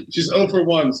course, she's 0 for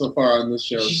 1 so far on this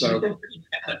show. So pretty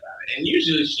bad about it. And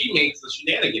usually she makes the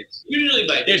shenanigans. Usually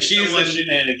by If she's the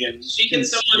shenanigans, she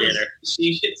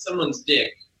hits someone's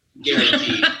dick,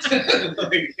 guaranteed.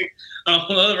 Oh,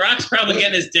 well, The Rock's probably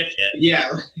getting his dick hit. Yeah.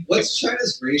 What's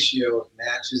China's ratio of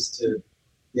matches to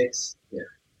dicks here?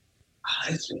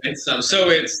 So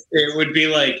it would be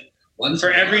like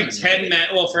for every 10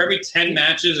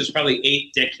 matches, there's probably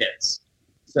 8 dick hits.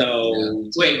 So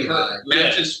wait,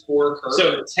 matches for her.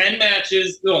 So 10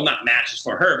 matches, well, not matches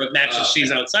for her, but matches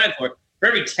she's outside for. For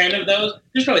every 10 of those,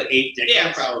 there's probably 8 dick hits.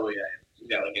 Yeah, probably. You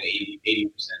got like an 80%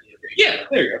 hit rate. Yeah,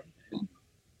 there you go.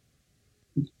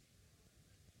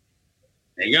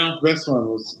 There you go. the best one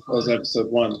was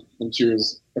episode 1 when she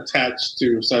was attached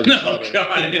to Sergeant. Oh Slaughter.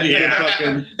 God!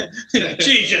 Yeah.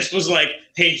 She just was like,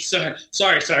 "Hey, sorry,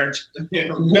 Sarge."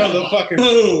 No, the fucking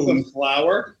Boom. the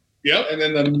flower. Yep. And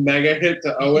then the mega hit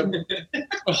to Owen.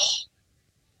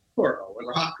 Poor Owen.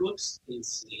 Rock looks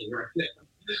insane right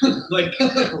now. Like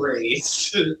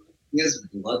raised. He has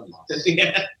blood loss.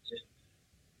 Yeah.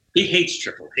 He hates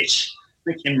Triple H,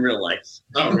 like in real life.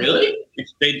 Oh, really?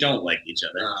 They don't like each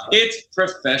other. It's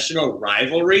professional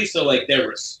rivalry, so like they're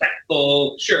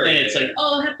respectful. Sure. And it's like,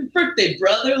 oh, happy birthday,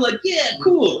 brother. Like, yeah,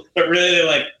 cool. But really, they're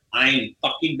like, I'm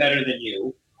fucking better than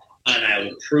you, and I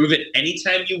will prove it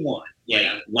anytime you want.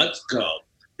 Yeah, let's go.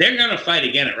 They're gonna fight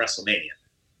again at WrestleMania.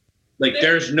 Like,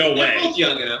 there's no way. They're both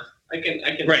young enough. I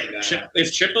can Right. see that.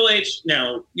 If Triple H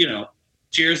now,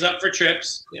 cheers up for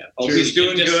Trips. Yeah. Hope he's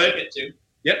doing Just good. suck it, too.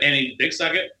 Yep, and he big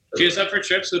suck it. Cheers up for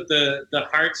Trips with the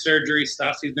heart surgery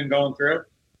stuff he's been going through.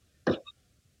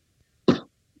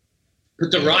 But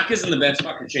The Rock is in the best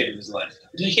fucking shape of his life.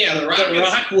 Yeah, The Rock, The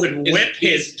Rock would whip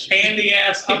his candy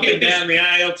ass up and down the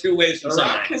aisle 2 ways from The Rock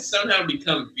Sunday. has somehow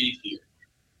become beefier.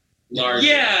 Larger.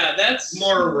 Yeah, that's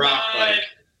More Rock-like.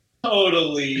 not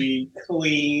totally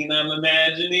clean, I'm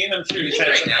imagining. I'm sure he's had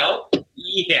Right some now. help.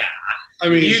 Yeah. I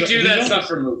mean, You do that almost, stuff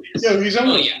for movies. Yeah, he's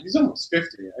almost yeah. he's almost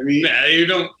 50. I mean, Nah, you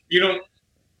don't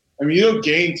I mean, you don't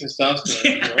gain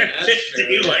testosterone. Right? That's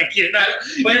true. like you're not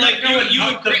But you're like not going you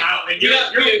up would the mountain.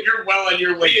 yeah, You're well on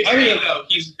your way. I mean, though,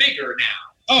 he's bigger now.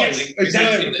 Oh, Yes,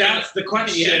 exactly. That's the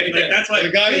question. Yeah, Like, that's why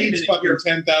The guy wait a eats minute, fucking you're-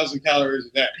 10,000 calories a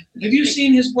day. Have you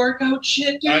seen his workout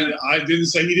shit, dude? I didn't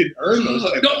say he didn't earn those.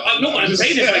 No, what I'm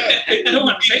saying is like, no,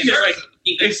 what I'm saying is like,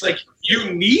 it's like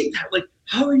you need that. Like,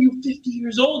 how are you 50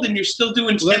 years old and you're still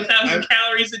doing 10,000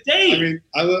 calories a day? I mean,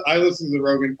 I listen to the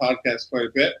Rogan podcast quite a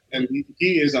bit, and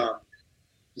he is on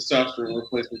testosterone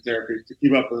replacement therapy to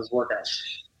keep up with his workouts.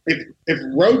 If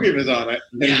Rogan is on it,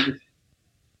 then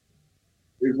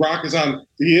if Rock is on,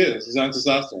 he's on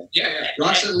testosterone. Yeah.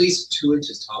 Rock's at least 2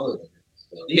 inches taller than him.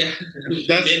 So. Yeah.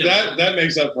 That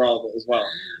makes up for all of it as well.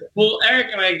 Well, Eric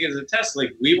and I give a test.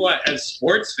 Like, we watch as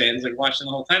sports fans, like watching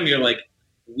the whole time. You're like,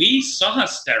 we saw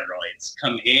steroids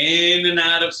come in and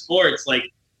out of sports. Like,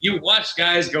 you watch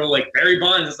guys go like Barry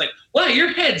Bonds. It's like, wow,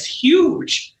 your head's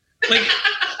huge. Like,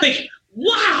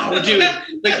 wow, dude.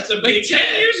 Like 10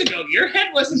 years ago, your head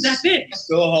wasn't that big.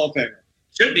 Still a Hall of Famer.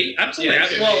 Should be absolutely. Yeah,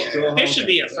 Well, there should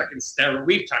be a fucking steroid.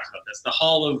 We've talked about this. The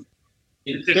Hall of.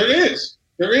 There is.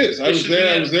 I was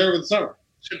there with Summer.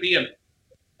 Should be a.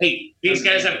 Hey, these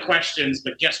guys have questions,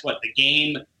 but guess what? The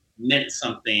game meant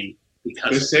something They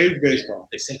because saved baseball.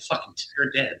 they say fucking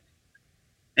you're dead.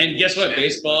 And guess what?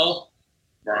 Baseball.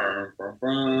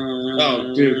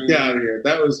 Oh, dude, get out of here.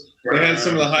 They had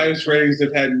some of the highest ratings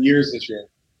they've had in years this year.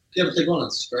 Yeah, but they're going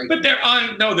on strike. But they're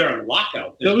on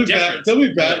lockout. They'll be back. They'll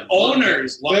be back. The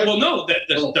owners. They're- Well, no,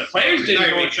 the players didn't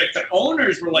go on strike. The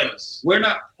owners were like, we're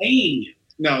not paying you.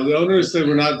 No, the owners said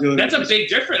we're not doing That's a this. big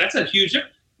difference. That's a huge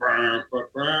difference.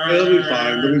 They'll be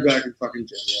fine. They'll be back in fucking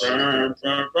January.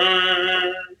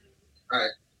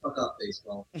 Fuck off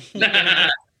baseball.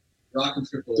 That's Rock and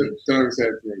Triple H. Don't ever say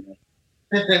it to me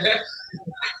again.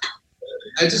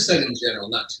 I just said in general,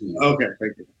 not to you. Okay,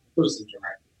 thank you. Person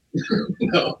directly.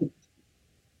 No.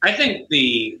 I think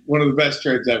One of the best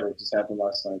trades ever just happened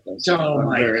last night. Though. Oh I'm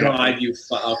my very God, happy. you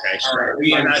okay, All sure. right,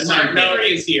 Yeah, Mark no,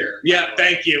 Henry is here. yeah,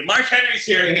 thank you. Mark Henry's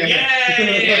here.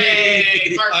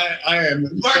 Yay! Mark, I am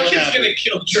Mark so is happy. going to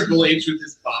kill Triple H with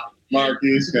his body.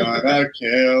 Marky's gonna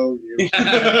kill you.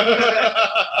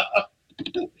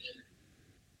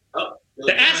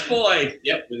 the ass boy.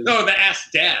 Yep. No, the ass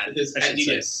dad. His I should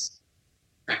say. Adidas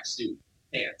tracksuit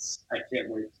pants. I can't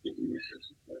wait to get you.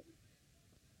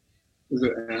 Is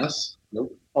it ass?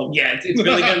 Nope. Oh yeah, it's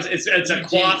Billy Gunn's. It's a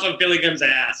quaff of Billy Gunn's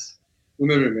ass.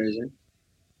 Wouldn't that be amazing?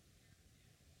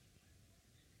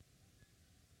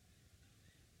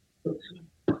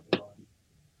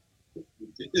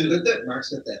 It's good that Mark's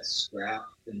got that strap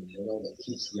in the middle that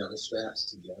keeps the other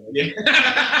straps together. Yeah.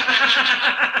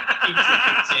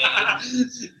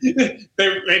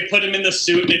 They put him in the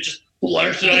suit and it just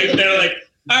blurts out. They're like,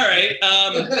 all right,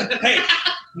 hey,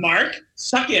 Mark,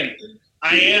 suck in.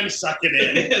 I am sucking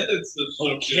in.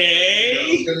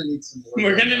 Okay.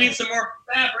 We're gonna need some more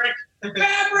fabric.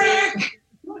 Fabric!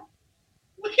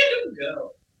 Look at him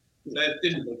go. That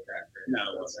didn't look that great. No,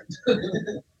 it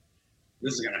wasn't.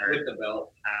 This is gonna hurt. With the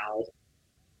belt. Ow.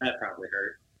 That probably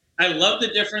hurt. I love the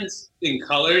difference in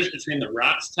colors between the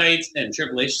Rocks tights and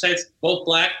Triple H tights. Both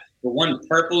black, but one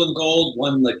purple and gold,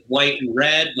 one like white and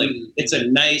red. Like it's a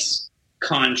nice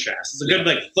contrast. It's a good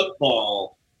like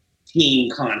football team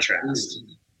contrast.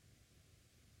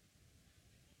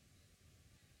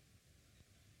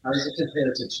 How does it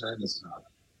compare to China's top?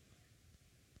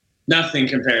 Nothing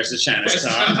compares to China's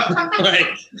top. Like,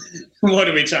 what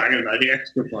are we talking about here?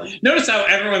 Good point. Notice how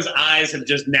everyone's eyes have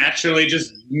just naturally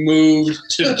just moved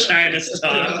to China's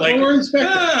top. Like, we're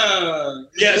inspecting.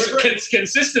 Yes,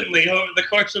 consistently over the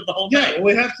course of the whole Yeah, night.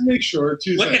 well, we have to make sure.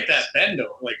 Look at that bendo.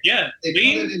 Like, yeah, They put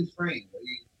it in frame.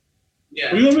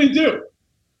 Yeah. What do you want me to do?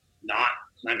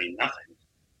 Nothing.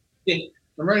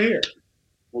 I'm right here.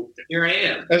 Here I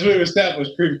am. As we've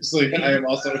established previously, I am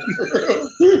also in the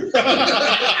room.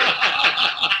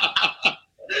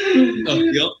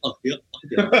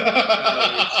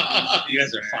 You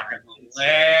guys are fucking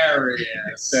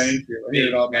hilarious. Thank you. I hear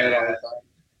it all my head all the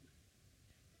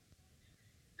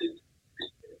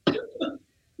time.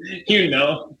 You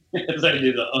know, as I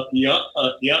do the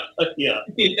yeah.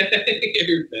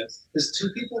 You're best. There's two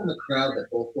people in the crowd that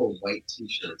both wear white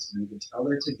T-shirts, and you can tell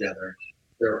they're together.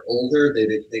 They're older.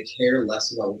 They care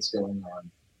less about what's going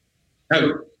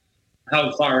on.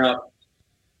 How far up?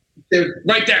 They're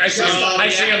Right there. I see him. I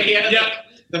see him. Yeah. Yep.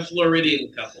 The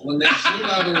Floridian couple. when they zoom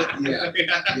out of it,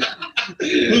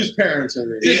 yeah. Whose parents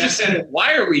are they? Yeah.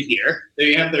 Why are we here?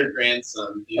 They have their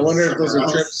grandson. I wonder if those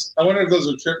are Trips. I wonder if those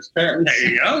are Trips' parents. There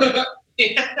you go.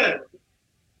 Yeah.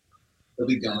 They'll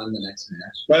be gone the next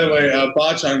match. By the way,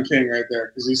 botch on King right there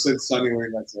because he said Sunny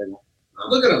Wing. That's it.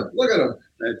 Look at him! Look at him!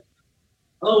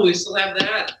 Oh, we still have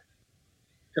that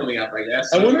coming up, I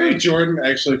guess. I wonder if Jordan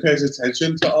actually pays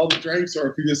attention to all the drinks, or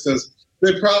if he just says they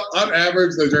on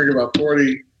average they drink about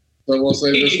 40. So we'll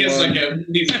say this He's one. like an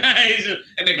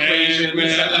equation.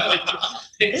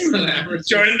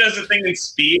 Jordan does a thing in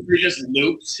Speed where he just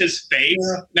loops his face.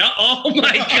 Yeah. No, oh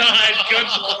my God, good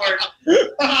lord!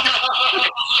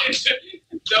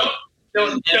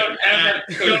 Don't ever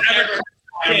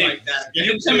like that.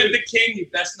 You come at the King, you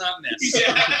best not miss.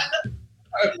 Yeah.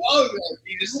 I apologize.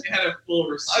 He just had a full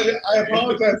receipt. I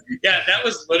apologize. Yeah, that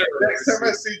was literally. Next time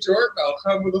I see Jordan, I'll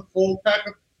come with a full pack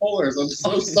of pullers. I'm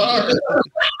so sorry.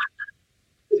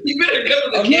 You better go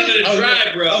to the Canada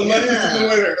Dry, bro. Unless it's the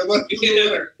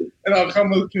winner. And I'll come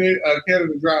with Canada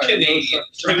Dry. Canadian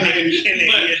Dry. Canadian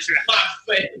Dry.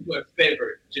 My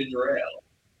favorite ginger ale.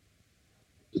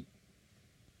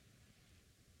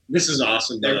 This is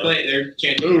awesome, though. They're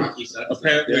chanting Oof. hockey stuff.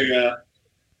 Apparently,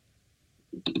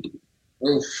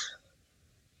 Oof.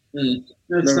 it's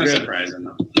No not good. surprising,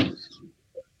 though.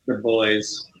 The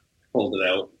boys pulled it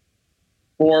out.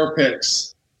 4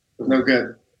 picks. No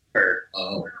good.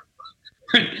 Oh.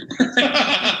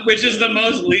 Which is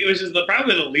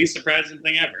probably the least surprising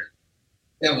thing ever.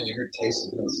 Yeah, when you heard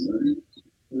Taste of this.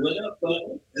 What up,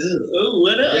 bud? Oh,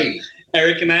 what up? Hey,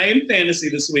 Eric and I in fantasy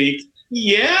this week.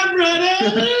 Yeah,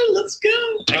 brother. Let's go.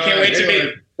 I can't wait to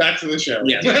be. Back to the show.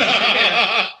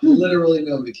 Yeah. literally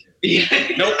nobody cares.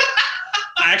 Yeah. Nope.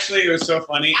 Actually, it was so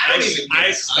funny.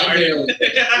 I started.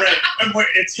 Right.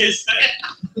 It's his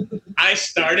thing. I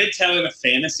started telling a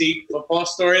fantasy football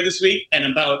story this week, and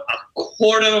about a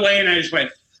quarter of the way, and I just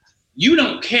went, "You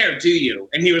don't care, do you?"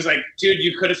 And he was like, "Dude,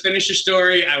 you could have finished your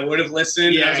story. I would have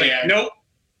listened." Yeah, I was like, yeah. "Nope.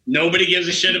 Nobody gives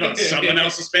a shit about someone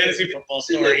else's fantasy football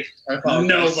story. I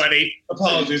apologize. Nobody.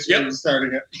 Apologies for Yep.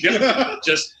 starting it. Yep.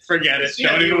 Just forget it. Yeah,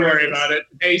 Don't even you were- worry about it."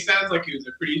 Hey, he sounds like he was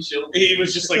a pretty chill. He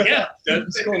was just like, "Yeah,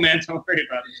 that's cool, man. Don't worry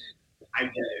about it." I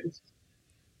get it.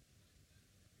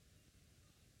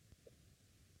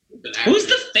 But Who's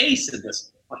the face of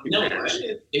this fucking No, match?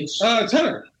 it's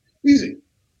Tenor. Easy.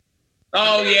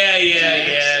 Oh,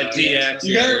 yeah, DX.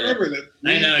 You gotta remember that.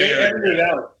 I know, They you're right. edited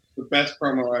out the best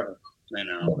promo ever. I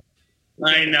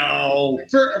know.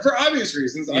 For obvious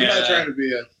reasons. I'm Yeah. not trying to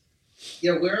be a.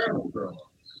 Yeah, where are we, bro?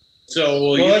 So,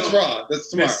 Well, you that's know, Raw. That's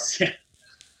tomorrow.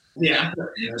 yeah.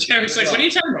 Eric's like, what are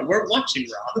you talking about? We're watching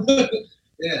Raw.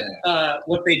 Yeah.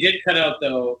 What they did cut out,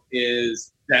 though,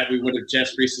 is that we would have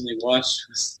just recently watched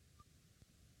was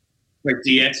where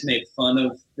DX made fun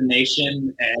of the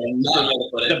nation and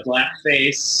the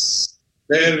blackface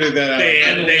They edited that out.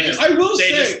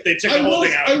 They took the whole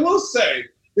thing out. I will say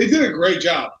they did a great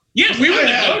job. Yes, we would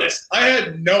have noticed. I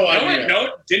had no idea.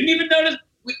 Didn't even notice.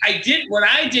 I did. What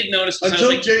I did notice was until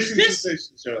I was like, Jason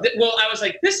Sensation showed up. Well, I was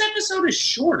like, this episode is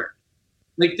shorter.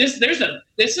 Like this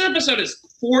episode is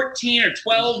 14 or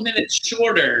 12 minutes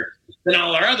shorter than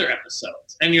all our other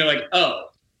episodes, and you're like, oh.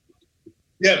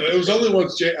 Yeah, but it was only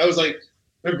once I was like,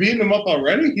 they're beating him up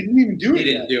already? He didn't even do it. He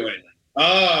didn't do anything.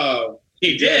 Oh.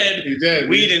 He did. He did.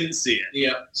 We didn't see it.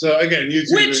 Yeah. So again,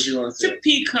 YouTube if you want to see to it.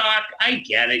 Peacock, I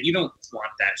get it. You don't want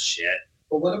that shit.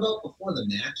 But what about before the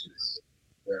matches?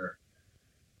 Where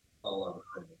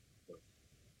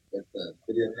with the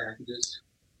video packages?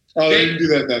 Oh, they didn't do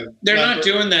that then. They're not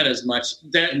doing that as much.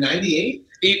 That In 98?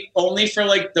 only for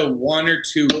like the one or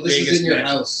two Well, this biggest is in your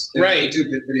matches. house. Right. They do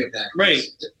video packages. Right.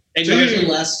 And So usually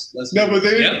less. No, but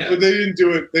they didn't. Yeah. But they didn't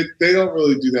do it. They don't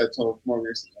really do that till more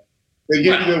recently. They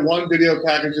give you the one video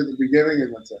package at the beginning,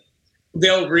 and that's it.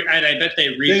 and I bet they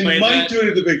replay They might that. do it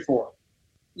at the Big Four.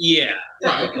 Yeah.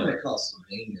 Yeah, they're going to call some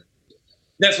mania.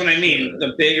 That's what I mean.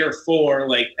 The bigger four,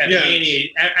 like at Yeah. Mania.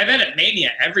 I bet at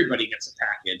Mania everybody gets a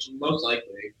package. Most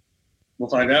likely. We'll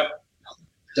find out.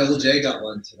 Double J got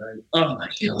one tonight. Oh my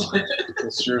god.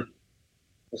 That's true.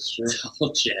 That's true.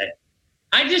 Double J.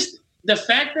 The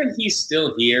fact that he's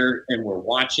still here and we're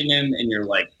watching him and you're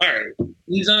like, all right,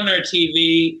 he's on our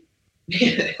TV.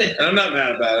 I'm not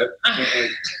mad about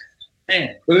it.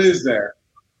 Man, But it is there.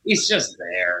 he's just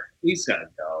there. He's gotta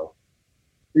go.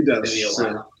 He does. Maybe a So,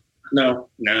 while. No.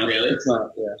 Really? it's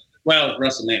not. Yeah. Well,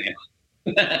 WrestleMania.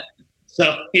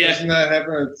 So yeah, Doesn't that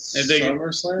happen at I think-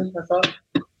 SummerSlam? I thought.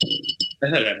 I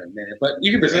thought it happened, man. But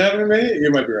you can Does it happen in May? You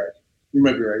might be right. You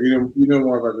might be right. You know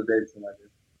more about the dates than I do.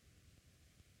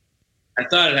 I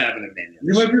thought it happened in Mania.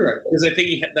 You might be right. Because I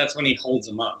think that's when he holds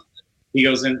him up. He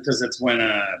goes in because it's when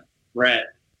Brett.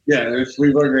 Yeah, and if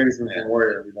we've learned anything from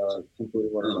Warrior, we know completely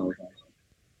what we're talking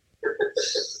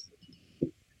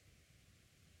about.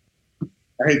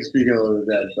 I hate to speak ill of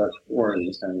the dead, but Warrior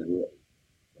was kind of do it.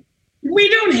 We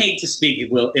don't hate to speak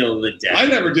ill of the dead. I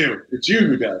never do. It's you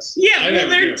who does. Yeah, I well, never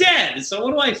they're do. dead. So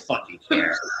what do I fucking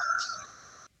care?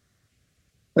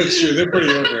 That's true. They're pretty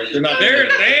over it. They're not.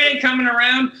 They ain't coming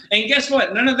around. And guess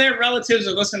what? None of their relatives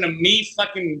are listening to me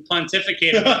fucking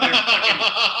pontificate about their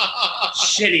fucking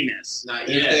shittiness. Not If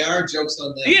yet. they are, jokes on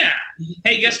them. Yeah.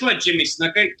 Hey, guess what, Jimmy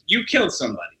Snuka? You killed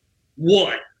somebody.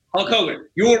 What? Hulk Hogan,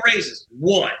 you were racist.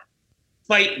 What?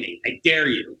 Fight me. I dare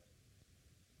you.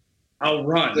 I'll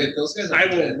run. Wait, those guys are I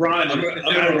will dead. run. I'm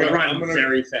gonna run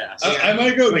very fast. I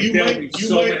might go. Like, You there'll might. be You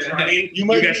so might. much running. You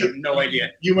might. You guys have no idea.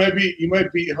 You might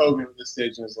beat Hogan at this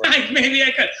stage in his life. Maybe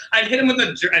I could. I'd hit him with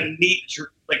a knee,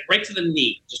 like right to the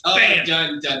knee. Just Oh, bam.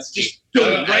 done. Just do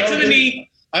it right to the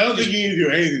knee. I don't think you need to do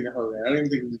anything to Hogan. I don't even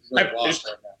think he's lost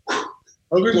right now.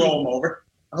 Hogan's Blow him over.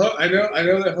 I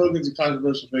know that Hogan's a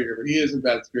controversial figure, but he is in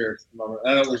bad spirits at the moment.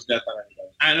 I don't wish death on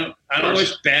anybody. I don't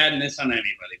wish badness on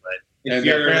anybody, but if And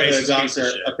you're a apparently, racist piece of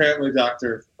shit, apparently,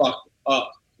 doctor fucked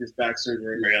up his back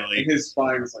surgery. really. And his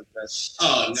spine is like this.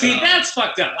 Oh, no. See, that's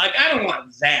fucked up. Like, I don't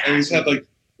want that. And he's had like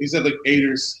 8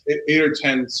 or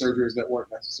 10 surgeries that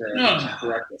weren't necessary. No. To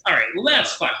correct it. All right, well,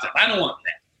 that's fucked up. I don't want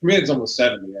that. Man's almost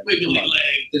 70. Man. Wiggly Come on. leg.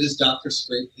 Did his doctor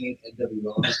spray paint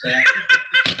NWO on his back?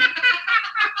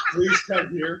 Please come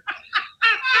here.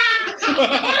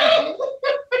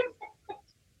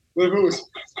 What if it was?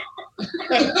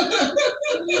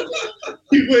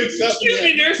 He wakes up. Excuse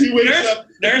me, nurse. He wakes Nurse. up.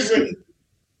 Nurse. He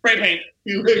Spray paint.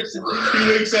 wakes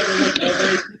up in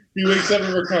recovery. He wakes up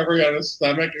in recovery on his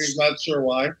stomach, and he's not sure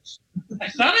why. I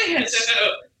thought I had.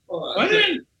 Hold What,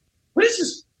 on. what is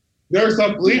this? There's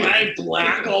some bleeding.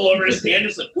 Black all over his hand.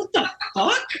 It's like, what the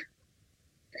fuck?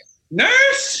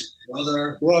 Nurse?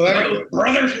 Brother. Well, that,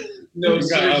 Brother? No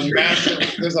there's a surgery.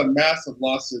 there's a massive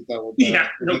lawsuit that will. Yeah,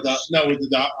 on the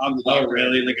Oh, doctor.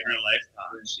 really? Like in real life?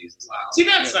 Oh, Jesus. Wow. See,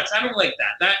 that sucks. I don't like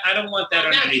that. I don't want that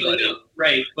on Naturally, anybody. no.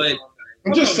 Right, but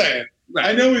I'm just saying. Right.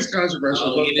 I know he's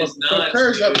controversial, Oh, he does but not.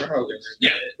 prayers up for Hogan.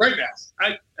 Yeah. Right now.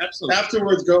 I absolutely.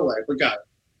 Afterwards, go away. But got it.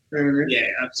 You know what I mean?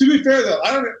 Yeah, To be fair, though,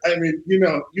 I mean, you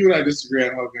and I disagree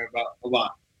on Hogan about a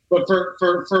lot, but for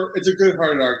it's a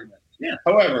good-hearted argument. Yeah.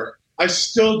 However, I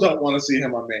still don't want to see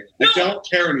him on Mania. No. I don't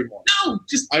care anymore. no,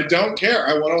 just I don't care.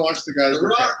 I want to watch the guys. The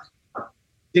work Rock. out.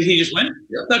 did he just win?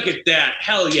 Yep. Look at that!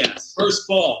 Hell yes! First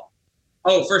fall.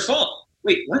 Oh, first fall.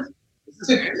 Wait, what? Is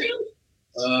this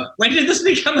when did this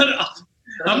become an?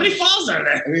 How many falls are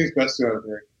there? I think it's best to go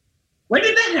there. When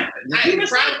did that happen? Did you miss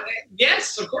that?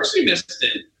 Yes, of course we missed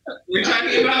it. We're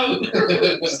talking about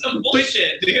some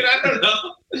bullshit, dude. I don't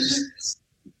know.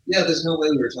 Yeah, there's no way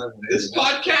we were talking about This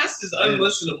podcast is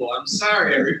unlistenable. I'm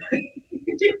sorry, everybody.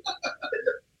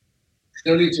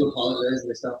 No need to apologize.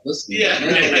 They stopped listening. Yeah,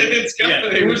 it's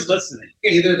Who was listening?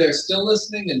 Either they're still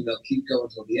listening and they'll keep going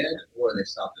until the end, or they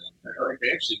stop it. Like they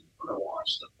actually want to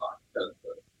watch the podcast.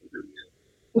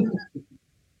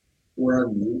 We're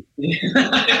on mute.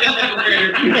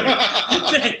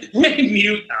 They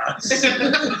mute us.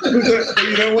 But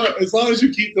you know what? As long as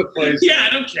you keep the place. Yeah,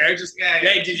 I don't care. Just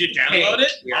hey, did you download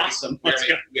it? Awesome. Let's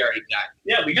go. We already got it.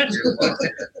 Yeah, we got you.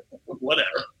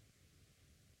 Whatever.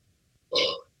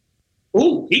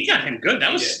 Ooh, he got him good.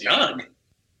 That was snug.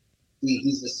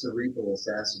 He's a cerebral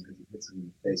assassin because he hits him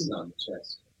in the face, not in the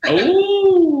chest.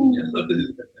 Oh,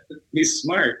 he's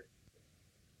smart.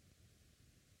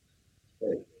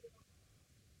 That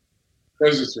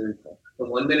was just really cool. The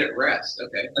 1 minute rest.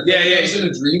 Okay. It was in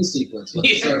a dream sequence. Like,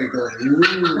 it started going,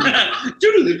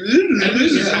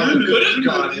 This is how it could have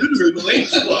gone into the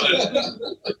late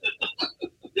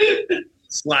one.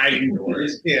 Sliding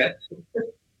doors. Yeah.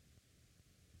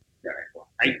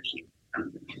 I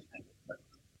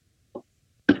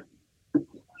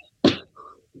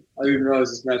didn't realize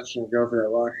this match was going to go for that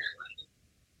long.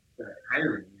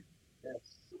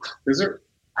 Is it?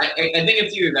 I think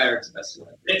it's either that or it's the best one.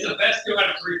 It's the best 2 out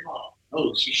of 3 fall.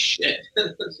 Oh shit!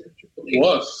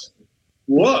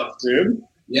 Woof, dude.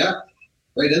 Yeah,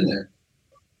 right in there.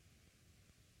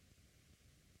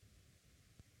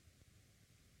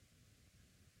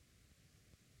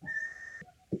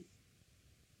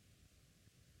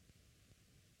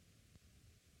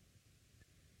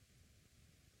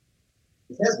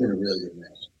 It has been a really good match.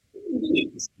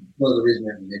 It's one of the reasons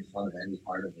we haven't made fun of any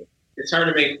part of it. It's hard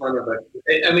to make fun of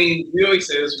it. I mean, we always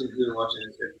say this when we've been watching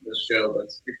this show, but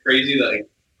it's crazy, like,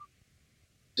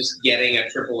 just getting a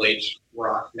Triple H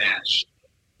Rock match.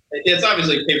 It's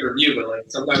obviously pay-per-view, but, like,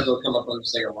 sometimes it'll come up on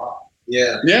just, like, a Raw.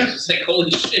 Yeah. Yeah. It's just like,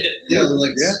 holy shit. Yeah, they're,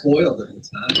 like, spoiled at the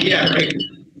time. Yeah, right.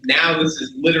 Now this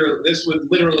would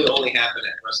literally only happen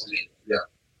at WrestleMania. Yeah.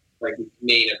 Like,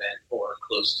 main event or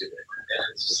close to it. And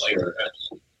it's just like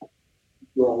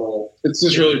normal. It's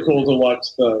just really cool to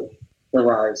watch the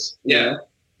rise. Yeah.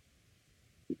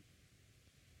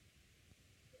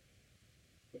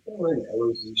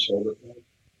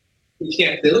 You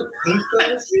can't feel it.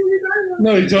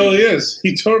 No, he totally is.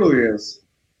 He totally is.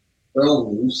 They're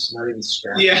all loose, not even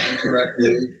strapped Yeah.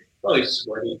 correctly. Probably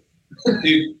sweaty.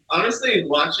 Dude, honestly,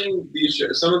 watching these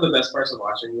shows, some of the best parts of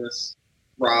watching this,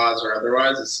 Raws or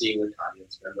otherwise, is seeing the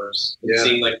audience members. Yeah.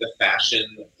 Seeing, like, the fashion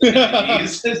of the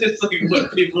 90s. It's like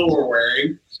what people were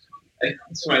wearing.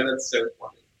 That's why that's so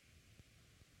funny.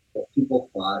 But people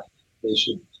thought they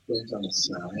should print on a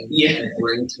sign and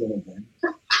bring to an event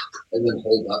and then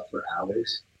hold up for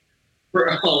hours.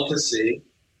 For all to see.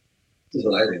 This is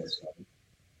what I think is funny.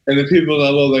 And the people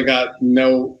level that got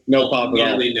no pop at all.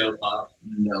 Nearly no pop.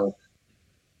 No.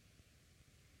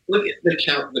 Look at the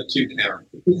 2 count.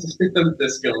 This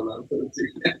going on for the 2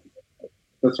 count.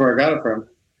 That's where I got it from.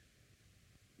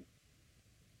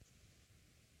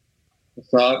 I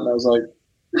saw it and I was like,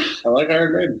 I like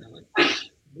Iron Maiden.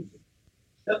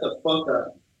 Shut the fuck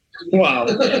up. Wow.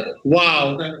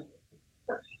 Wow.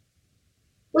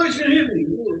 What's gonna hit me?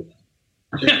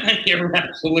 You're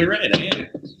absolutely right. I am.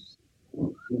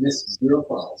 You missed 0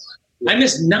 falls. I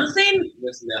missed nothing? You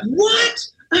missed nothing. What?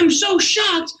 I'm so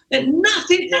shocked that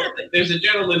nothing happened. There's a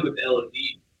gentleman with LED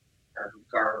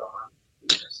guard on.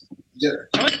 Yeah.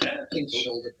 I like that. Pink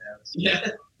shoulder pads.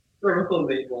 Yeah. Remote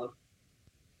made one.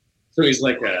 So he's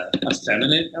like a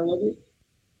feminine LED?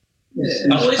 Yeah.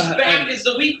 Oh, his back is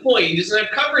the weak point. He doesn't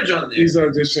have coverage on there. He's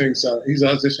auditioning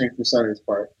for Sonny's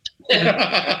part.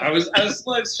 I was trying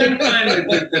to find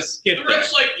the skip The there.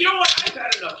 ref's like, you know what? I've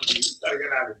had enough of you. Gotta get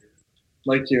out of here.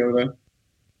 Mike Chioda.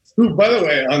 Who, by the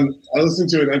way, I listened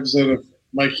to an episode of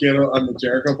Mike Chioda on the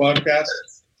Jericho podcast,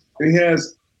 and he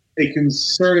has a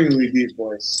concerningly deep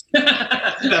voice.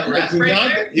 That rap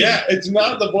right there? Yeah, it's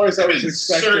not the voice I was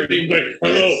expecting.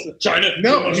 Hello, China.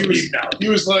 No, he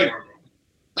was like,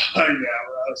 oh, yeah,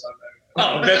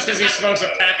 Oh, that's because he smokes a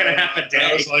pack and a half a I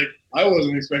day. was like, I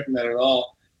wasn't expecting that at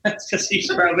all. That's because he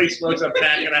probably smokes a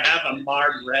pack and a half of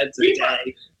Marred Reds a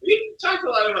day. We talked a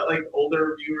lot about, like,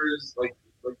 older viewers, like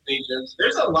Nate Jones.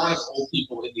 There's a lot of old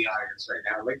people in the audience right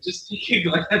now. Like, just taking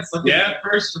a glance, like, Yeah. the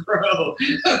first row.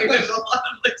 Like, there's a lot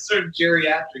of, like, sort of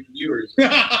geriatric viewers.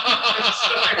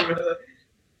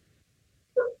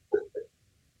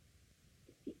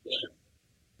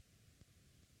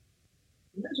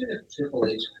 Imagine if Triple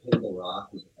H pinned The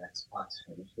Rock with Xbox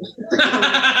finisher.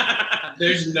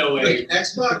 There's no way. Like,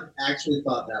 Xbox actually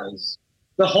thought that was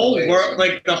The whole world,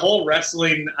 like the whole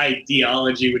wrestling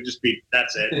ideology would just be,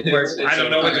 that's it. Where, I don't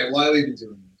know what okay, why are we even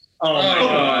doing this? Oh my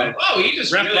god. Oh, he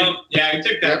just Ref really, bump. yeah, he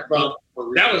took that bump.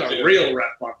 That was a real ref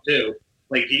bump too.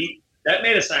 Like he That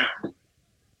made a sound.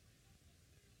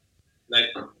 Like,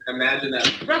 imagine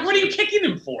that. Rock, what are you kicking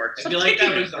him for? I feel like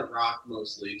that was The Rock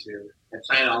mostly, too. And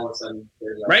kind of all of a sudden,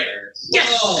 there's right?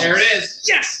 Yes! Whoa. There it is.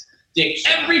 Yes! Dick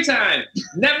shot. Every time.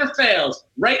 Never fails.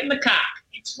 Right in the cock.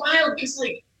 It's wild because,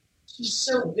 like, she's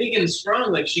so big and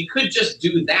strong. Like, she could just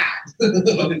do that.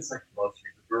 It's like, well,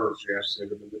 she's a girl. She has to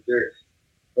go to the dirt.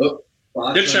 Oh,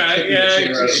 Good try.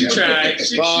 Yeah, she tried.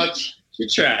 Botch. She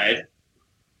tried.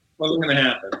 Wasn't going to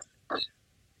happen.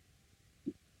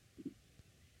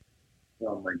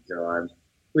 Oh, my God.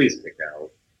 Please pick out.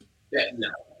 Yeah, no.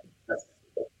 That's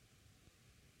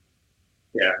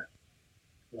Yeah.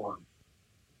 one.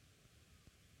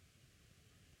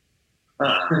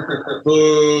 Ah. That's a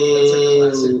Boo.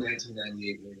 classic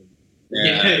 1998 movie.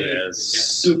 Yeah, it Yeah. is.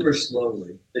 Super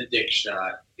slowly. The dick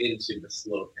shot into the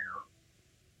slow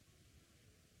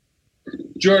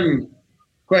count. Jordan,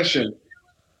 question.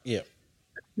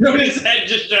 Nobody's head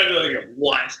just started like,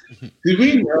 what? Did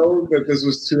we know that this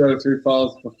was 2 out of 3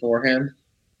 falls beforehand?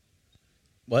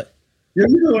 What? You're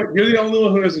the only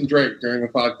one who doesn't drink during the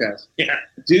podcast. Yeah.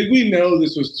 Did we know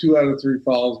this was 2 out of 3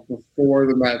 falls before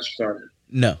the match started?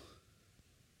 No,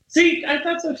 See, I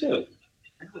thought so too.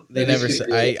 they never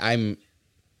said. I didn't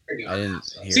hear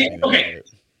See, anything about okay. it.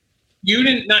 You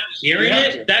didn't not hearing Yeah.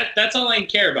 it. That's all I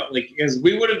care about. Like, because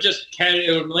we would have just carried it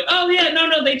over, like, oh yeah,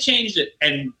 no, they changed it.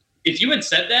 And if you had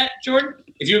said that, Jordan,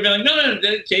 if you had been like, no,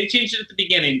 they changed it at the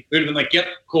beginning, we would have been like, yep,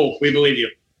 cool, we believe you,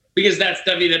 because that's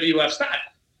WWF style.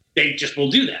 They just will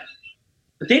do that.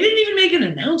 But they didn't even make an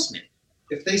announcement.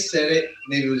 If they said it,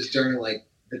 maybe it was during like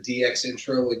the DX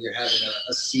intro when you're having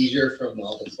a seizure from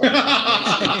all the fun.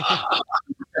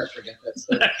 I forget that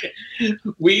stuff.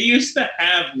 We used to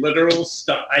have literal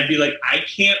stuff. I'd be like, I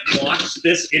can't watch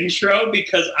this intro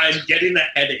because I'm getting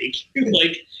a headache.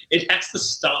 Like, it has to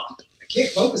stop. I can't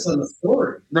focus on the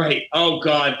story. Right. Oh,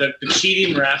 God. The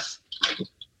cheating ref.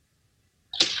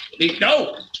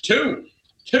 No. Two.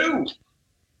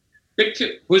 Big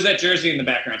two. Who's that jersey in the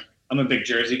background? I'm a big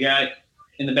jersey guy.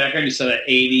 In the background, you saw that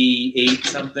 88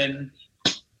 something.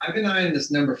 I've been eyeing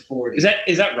this number 40. Is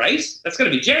that Rice? That's got to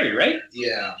be Jerry, right?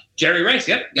 Yeah. Jerry Rice,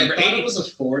 yep. I Number thought 80. it was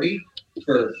a 40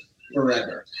 for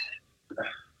forever.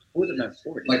 Who would have been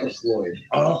 40? Michael Floyd.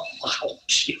 Oh, wow.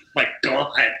 Gee, my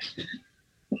God.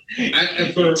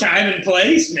 And for Time and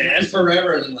place, man.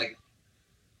 forever, and I'm like,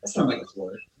 that's not Michael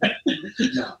Floyd.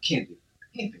 No, can't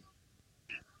be.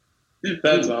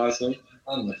 That's awesome.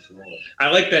 On the floor. I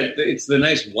like that. It's the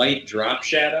nice white drop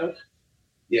shadow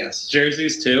Yes.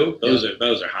 jerseys too. Those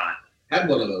are hot. Had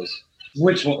one of those.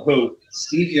 Which one? Who?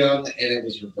 Steve Young, and it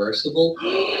was reversible,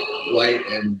 white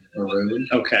and maroon.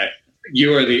 Okay,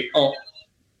 you are the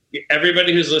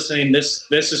everybody who's listening. This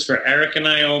is for Eric and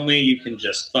I only. You can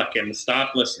just fucking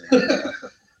stop listening.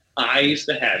 I used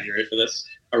to have, you ready for this?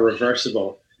 A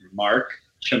reversible Mark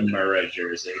Chimura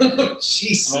jersey. Oh,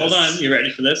 Jesus. Hold on, you ready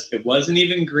for this? It wasn't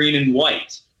even green and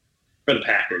white for the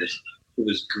Packers. It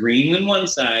was green on one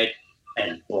side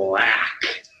and black.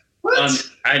 What?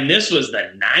 And this was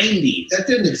the 90s. That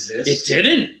didn't exist. It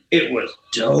didn't. It was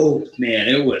dope, man.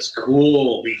 It was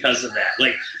cool because of that.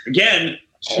 Like, again,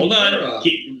 hold on.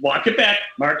 Walk it back.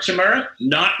 Mark Chimura,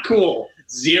 not cool.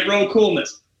 Zero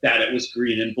coolness. That it was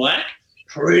green and black,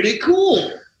 pretty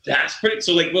cool. That's pretty.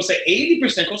 So, like, we'll say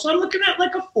 80% cool. So I'm looking at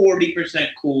like a 40%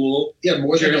 cool. Yeah,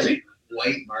 more jersey. than a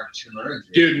white Mark Chimura jersey.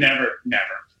 Dude, never.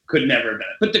 Could never have been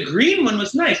it. But the green one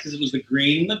was nice because it was the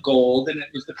green, the gold, and it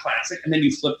was the classic. And then you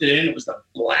flipped it in, it was the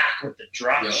black with the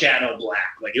drop shadow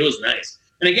black. Like, it was nice.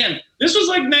 And again, this was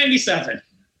like 97.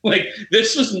 Like,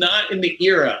 this was not in the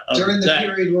era of during the that.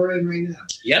 period we're in right now.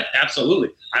 Yep, absolutely.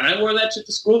 And I wore that shit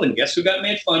to school, and guess who got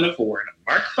made fun of for wearing a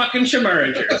Mark fucking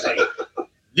Chimura jersey?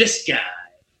 This guy.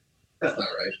 That's not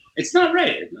right. It's not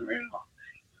right. It's not right at all.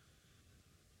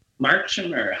 Mark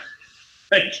Chimura.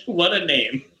 Like, what a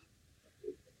name.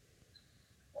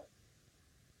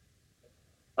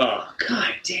 Oh,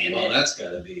 God damn it. Well, that's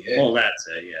got to be it. Well, that's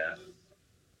it, yeah.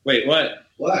 Wait, what?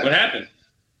 What? What happened?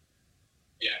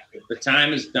 Yeah. The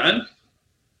time is done?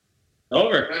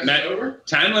 Over. Over?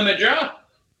 Time limit draw.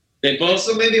 They both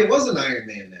So maybe it was an Iron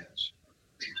Man match.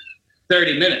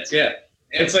 30 minutes, yeah.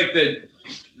 It's like the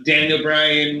Daniel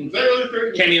Bryan, Is that really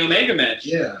 30? Kenny Omega match.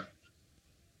 Yeah.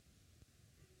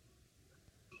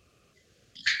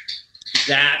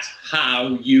 That's how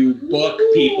you book,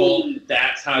 people.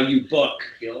 That's how you book.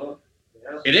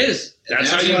 It is. And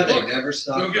That's how you why book. they never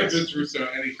stopped. Don't give us. Vince Russo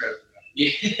any credit for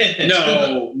that. Yeah.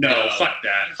 No, fuck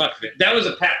that. Fuck that. That was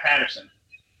a Pat Patterson.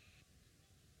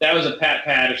 That was a Pat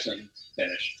Patterson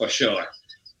finish, for sure.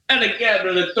 And again,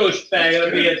 with a douchebag,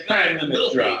 it'll be a time limit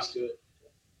Little draw. face to it.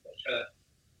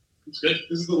 It's good.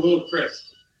 This is the little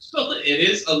Chris. So it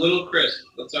is a little crisp.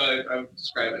 That's how I would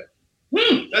describe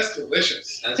it. That's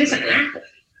delicious. That's Tastes like apple.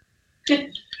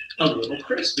 a little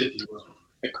crisp, if you will.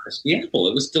 A crispy apple.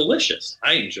 It was delicious.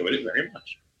 I enjoyed it very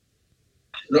much.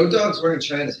 Road Dogg's wearing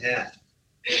China's hat.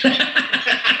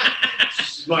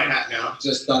 This is my hat now.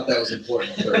 Just thought that was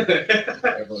important for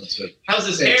everyone to How's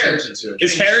his pay hair? attention to.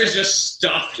 His hair is just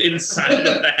stuffed inside of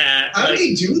the hat. How did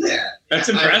he do that? That's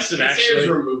impressive, His hair is actually.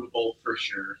 removable for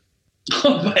sure.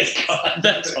 Oh my god,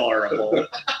 that's horrible.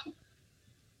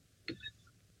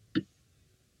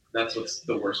 That's what's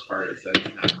the worst part is that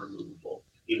it's not removable.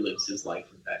 He lives his life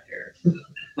with that hair.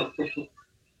 But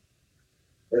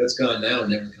it's gone now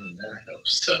and never coming back.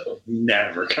 So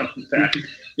Never coming back.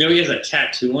 You know, he has a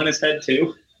tattoo on his head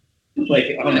too,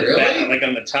 like on the Really? back, like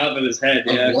on the top of his head.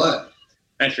 Of Yeah, what?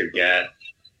 I forget,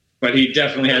 but he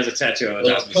definitely has a tattoo on the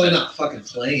Well, top it's of his probably head. not fucking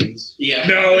flames. yeah.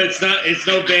 No, it's not. It's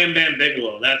no Bam Bam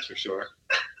Bigelow. That's for sure.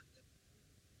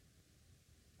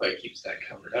 But it keeps that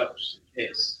covered up just in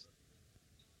case.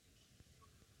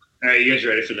 All right, you guys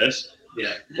ready for this?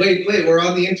 Yeah. Wait, we're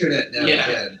on the internet now Yeah.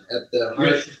 again at the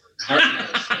Heart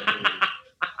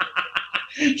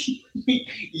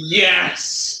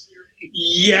Yes.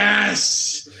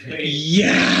 Yes.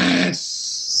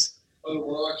 Yes. Oh, the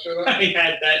Warlock showed up? I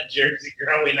had that jersey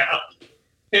growing up.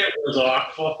 It was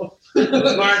awful.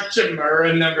 Mark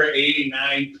Chimura, number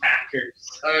 89,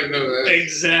 Packers. I didn't know that.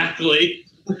 Exactly.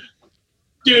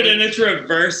 Dude, and it's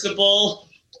reversible.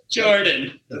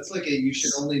 Jordan. That's like a you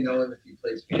should only know him if you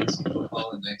played fantasy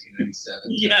football in 1997.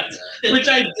 Yes. Which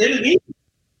I didn't even.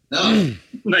 No,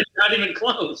 Like, not even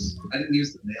close. I didn't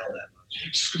use the mail that much.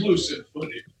 Exclusive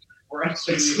footage. Where else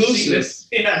would we have Exclusive. seen this?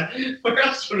 Yeah. Where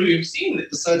else would we have seen this?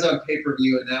 Besides on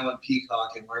pay-per-view and now on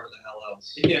Peacock and wherever the hell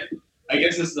else. Yeah. I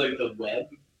guess this is like the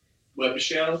web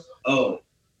show. Oh,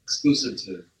 exclusive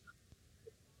to.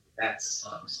 That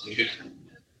sucks, dude.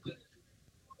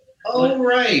 Oh,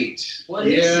 right. What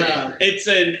is Yeah.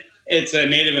 It's a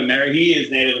Native American. He is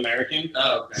Native American.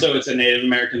 Oh, okay. So it's a Native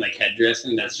American like headdress,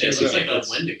 and that's It just looks like a that's,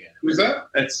 Wendigo. Who's that?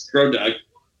 that's Road Dogg.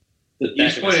 The You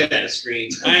just back of his pointed head. at a screen.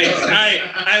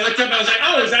 I looked up. I was like,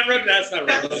 oh, is that Road? That's not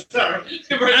Road Dogg. Sorry.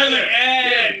 I was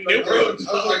like, nope. Road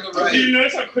Dogg on the right. Did you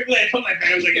notice how quickly I put my hand?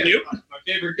 I was like, nope. My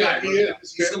favorite Yeah, guy. he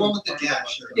is. He's the one with the gap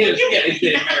shirt. Yeah, it's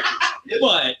Native American.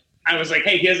 But I was like,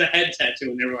 hey, he has a head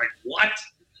tattoo, and they were like, what?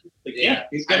 Like, yeah,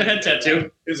 he's got a head tattoo.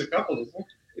 There's a couple, isn't there?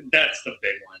 That's the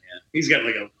big one. Yeah, he's got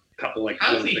like a couple like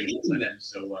How's little he things. eating them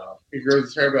so well? He grows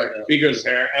his hair back out. He grows his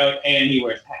hair out, and he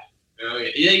wears hats. Oh, yeah.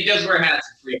 Yeah, he does wear hats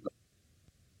and free.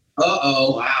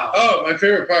 Uh-oh. Wow. Oh, my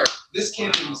favorite part. This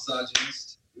can't be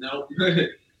misogynist. No.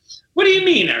 What do you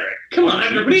mean, Eric? Come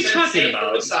on, what are you 100% talking safe about?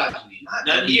 for misogyny. Not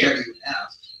Not here. WWF.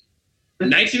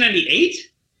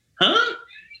 1998? Huh?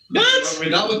 What?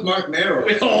 Not with Mark Marrow.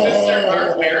 With Oh. Mr.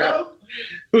 Mark Barrow?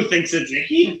 Who thinks it's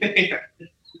Icky?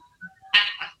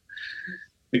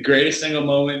 The greatest single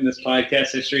moment in this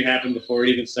podcast history happened before it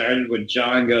even started when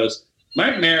John goes,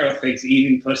 Mark Marrow thinks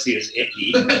eating pussy is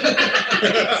icky.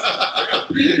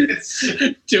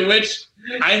 To which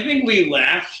I think we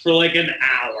laughed for like an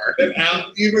hour. And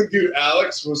even dude,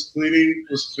 Alex was cleaning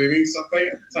something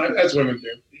at the time, as women do.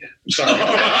 Sorry.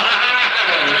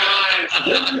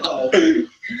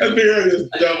 And Mira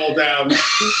just doubled down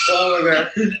while in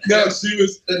there. No, she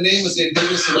was The name was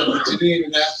ambiguous enough. You didn't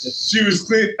even have to. she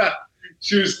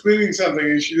was cleaning something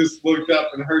and she just looked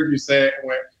up and heard you say it and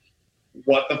went,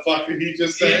 "What the fuck did he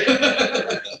just say?"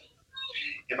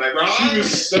 Am I wrong? She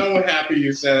was so happy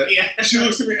you said it. Yeah. She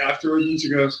looks at me afterwards and she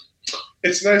goes,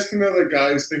 "It's nice to know that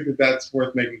guys think that that's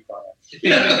worth making fun of."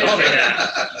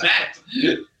 Fact.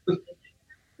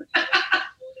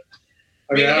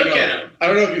 I mean, Look at him. I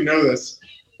don't know if you know this,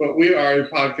 but we are a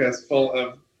podcast full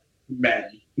of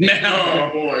men. No.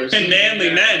 Boys. And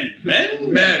manly men.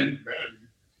 Men? Men.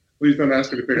 Please don't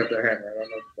ask her to pick up their hammer. I don't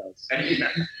know if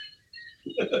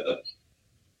that's.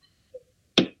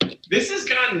 This has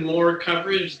gotten more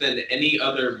coverage than any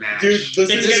other match. Dude, It's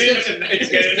listen, getting video package.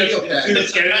 it's getting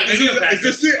a is video this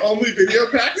package. the only video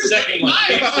package? Second one.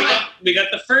 We got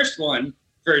the first one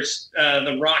for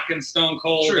the Rock and Stone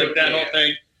Cold, True, like that yeah. whole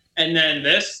thing. And then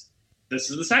this is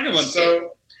the second one.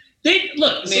 So, They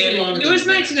look, This is man. longer It was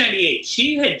than that. 1998.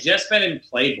 She had just been in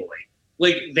Playboy.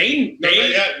 Like they, no,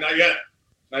 not yet.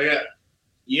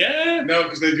 yeah. No,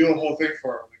 because they do a whole thing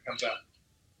for it when it comes out.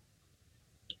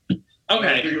 I don't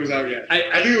Okay, think it was out yet. I-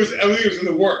 I think it was in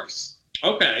the works. It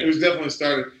okay. was definitely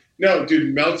started. No,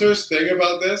 dude, Meltzer's thing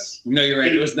about this. No, you're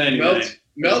right. It was 99.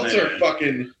 Meltzer 99.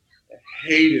 fucking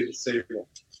hated Sable.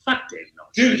 Fuck Dave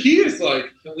Meltzer. Dude, he is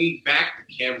like, Can we back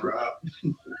the camera up?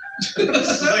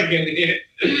 It's like an idiot.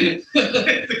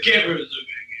 The camera is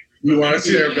looking You want to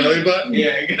see their belly button?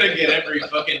 Yeah, you gotta get every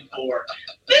fucking 4.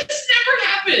 This never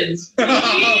happens.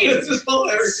 This is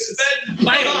hilarious.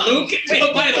 By Lucas?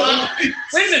 Wait, by Lucas?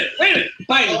 Wait a minute.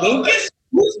 By Lucas?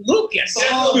 Who's Lucas?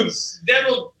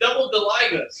 Double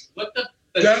Delights. What the?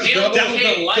 Double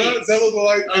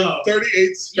Delight in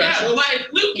 38 specials. Yeah, by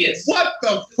Lucas. What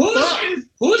the fuck?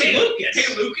 Who's Hey, Lucas?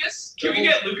 Hey, Lucas. Can we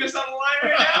get Lucas on the line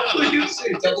right now, please?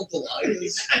 Say Double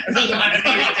Delights. My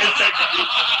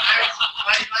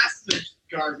glasses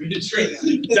are garbage right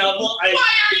now. Double. Why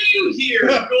are you here,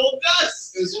 Gold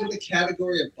Dust? It was from the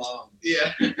category of bombs.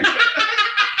 Yeah.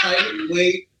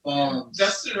 Lightweight bombs.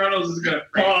 Justin Reynolds is gonna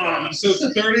Bomb. So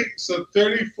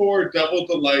 34 Double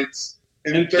Delights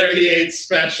and 38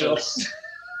 specials.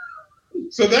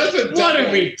 So that's a double. What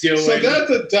are we doing? So that's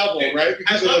a double, right? I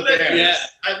Because love of the that. bands. Yeah.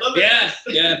 I love it.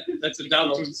 Yeah, that's a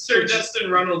double. Sir Justin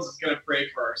Reynolds is gonna pray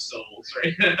for our souls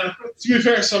right now. To be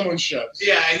fair, someone should.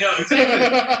 Yeah, I know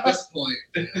exactly. At this point.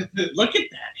 Look at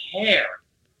that hair.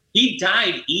 He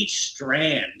dyed each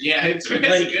strand. Yeah, it's a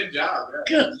good job. Yeah.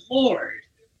 Good Lord.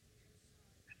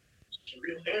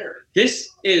 Real hair. This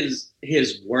is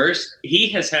his worst. He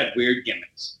has had weird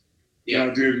gimmicks. Yeah,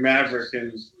 no, dude, Maverick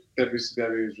and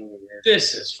WCW is really weird.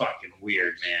 This is fucking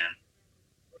weird, man.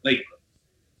 Like,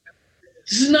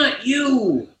 this is not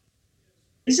you.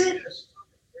 Is it?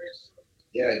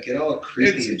 Yeah, get all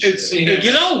creepy and It's shit. You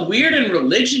get all weird and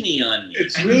religion-y on me.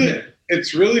 It's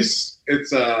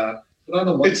Put on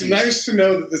the one it's piece. nice to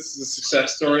know that this is a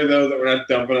success story, though, that we're not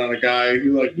dumping on a guy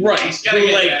who Right. He's gotta Who,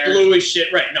 get like, there. blew his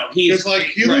shit. Right. No, he's... It's like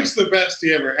he right. looks the best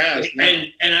he ever has. Now.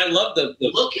 And I love the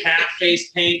Look at cat face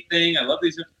paint thing. I love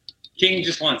these. King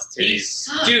just wants He titties.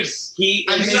 sucks. Dude,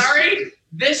 I'm sorry.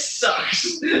 This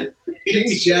sucks.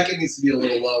 King's jacket needs to be a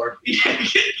little lower. Yeah,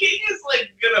 King is like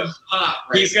gonna pop.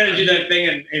 Right he's gonna now. do that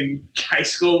thing in high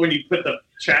school when you put the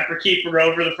trapper keeper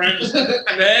over the front. Just,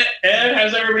 Ed,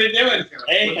 how's everybody doing?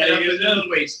 Hey, Flip how it up you into doing? the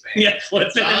waistband. Yeah,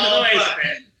 flips it into Oh, the fuck.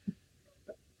 waistband.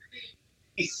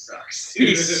 He sucks.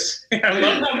 I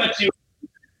love how much you.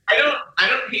 I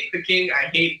don't hate the King. I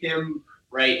hate him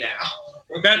right now.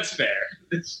 That's fair.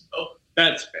 It's so,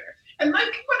 That's fair. and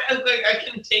like, I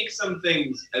can take some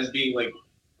things as being like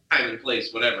time and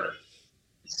place, whatever.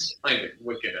 It's kind of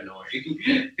wicked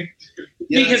annoying.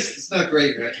 Yeah, Because- it's not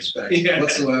great in retrospect Yeah.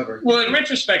 whatsoever. Well, in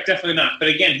retrospect, definitely not. But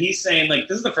again, he's saying like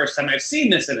this is the first time I've seen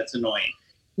this, and it's annoying.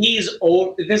 He's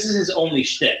old. This is his only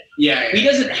shtick. Yeah, He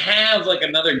doesn't have like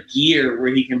another gear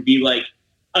where he can be like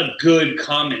a good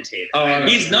commentator. Oh,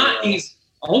 He's not. He's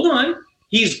hold on.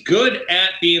 He's good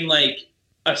at being like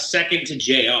a second to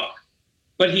JR,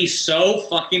 but he's so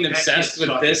fucking obsessed with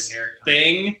this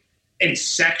thing and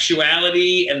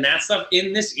sexuality and that stuff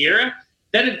in this era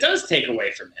that it does take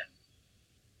away from him.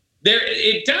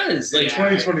 It does. Like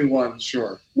 2021,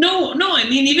 sure. no. I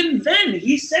mean, even then,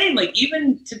 he's saying like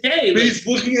even today. But Like, he's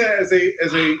looking at it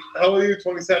as a how old are you?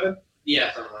 27.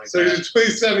 Yeah, something like So that. he's a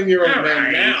 27-year-old all man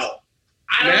right, now.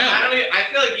 I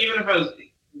feel like even if I was,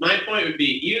 my point would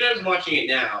be, even if I was watching it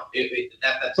now, at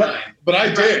that time. But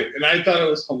I did, and I thought it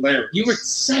was hilarious. you were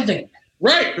 7.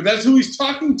 right, but that's who he's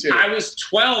talking to. I was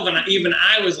 12, and even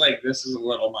I was like, "This is a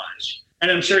little much." And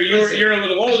I'm sure you're a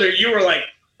little older. You were like,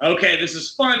 "Okay, this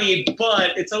is funny,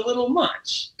 but it's a little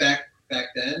much." Back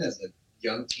then, as a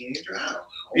young teenager, I don't know.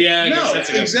 Yeah, I No, guess that's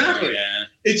a good exactly. point, yeah.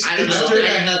 It's I don't I know. don't think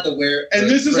I had to wear. and the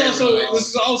this is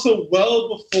forever also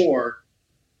well before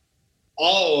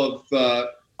all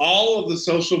of the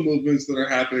social movements that are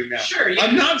happening now. Sure, yeah.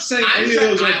 I'm not saying any of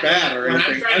those are bad or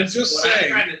anything. I'm just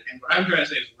saying what I'm trying to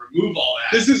say is remove all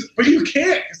that. this is, but you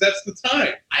can't because that's the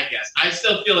time. I guess I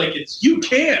still feel like it's You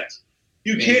can't.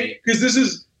 You Maybe. can't because this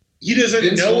is he doesn't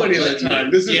Vince know won't any of let the you.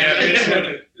 time. This is Yeah, it's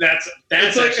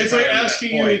That's like actually it's like part of asking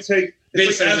that you point. to take. Vince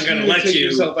It's like isn't asking gonna you to let take you-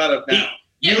 yourself out of now.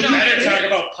 You no, better I- talk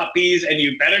about puppies, and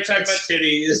you better talk about It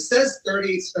titties. says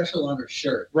 38 special on her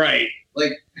shirt. Right.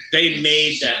 Like, They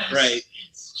made that, right.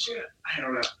 It's just, I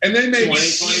don't know. And they made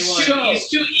 2021. He's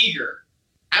too eager.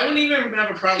 I wouldn't even have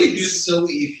a problem with he's this. so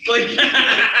evil. Like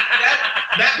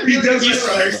that He really does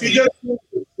is it. He does it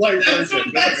like That's what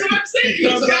I'm saying. He He's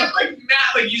comes got out- like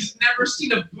mad, like he's never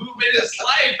seen a boob in his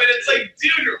life, and it's like,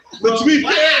 dude, But to be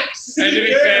fair, relax. And to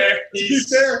be fair, to be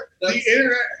fair, the that's-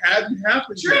 internet hadn't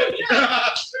happened True, yet.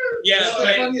 Yeah, That's the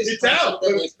but funniest It's part, out, that,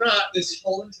 but like, it's not. this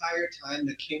whole entire time,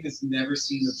 the king has never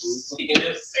seen a boob Seen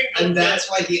before. a single And bit. that's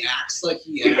why he acts like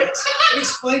he acts. It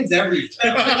explains everything.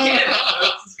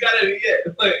 That's gotta be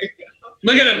it. Like,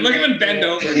 look at him. Look at him bend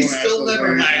over. He's still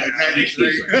never had.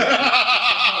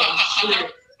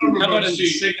 How about him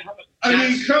sing? I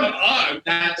mean, come on.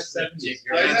 that's I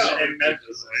know.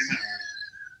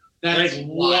 That's Like,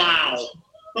 wow.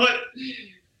 But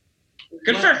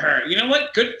Good for her. You know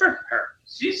what? Good for her.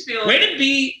 She's feeling. Way to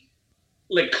be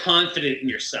like confident in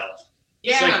yourself.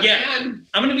 Yeah, It's like, yeah, man.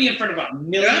 I'm gonna be in front of a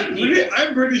million people.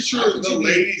 I'm pretty sure How could the you be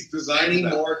ladies designed Any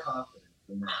that. more confident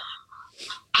than that?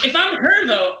 If I'm her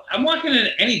though, I'm walking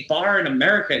into any bar in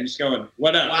America and just going,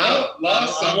 "What up?" Wow.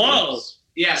 Whoa.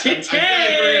 Yeah, I feel like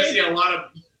we're gonna see a lot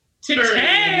of.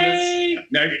 Today.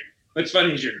 No, what's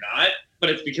funny is you're not, but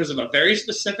it's because of a very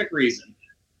specific reason.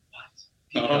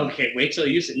 What? Oh, okay, wait till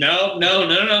you say. No.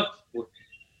 The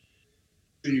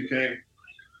UK.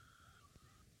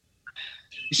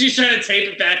 She's trying to tape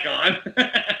it back on.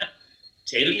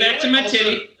 Tape it back to my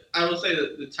titty. I will say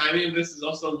that the timing of this is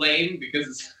also lame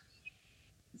because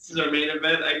this is our main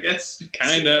event, I guess.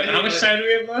 Kind of. How much time do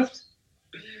we have left?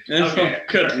 Okay.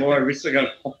 Oh, good lord, we still got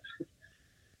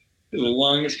the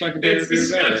longest fucking day This we've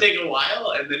is ever gonna had. take a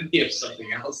while, and then we have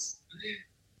something else.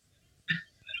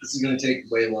 This is going to take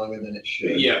way longer than it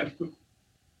should. Yeah.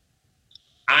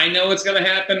 I know what's gonna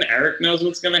happen. Eric knows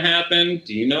what's gonna happen.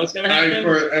 Do you know what's gonna happen?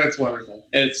 That's wonderful.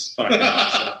 It's fucking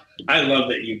awesome. I love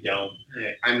that you don't.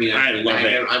 I mean, I love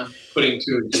it. I'm putting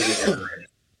two and two together.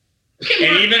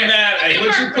 And even that,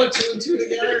 Would you put two and two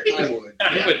together? I would.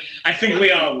 I would. I think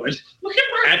we all would Look at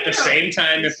Mark at the Merrow. same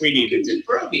time if we needed to.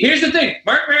 Brody. Here's the thing,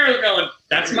 Mark Merrow going.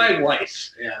 That's my wife.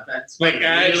 Yeah, that's Like,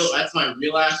 guys- that's my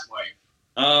real ass wife.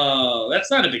 Oh, that's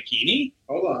not a bikini.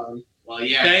 Hold on. Well,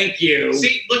 yeah. Thank you.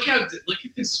 See, look at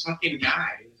this fucking guy.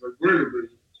 He's like,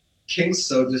 King's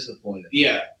so disappointed.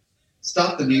 yeah,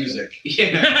 Stop the music.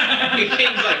 yeah. The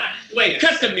king's like, wait,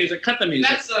 Cut the music. Cut the music.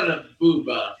 that's not a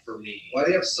booba for me. Why do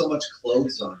you have so much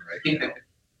clothes on right now?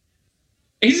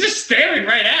 He's just staring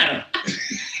right at him.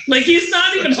 Like he's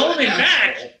not even Such an holding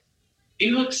back. asshole. He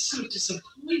looks so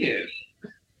disappointed.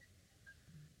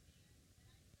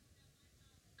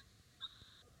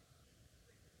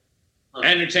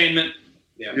 Entertainment.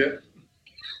 Yeah. Yeah.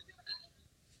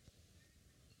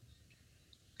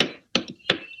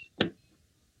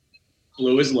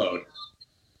 Blew his load.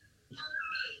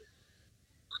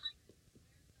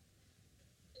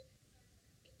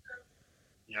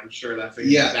 Yeah, I'm sure that's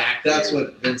Yeah, exactly. that's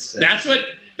what Vince said.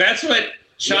 That's what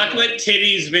chocolate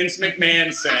titties Vince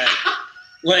McMahon said.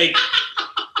 Like,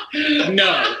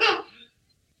 no.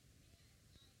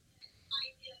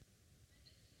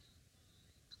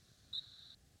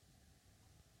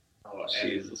 Oh,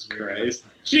 Jesus Christ.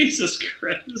 Jesus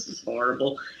Christ. This is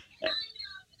horrible.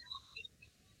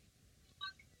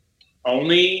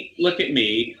 Only look at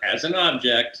me as an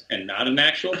object and not an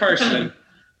actual person,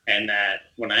 and that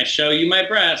when I show you my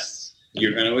breasts,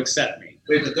 you're going to accept me.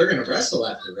 Wait, but they're going to wrestle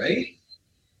after, right?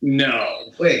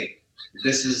 No. Wait,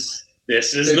 this is...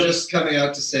 This is They're the... just coming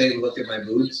out to say, look at my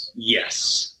boobs?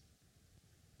 Yes.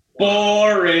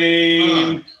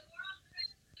 Boring.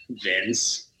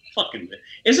 Vince. Fucking Vince.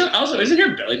 Isn't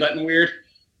your belly button weird?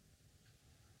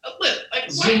 Like,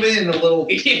 Zoom in a little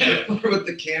Yeah. with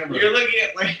the camera. You're looking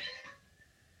at like,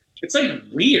 It's like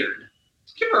weird.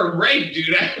 give her a break,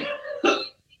 dude.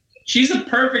 She's a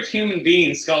perfect human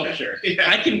being sculpture. Yeah.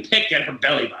 I can pick at her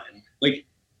belly button. Like,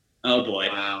 oh boy.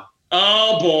 Wow.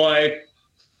 Oh boy.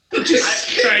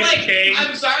 Jesus Christ, King.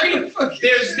 I'm sorry.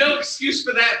 There's no excuse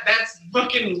for that. That's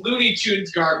fucking Looney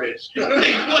Tunes garbage. Like,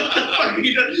 what the fuck?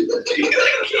 He can't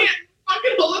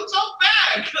fucking hold himself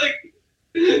back.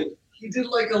 Like, He did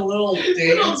like a little little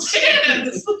dance.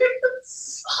 dance. It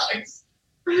sucks.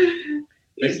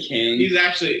 This King. He's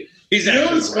actually, He's You know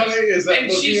actually what's funny is that and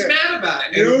looking she's at, mad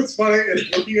about it. you know what's funny is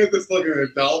looking at this like an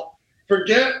adult.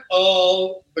 Forget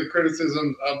all the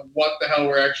criticism of what the hell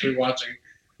we're actually watching,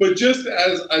 but just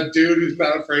as a dude who's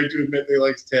not afraid to admit they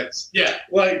likes tits, Yeah.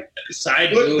 like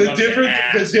side look, boob the up difference,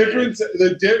 ass.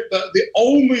 the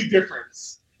only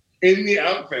difference in the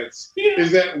outfits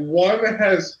is that one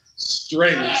has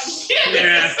strings.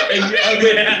 Yeah. And the other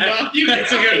does Yeah. not.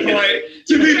 That's a good point.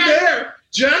 To be fair,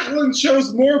 Jacqueline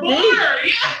shows more More,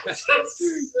 boobs. yes.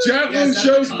 Jacqueline Yes,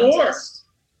 shows that's a more. contest.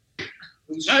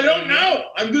 Who's I don't showing know.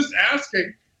 I'm just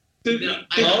asking. No,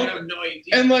 I have no idea.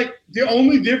 And like the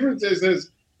only difference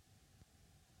is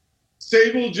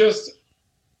Sable just.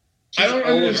 I don't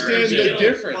over understand the Jill.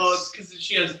 difference. Well, it's because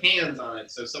she has hands on it,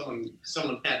 so someone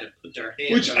had to put their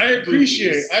hands. Which on I her appreciate.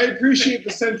 boobies. I appreciate the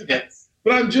sentiment, Yes.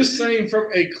 but I'm just saying from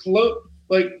a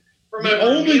like From the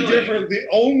a revealing-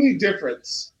 only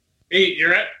difference Hey,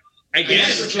 you're at. I is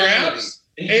guess. straps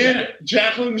and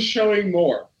Jacqueline's showing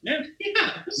more. Yeah.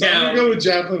 So I'm gonna go with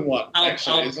Jacqueline one.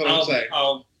 Actually, is what I'm saying.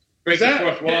 I'll break Is the that-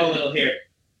 fourth wall a little here.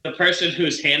 The person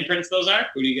whose handprints those are,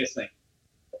 who do you guys think?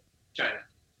 China.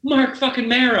 Mark fucking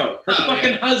Marrow, her Oh,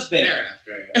 fucking yeah. husband, Fair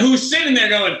enough. who's sitting there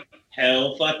going,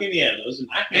 Hell fucking yeah, those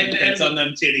and on them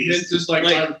titties. It's just like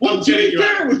well, to be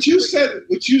fair, what you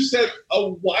said a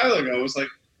while ago was like,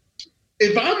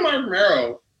 if I'm Mark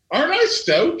Marrow, aren't I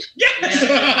stoked? Yes! I said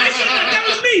that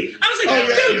was me. I was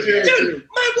like, dude,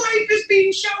 my wife is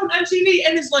being shown on TV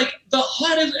and is like the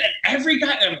hottest, and every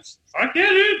guy, I'm like, fuck yeah,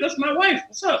 dude, that's my wife.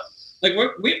 What's up? Like,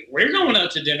 we're going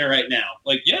out to dinner right now.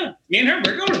 Like, yeah, me and her,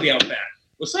 we're going to the Outback.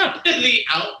 What's up? The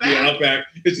Outback? The Outback.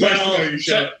 It's nice to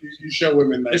know you show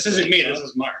women that. This isn't me, this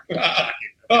is Mark.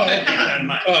 Oh,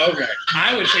 okay.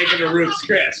 I would take her to Ruth's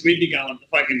Chris. We'd be going to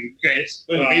fucking Chris.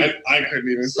 I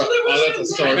couldn't even. So there was that's a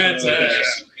story. That's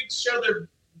who could show their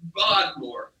bod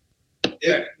more.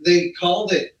 They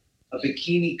called it a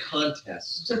bikini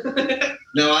contest.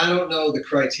 Now, I don't know the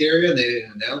criteria. They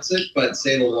didn't announce it, but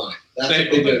Sable won. That's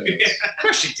what they did. Yeah. Of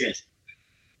course she did.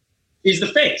 He's the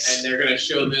face. And they're going to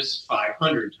show this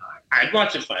 500 times. I'd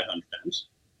watch it 500 times.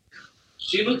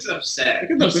 She looks upset.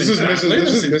 This is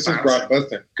Mrs. Brock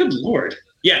Buston. Good Lord.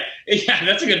 Yeah,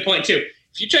 that's a good point, too.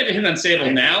 If you tried to hit on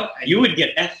Sable now, you would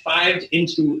get F5'd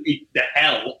into the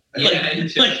hell.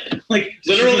 Like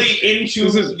literally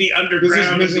into the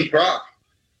underground. This is Mrs. Brock.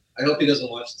 I hope he doesn't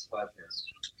watch this podcast.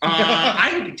 I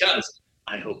hope he does.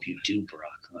 I hope you do,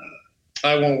 Brock.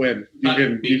 I won't win. You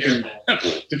can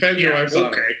defend your wife's honor.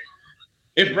 Okay.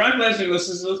 If Brock Lesnar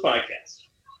listens to this podcast,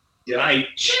 Yeah. I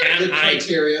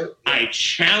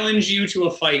challenge you to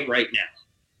a fight right now.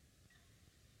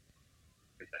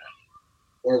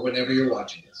 Or whenever you're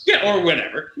watching this. Yeah, or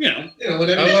whenever. Whenever.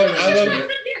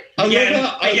 I'm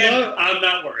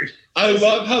not worried. I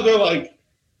love how they're like,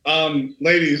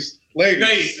 ladies.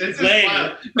 It's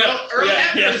wild. No, Earl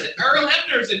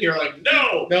Hebner's in here like,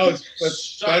 no. No,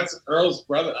 that's Earl's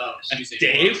brother. Oh,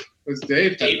 Dave? It's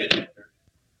Dave. David.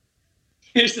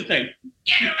 Here's the thing.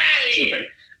 Get him out of here.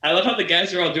 I love how the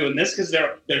guys are all doing this because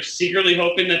they're secretly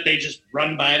hoping that they just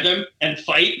run by them and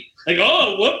fight. Like,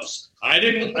 oh, whoops.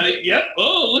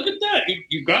 Oh, look at that.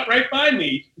 You got right by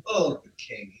me. Oh, the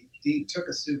king. He took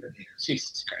a souvenir.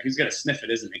 Jesus Christ. He's going to sniff it,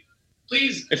 isn't he?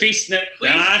 Please. If he sniffed, he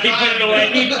God, put it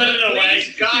away. He put it away.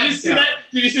 Please, God, Did you see that?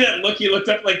 Did you see that look? He looked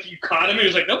up like you caught him. He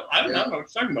was like, nope, I don't know what you're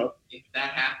talking about. If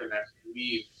that happened, I have to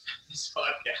leave this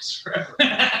podcast forever.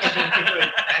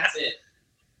 That's it.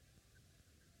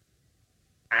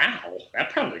 Ow, that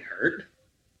probably hurt.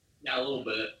 Yeah, a little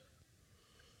bit.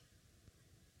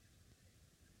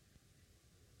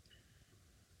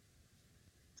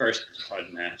 First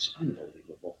blood match,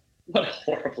 unbelievable. What a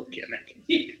horrible gimmick.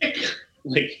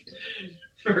 Like,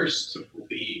 First to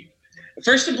bleed.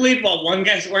 First to bleed while one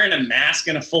guy's wearing a mask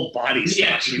and a full body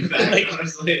Yeah, suit. exactly.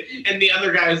 Honestly. And the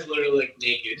other guy is literally like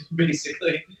naked,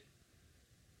 basically.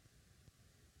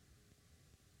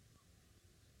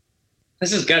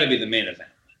 This has got to be the main event.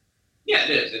 Yeah,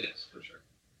 it is, for sure.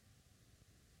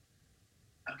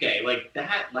 Okay, like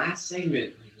that last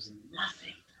segment was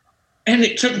nothing. And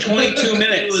it took 22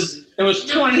 minutes. It was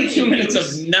 22 minutes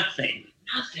of nothing.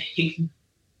 Nothing.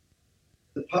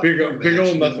 Big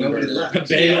old nothing burger.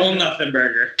 Big old nothing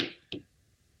burger.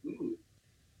 Ooh.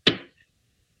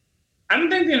 I don't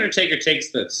think The Undertaker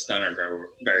takes the stunner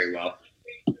very well.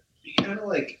 He kind of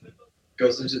like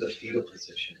goes into the fetal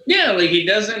position. Yeah, like he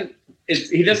doesn't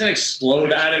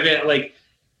explode out of it. Like,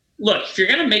 look, if you're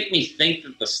gonna make me think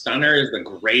that the stunner is the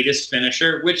greatest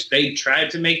finisher, which they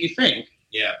tried to make you think,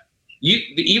 Yeah.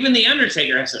 Even The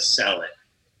Undertaker has to sell it,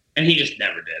 and he just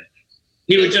never did.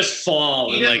 He would just fall.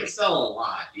 He and doesn't sell a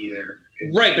lot either.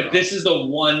 Right, but this is the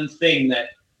one thing that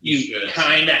you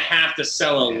kind of have to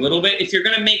sell a little bit. If you're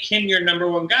going to make him your number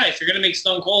one guy, if you're going to make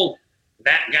Stone Cold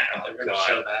that guy, They're going to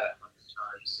show that 100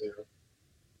 times too.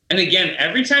 And again,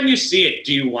 every time you see it,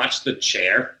 do you watch the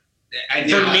chair?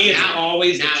 For me, it's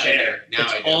always the chair.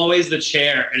 It's always the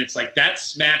chair, and it's like that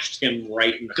smashed him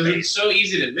right in the face. Because it's so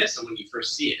easy to miss him when you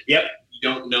first see it. Yep. You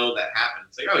don't know that happened.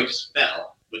 It's like, oh, he just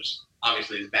fell, which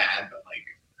obviously is bad, but like.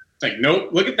 It's like,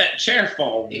 nope, look at that chair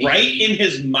fall right in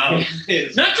his mouth.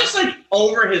 Not just like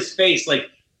over his face,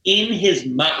 like in his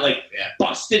mouth, like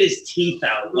busted his teeth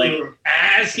out, like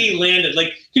as he landed.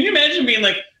 Like, can you imagine being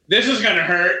like, this is going to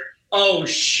hurt? Oh,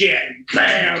 shit.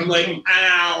 Bam. Like,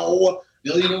 ow.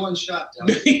 $1,000,001 shot.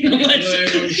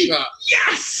 $1,000,001 shot.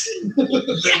 Yes.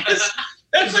 Yes.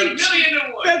 That's like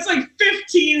 $1,000,001. That's like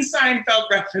 15 Seinfeld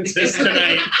references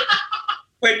tonight.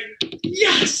 Like,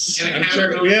 yes. I'm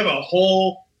sure we have a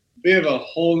whole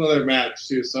nother match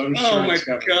too. So I'm sure. Oh my it's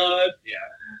coming. god. Yeah.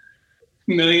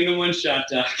 $1,000,001 shot,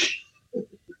 Doc.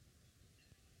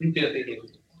 And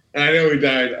I know he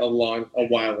died a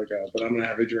while ago, but I'm gonna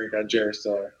have a drink on Jerry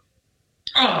Stiller.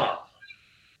 Oh.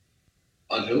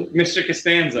 On who? Mr.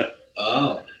 Costanza.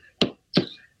 Oh.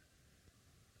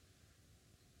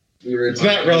 It's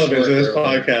not relevant to this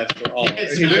podcast at all.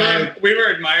 We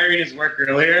were admiring his work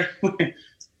earlier.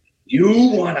 You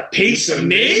want a piece of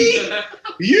me?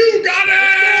 You got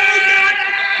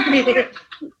it!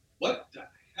 What the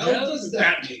hell does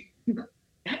that mean?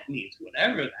 That means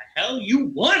whatever the hell you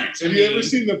want it to Have you ever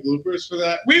seen the bloopers for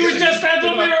that? That's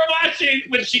what we were watching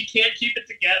when she can't keep it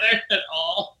together at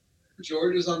all.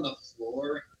 George is on the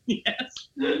floor. Yes.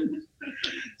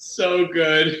 So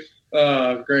good.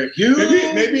 Great.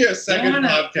 Maybe a second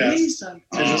podcast is a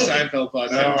Seinfeld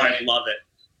podcast. Oh, I love it.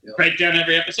 Yep. Write down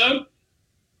every episode.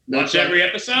 Watch every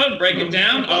episode. Break it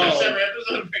down. Watch every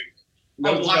episode.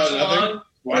 Watch along.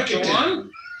 Watch along.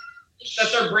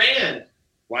 That's our brand.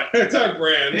 What? It's our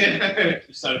brand.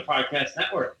 It's not a podcast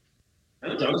network.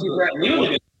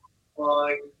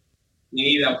 You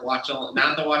need a watch along,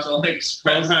 not the watch along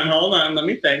express. Hold on. Let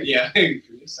me think. Yeah. Give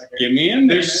me a second. Give me a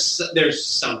minute. There's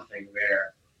something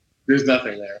there. There's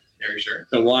nothing there. Are you sure?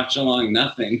 The watch along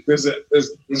nothing. The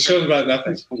show's about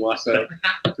nothing. So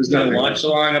there's nothing. Watch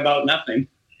along about nothing.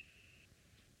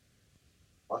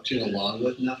 Watching along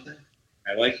with nothing?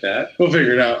 I like that. We'll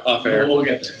figure it out off air. We'll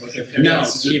get there. No,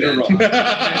 keep it rolling.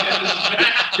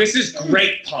 This is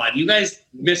great pod. You guys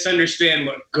misunderstand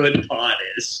what good pod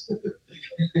is.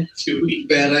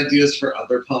 Bad ideas for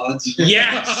other pods.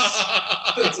 Yes.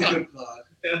 That's a good pod.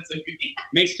 That's a good.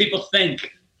 Makes people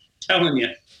think. Telling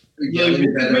you.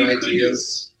 Yelling better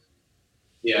ideas.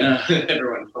 Yeah.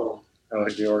 Everyone home. I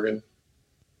like the organ.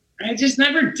 I just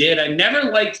never did. I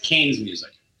never liked Kane's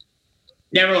music.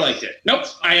 Never liked it. Nope.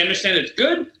 I understand it's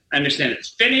good. I understand it's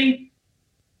fitting.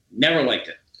 Never liked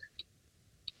it.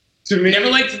 To me, Never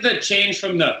liked the change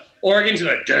from the organ to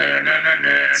the.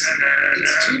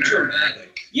 It's too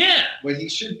dramatic. Yeah. When he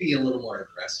should be a little more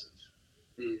aggressive.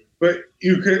 but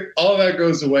you could. All that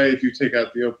goes away if you take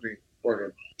out the opening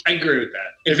organ. I agree with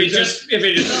that. If it just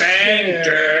bang.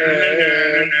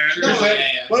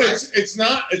 But it's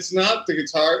not the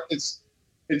guitar. It's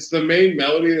the main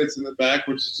melody that's in the back,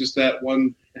 which is just that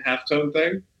one halftone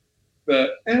thing.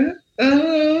 And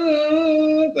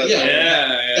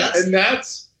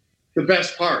that's the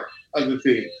best part of the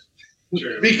theme.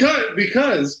 True.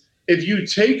 Because if you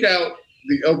take out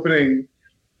the opening,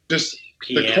 just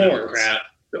the chords,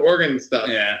 the organ stuff,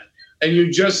 and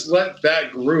you just let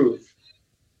that groove,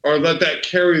 or let that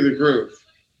carry the groove.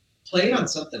 Play it on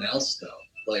something else though.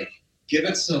 Like give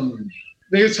it some.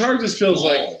 The guitar just feels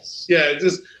balls.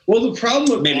 The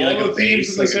problem with all the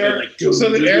themes in this era,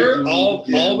 all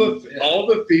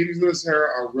the themes in this era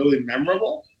are really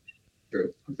memorable.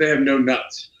 True. They have no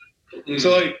nuts. So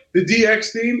like the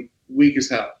DX theme, weak as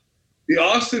hell. The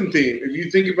Austin theme, if you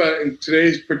think about it in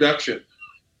today's production,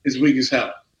 is weak as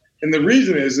hell. And the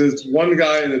reason is one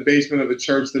guy in the basement of a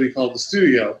church that he called the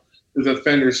studio with a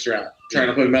Fender Strat trying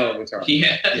to play metal guitar.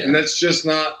 Yeah. And that's just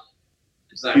not.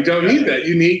 You don't need that.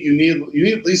 You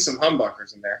need at least some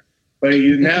humbuckers in there, but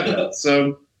you didn't have that.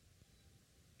 So,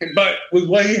 but with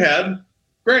what he had,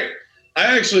 great.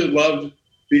 I actually loved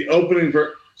the opening.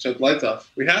 Shut the lights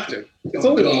off. We have to. It's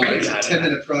only one light. It's a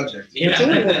 10-minute project. Yeah. It's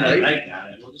only one light. I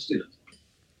got it. We'll just do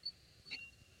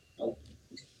it.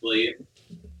 Will you?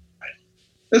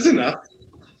 That's enough.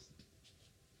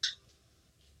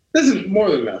 This is more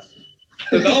than enough.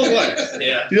 That's all lights.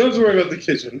 Yeah. You don't have to worry about the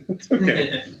kitchen. It's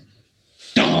okay.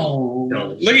 No.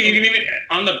 Look at you can even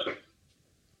on the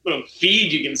little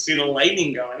feed you can see the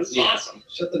lightning going. This is awesome.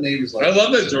 Shut the neighbors I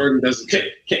love that Jordan does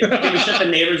it. Can we shut the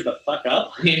neighbors the fuck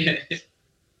up? Yeah.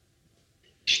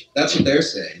 That's what they're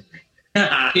saying.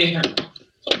 Yeah.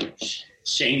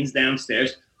 Shane's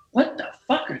downstairs. What the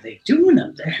fuck are they doing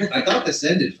up there? I thought this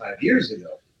ended 5 years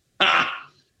ago.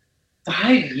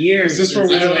 5 years. Is this where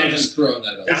we I'm just throwing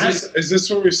that out. Is this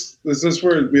where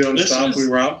we don't stop, we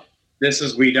romp? This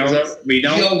is we don't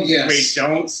Oh, yes. we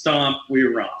don't stomp, we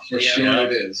romp. For sure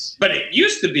it is. But it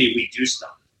used to be we do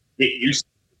stomp. It used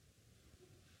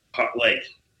to like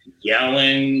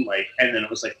yelling, like, and then it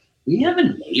was like, we have a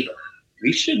neighbor.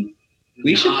 We should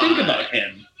think about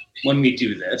him when we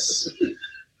do this. He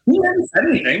hasn't said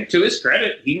anything. To his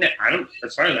credit,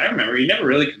 as far as I remember, he never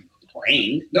really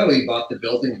complained. No, he bought the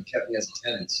building and kept me as a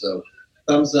tenant, so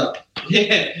thumbs up.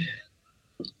 Yeah.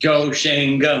 Go,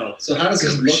 Shane, go. So how does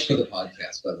this look for the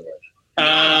podcast, by the way?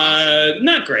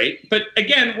 Not great, but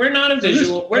again, we're not a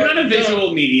visual. We're not a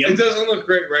visual medium. It doesn't look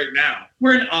great right now.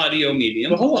 We're an audio medium.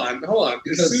 But hold on.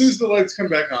 As soon as the lights come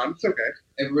back on, it's okay.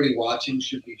 Everybody watching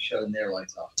should be shutting their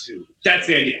lights off too. That's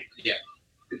the idea. Yeah.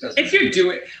 It doesn't. If you're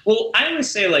doing, well, I always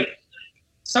say like,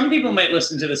 some people might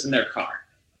listen to this in their car.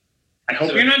 I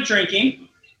hope you're not drinking,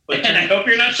 and I hope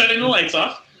you're not shutting the lights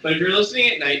off. But if you're listening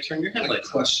at night, turn your I headlights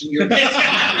on. question your. Don't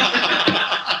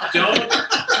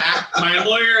act My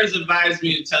lawyer has advised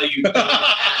me to tell you.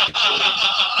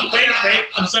 Wait,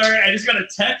 I'm sorry. I just got a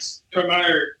text from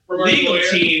our legal lawyer.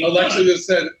 team. Alexa just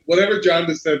said, whatever John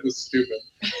just said was stupid.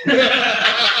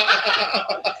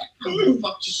 Who the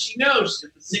fuck does she know? She's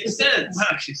got the sixth sense.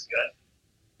 Wow, she's good.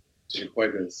 She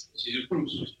quite is. She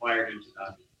was wired into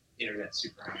the internet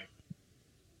super high.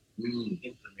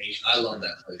 Information. I love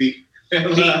that place.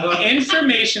 The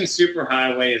Information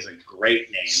Superhighway is a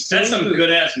great name. That's some good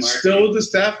ass marketing. Still with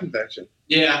the staph infection.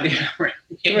 Yeah. Yeah, right.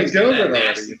 Come on, get over it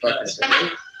already, you fucking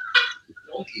idiot.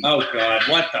 Oh God,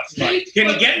 what the fuck? Can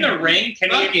he get in the ring?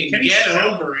 Can he get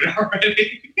show? over it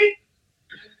already?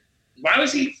 Why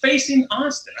was he facing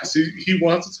Austin? See, he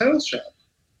wants a title shot.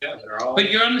 Yeah, they're all.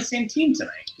 But you're on the same team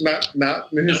tonight.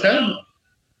 Not in his head.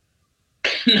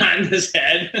 Not in his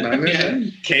head. Not in his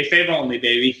head. Kayfabe only,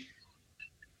 baby.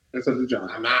 That's up to John.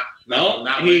 I'm not. No, I'm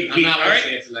not. I'm not all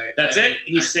listening right. Tonight. That's it.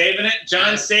 He's saving it.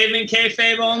 John's saving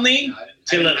kayfabe only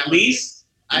till at least.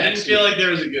 I didn't feel like there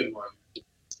was a good one.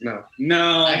 No.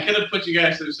 No. I could have put you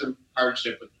guys through some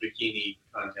hardship with the bikini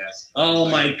contest. Oh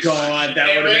my God, that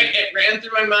would have been. It ran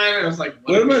through my mind, and I was like,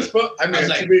 What am I supposed I mean, I was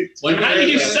like, to be, How did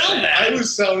you sell that? I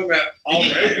was selling that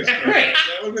already. Right.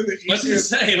 That would have been the What's it easiest.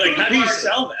 say? Like, how do you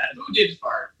sell that? Who did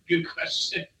fart? Good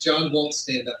question. John won't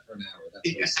stand up for an hour. That's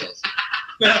what he says.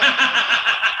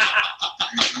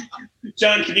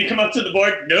 John, can you come up to the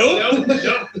board? Nope.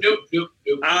 Nope.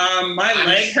 My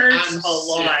leg hurts a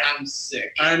lot. I'm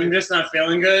sick. I'm just not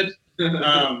feeling good. I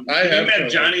Can have you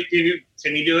have Johnny?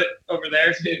 Can you do it over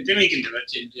there? Jimmy can do it.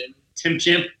 Tim.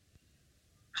 Tim.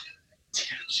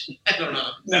 I don't know.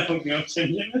 No,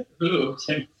 Tim Jim. Who?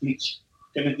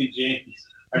 Timothy James,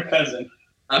 our cousin.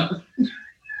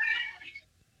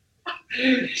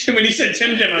 When he said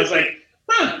Tim Jim, I was like,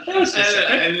 huh, that was specific.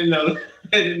 I didn't know.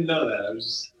 I didn't know that. I was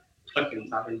just fucking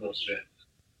talking bullshit.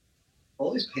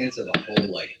 All these pants have a hole,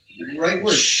 like, right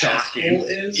where Shocking. hole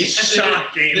is. Yeah.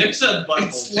 Shocking. There's a butthole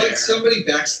It's like tear. somebody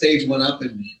backstage went up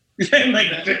and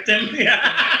Like victim.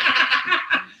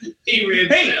 Yeah. He ran.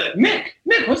 Hey,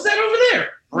 Nick, what's that over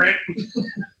there? Brent.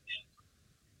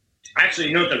 Actually,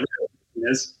 you know what the real thing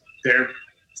is? They're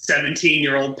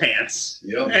 17-year-old pants.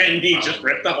 Yep. And he just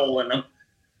ripped a hole in them.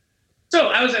 So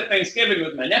I was at Thanksgiving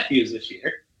with my nephews this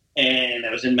year, and I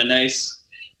was in my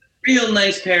real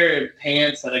nice pair of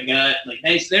pants that I got. Like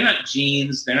nice, they're not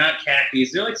jeans, they're not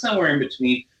khakis, they're like somewhere in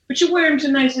between, but you wear them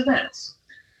to nice events.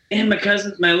 And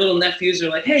my little nephews are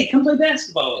like, hey, come play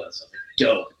basketball with us. I was like,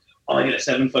 dope. Oh, I got a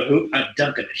 7-foot hoop. I'm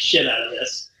dunking the shit out of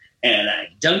this. And I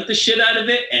dunked the shit out of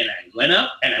it, and I went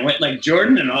up, and I went like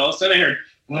Jordan, and all of a sudden I heard,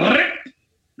 rip, and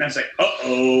I was like,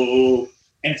 uh-oh.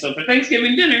 And so for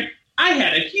Thanksgiving dinner, I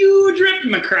had a huge rip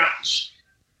in my crotch.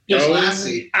 just Oh.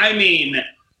 Lassie. I mean,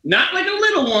 not like a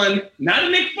little one, not a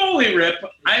Mick Foley rip.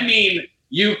 I mean,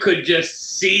 you could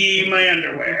just see my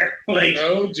underwear. Like,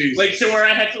 Oh, Jesus. like to where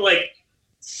I had to like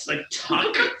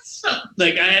tuck.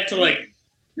 Like I had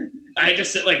to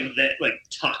sit like that, like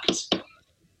tucked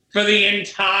for the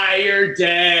entire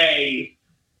day.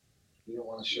 You don't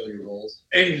want to show your rolls.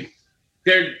 And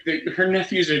her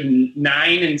nephews are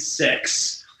 9 and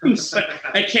 6. So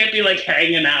I can't be like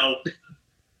hanging out,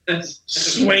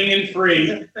 swinging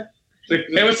free. Like,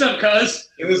 hey, what's up, cuz?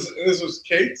 And this was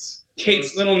Kate's?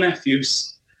 Kate's little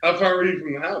nephews. How far were you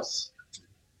from the house?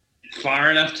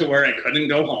 Far enough to where I couldn't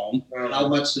go home. How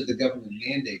much did the government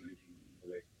mandate you?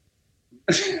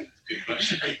 Good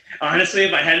question. Honestly,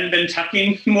 if I hadn't been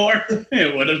tucking more,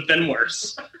 it would have been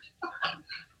worse.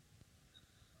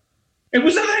 It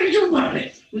was nothing to do about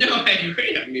it. No, I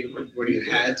agree. I mean, what do You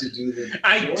you had to do the.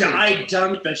 I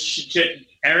dunked the shit.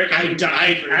 Eric, I went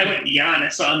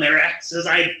Giannis on their asses.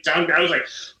 I dunked. I was like,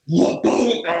 whoa,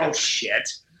 boom. Oh, shit.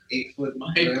 8-foot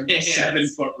My rim. pants.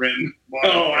 7-foot rim. Wow.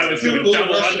 Oh, I was doing Little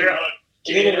double Russian- under.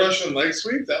 Little Russian leg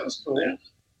sweep? That was cool. Yeah.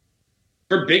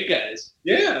 For big guys.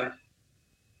 Yeah.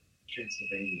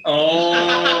 Pennsylvania.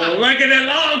 Oh, look at it.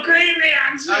 Oh, great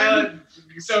reaction.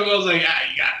 So I was like, you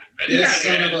got it. But This yeah,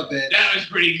 son yeah, of a bitch. that was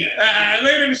pretty good.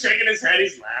 Look at him shaking his head.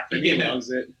 He's laughing. He Yeah. loves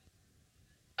it.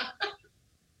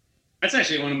 That's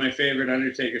actually one of my favorite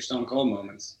Undertaker Stone Cold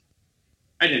moments.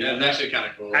 I didn't know That's that. actually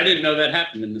kind of cool. I didn't know that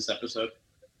happened in this episode.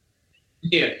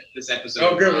 Yeah, this episode.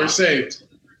 Oh, good. We're saved.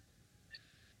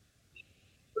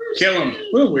 Kill him.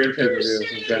 What a weird pay-per-view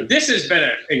this has been. This has been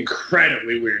an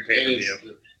incredibly weird It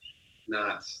pay-per-view. is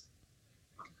not.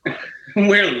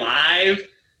 We're live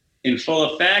in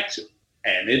full effect,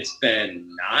 and it's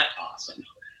been not awesome.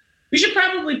 We should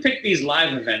probably pick these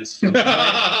live events for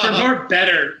more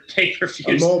better A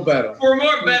pay-per-views. mole better. For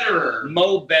more betterer.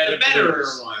 More better. The betterer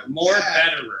one. More Yeah.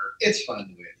 betterer. It's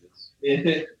fun the way it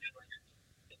is. Yeah.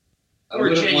 I Or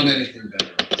wouldn't want change. anything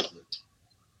better. Honestly.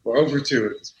 We're over 2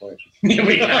 at this point.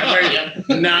 We are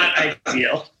not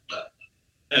ideal.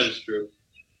 That is true.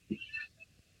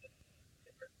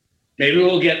 Maybe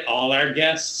we'll get all our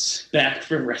guests back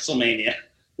for WrestleMania.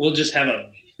 We'll just have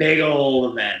a big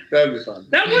old event. That'd be fun.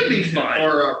 That would be fun.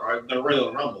 Or the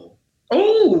Royal Rumble.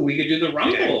 Oh, we could do the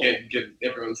Rumble. Yeah, get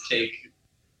everyone's take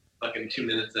fucking 2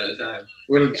 minutes at a time.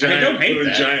 What a don't giant, hate what a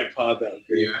that. giant pod that would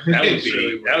be. Yeah. That would It's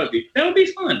really be that would be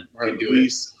fun. Or at do it.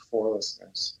 least 4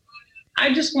 listeners.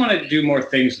 I just want to do more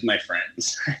things with my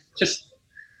friends.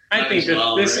 I Might think as that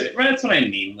well, this that's what I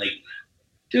mean. Like,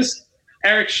 just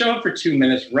Eric, show up for 2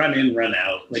 minutes, run in, run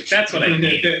out. Like, that's what I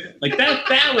need. Like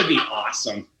that would be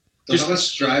awesome. So how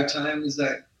much drive time is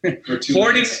that for 2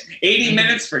 40, minutes? 80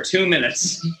 minutes for 2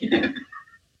 minutes.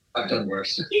 I've done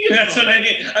worse. That's what I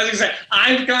need. I was gonna say,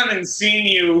 I've gone and seen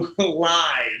you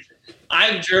live.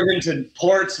 I've driven to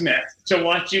Portsmouth to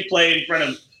watch you play in front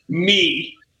of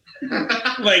me.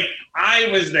 Like, I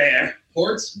was there.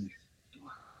 Portsmouth.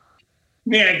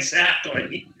 Yeah,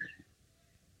 exactly.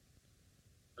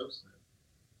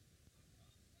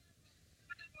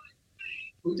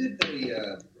 Who did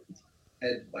the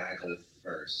head waggle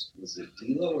first? Was it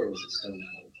D'Lo or was it Stone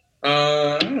Cold?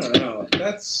 I don't know.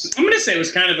 I'm gonna say it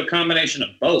was kind of a combination of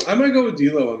both. I might go with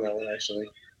D'Lo on that one, actually.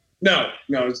 No,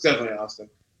 it's definitely Austin.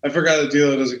 I forgot that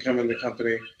D'Lo doesn't come in the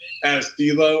company as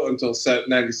D'Lo until set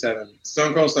 97.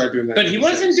 Stone Cold started doing that. But he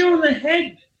wasn't doing the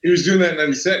head, He was doing that in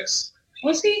 96.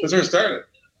 was he? That's where it started.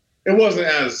 It wasn't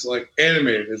as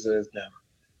animated as it is now.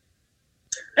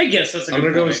 I guess that's a I'm good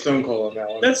gonna go point. with Stone Cold on that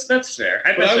one. That's fair.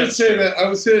 But I would say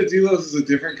that D'Lo's is a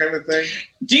different kind of thing.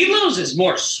 D'Lo's is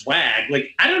more swag. Like,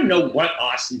 I don't know what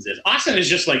Austin's is. Austin is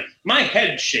just like, my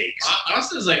head shakes.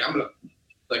 Austin's like, I'm gonna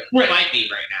Right. fight me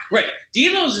right now. Right.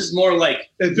 D'Lo's is more like,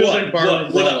 It feels what, like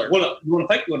Ballroom Brawler. what up? You want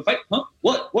to fight? You want to fight? Huh?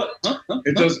 What? Huh?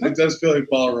 It does feel like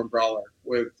Ballroom Brawler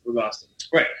with Austin.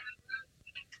 Right.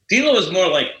 D'Lo is more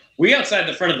like, we outside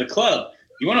the front of the club.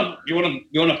 You wanna go?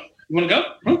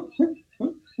 Huh?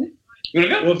 You wanna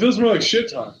go? Well, it feels more like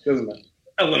shit talk, doesn't it?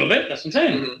 A little bit. That's what I'm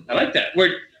saying. Mm-hmm. I like that. Where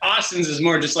Austin's is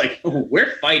more just like, oh,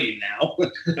 we're fighting now.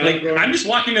 Like, I'm just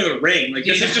walking to the ring. Like,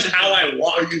 this is just how I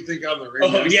walk. Or you think I'm the ring?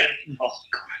 Oh, yeah. Oh,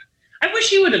 God. I wish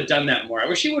he would have done that more. I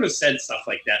wish he would have said stuff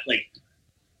like that. Like,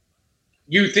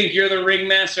 you think you're the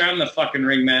ringmaster? I'm the fucking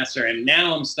ringmaster, and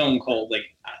now I'm Stone Cold.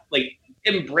 Like,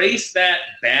 embrace that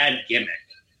bad gimmick.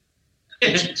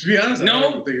 To be honest, I No,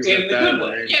 don't think it's in that the bad. good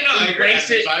way. right? Yeah, no, I agree. Embrace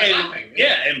it, I'm and laughing,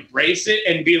 embrace it,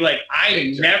 and be like, I'm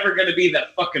Big time. never gonna be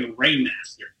that fucking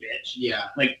ringmaster, bitch. Yeah.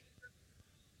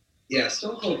 Yeah,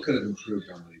 Stone Cold could have improved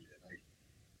on what he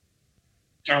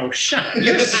did. Oh, shut up!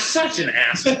 You're such an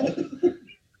asshole.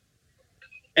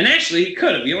 And actually, he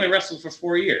could have. He only wrestled for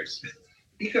 4 years.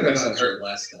 He could have That's gotten not hurt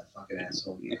less, that fucking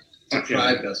asshole. Okay.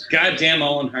 Pride does. Goddamn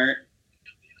Owen Hart.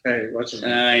 Hey, watch him.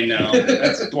 I know.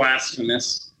 That's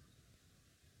blasphemous.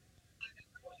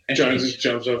 John just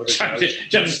jumps over the John couch.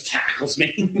 just tackles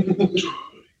me.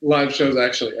 Live shows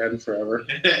actually end forever.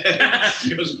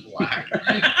 It was black.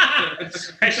 I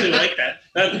actually like that.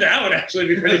 That would actually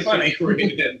be pretty funny.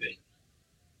 Great ending.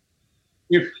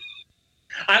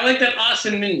 I like that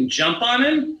Austin didn't jump on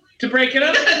him to break it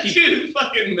up. Dude,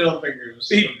 fucking middle finger was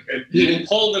so He- good. He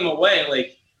pulled him away.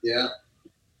 Like, Yeah.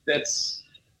 that's...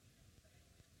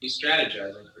 He's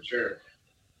strategizing for sure.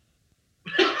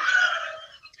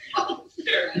 Oh,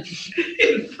 there.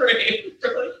 In frame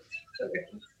for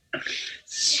like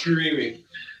screaming.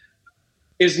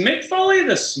 Is Mick Foley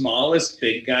the smallest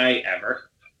big guy ever?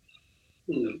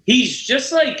 He's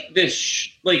just like this,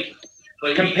 like,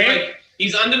 Like, Compare-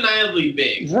 he's undeniably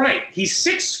big. right. He's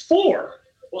 6'4".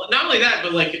 Well, not only that,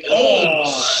 but like,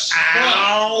 ouch.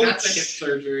 That's a hip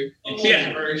surgery.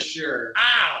 Yeah. For sure.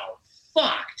 Ow.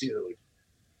 Fuck, dude.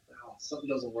 Wow, something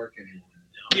doesn't work anymore.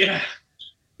 Yeah.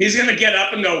 He's going to get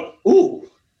up and go, ooh.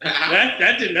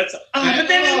 That didn't, that's, but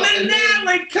then that,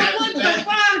 like, come what the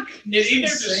fuck? It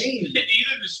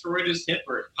either destroyed his hip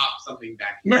or it popped something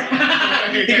back.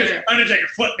 He goes, Undertaker,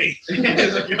 flip me.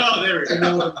 It's like, oh, there we I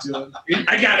know go. what I'm doing.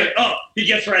 I got it. Oh, he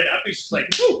gets right up. He's just like,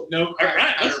 ooh. No, All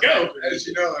right, let's go. As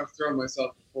you know, I've thrown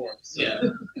myself before. So. Yeah.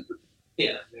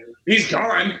 Yeah. He's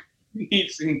gone.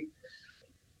 He's in...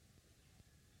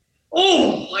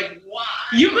 Oh, Like, why?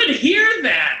 you could hear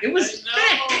that. It was thick.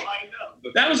 I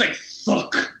know. That was like,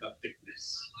 fuck. The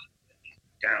thickness.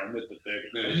 Down with the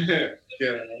thickness.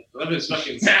 Get out. Love his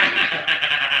fucking.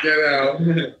 Get out.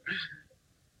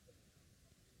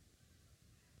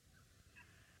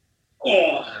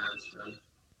 Oh,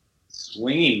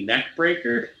 swinging neck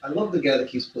breaker. I love the guy that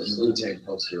keeps putting the Wu-Tang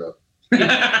poster up.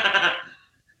 I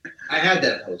I had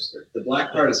that poster. The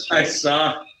black part is fake.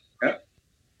 saw. Yep.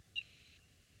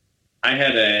 I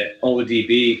had a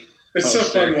ODB. It's so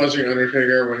fun watching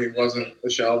Undertaker when he wasn't a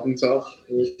shell of himself.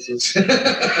 It was just...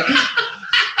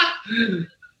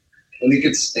 when he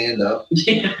could stand up.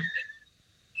 Yeah.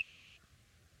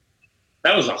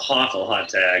 That was a awful hot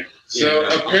tag. So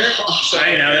apparently,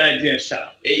 I know that. Yeah, shut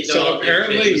up. So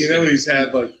apparently, you know, he's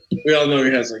had like we all know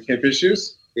he has like hip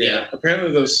issues. Yeah.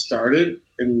 Apparently, those started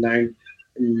in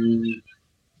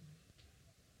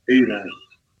 1989.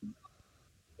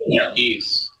 Yeah.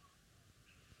 Jeez.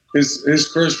 His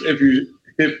first hip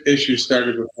issue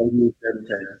started with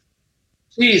Undertaker.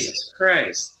 Jesus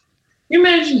Christ! Can you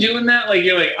imagine doing that? Like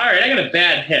you're like, all right, I got a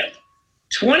bad hip.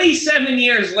 27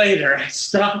 years later, I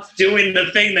stopped doing the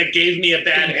thing that gave me a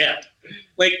bad hip.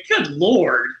 Like, good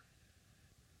Lord.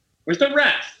 Where's the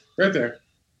ref? Right there.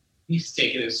 He's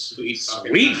taking his sweet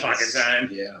fucking time.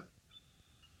 Yeah.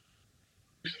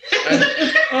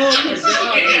 Oh my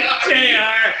God.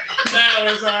 JR, that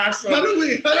was awesome. How do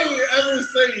we ever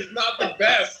say he's not the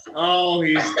best? Oh, oh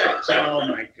my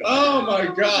God. Oh my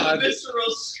God.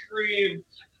 Visceral scream.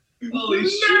 Holy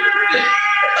shit.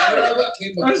 I don't know what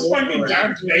came I was before. fucking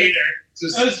Darth Vader.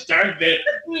 I was Darth Vader.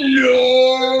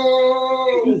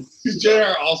 No!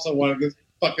 JR also wanted this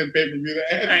fucking pay-per-view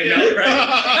to end. I know, right?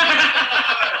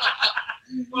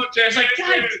 Well, JR's like,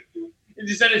 God. And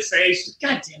he said it say,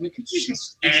 God damn it, could you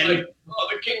just end? It's like, oh,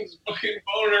 the king's fucking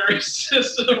boner is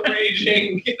just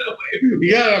raging. Get away from me.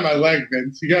 You got it on my leg,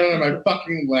 Vince. You got it on my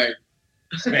fucking leg.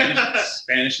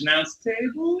 Spanish announce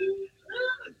table?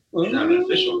 Not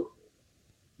official.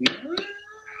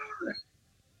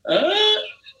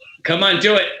 Come on,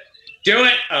 do it. Do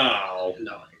it. Oh,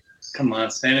 No. come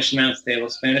on. Spanish announce table.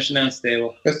 Spanish announce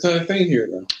table. That's not a thing here,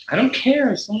 though. I don't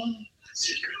care. Someone.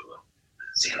 Secret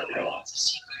rule.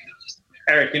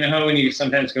 Eric, you know how when you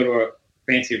sometimes go to a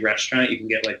fancy restaurant, you can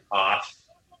get like off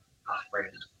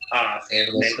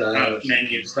Animal stuff.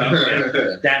 menu stuff?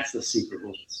 Yeah. That's the secret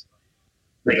rules.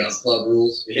 The Dumb Club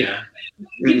rules. Yeah.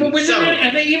 People, are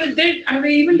they even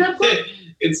done?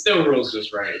 It still rules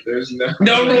just right. There's no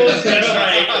rules. That's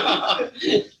right.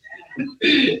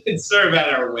 It's served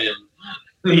at our whim.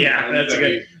 Yeah, that's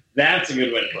a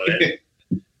good way to put it.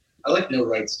 I like no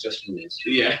rights, just rules.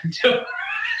 Yeah.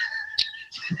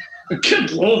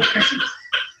 Good Lord.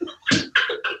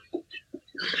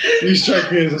 You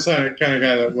strike me as the kind of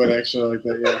guy that would actually like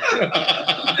that,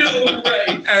 yeah. No,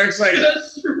 right. Eric's like,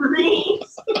 Just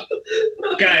rules.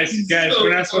 guys, So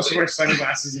we're not supposed to funny. wear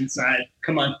sunglasses inside.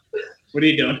 Come on. What are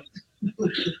you doing?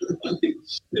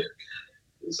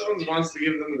 Someone wants to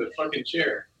give them the fucking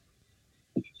chair.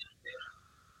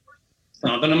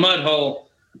 Stomp in a mud hole.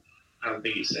 I don't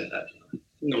think he said that.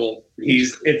 Well,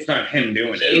 it's not him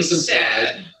doing it. It's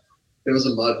sad. There was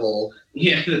a mud hole.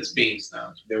 Yeah, that's being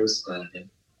stomped. There was stomping.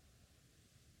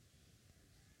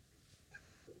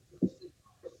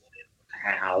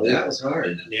 How? That was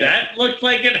hard. That looked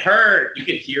like it hurt. You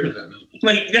could hear them.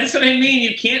 Like, that's what I mean.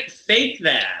 You can't fake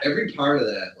that. Every part of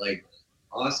that, like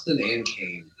Austin and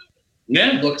Kane,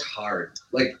 Yeah. looked hard.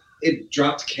 Like it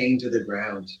dropped Kane to the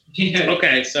ground. Yeah.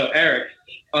 Okay, so Eric,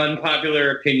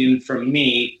 unpopular opinion from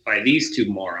me by these two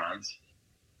morons.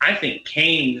 I think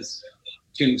Kane's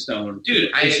tombstone Dude,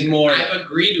 is more I've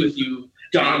agreed with you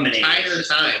dominating. the entire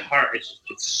time. Heart. It's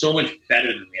so much better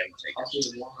than the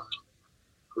Undertaker's.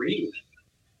 Agree.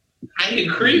 I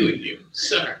agree with you,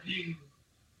 sir.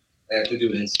 I have to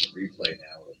do an instant replay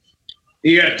now.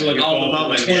 You have to look at All the both of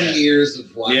moments. them. 20 years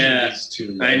of watching Yeah. these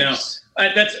two. I know.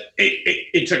 legs.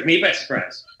 It took me by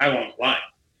surprise. I won't lie.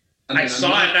 I mean, I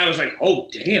saw it and I was like, oh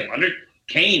damn,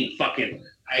 Kane fucking.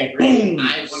 I agree. Boom.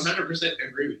 I 100%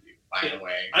 agree with you, by the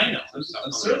way. I know.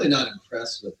 I'm certainly not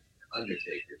impressed with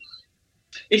Undertaker.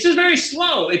 It's just very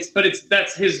slow.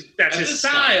 That's his his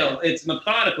style. It's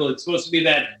methodical. It's supposed to be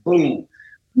that boom.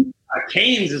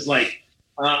 Kane's is like,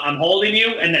 I'm holding you,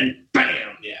 and then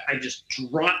bam. Yeah.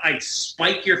 I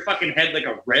spike your fucking head like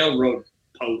a railroad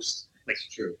post. Like,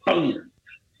 It's true. boom.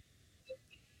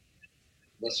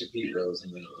 Unless you're Pete Rose.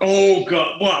 And then Oh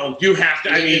god. Well, you have to.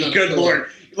 I mean, Yeah, good no. lord.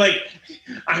 Like,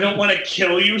 I don't want to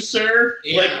kill you, sir.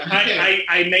 Yeah. Like,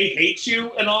 I may hate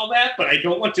you and all that, but I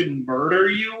don't want to murder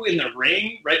you in the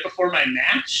ring right before my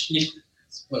match. I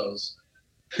suppose.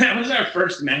 That was our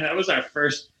first match. That was our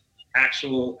first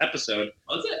actual episode.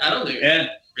 Was it? I don't think. Yeah,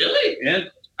 Really? yeah.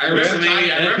 I remember WrestleMania,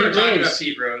 talking, I remember Pete talking Rose. about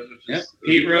Pete Rose. Which Yeah, is,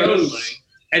 Pete that was Rose. funny.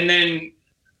 And then,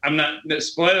 I'm not.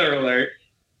 Spoiler alert.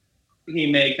 He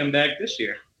may come back this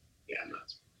year. Yeah, I'm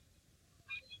not.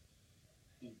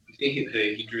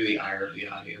 He drew the ire of the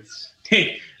audience.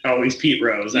 Oh, he's Pete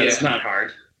Rose. That's Yeah. not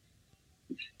hard.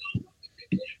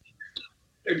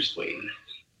 They're just waiting.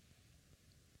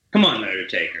 Come on,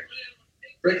 Undertaker.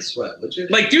 Break a sweat, would you?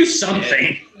 Like, do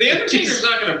something. The Undertaker's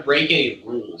not going to break any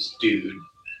rules, dude.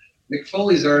 Mick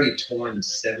Foley's already torn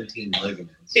 17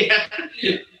 ligaments. Yeah.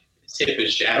 His hip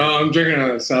is shattered. Oh, I'm drinking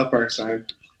on a South Park sign.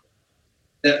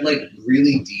 That like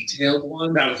really detailed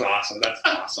one. That was awesome. That's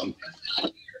awesome.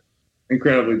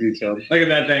 Incredibly detailed. Look at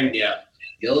that thing. Yeah.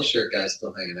 Yellow shirt guy's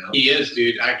still hanging out. He is,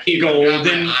 dude. I keep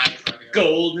Golden. my eyes on him.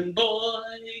 Golden boy,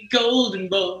 golden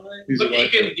boy. He's Look, a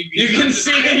white guy. You can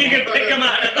see him. You can pick him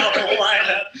out of the whole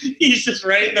lineup. He's just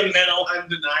right in the middle.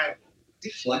 Undeniable. Is he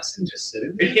flexing just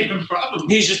sitting there? Yeah,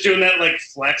 probably. He's just doing that like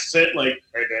flex sit, like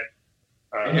right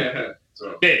there. Yeah.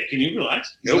 So. Dave, can you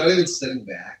relax? He's not even sitting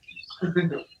back.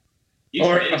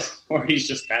 Or he's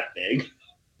just that big.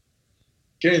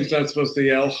 Game's not supposed to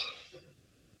yell.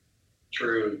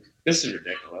 True. This is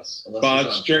ridiculous. Unless Botch.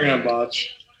 he's on Drinking on fire.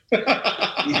 botch. I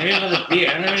don't have a beer.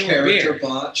 I don't have any more Character beer.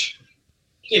 botch.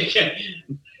 Yeah.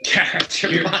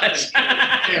 Character botch.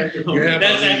 Character Yeah,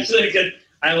 That's buddy. actually a good.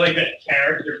 I like that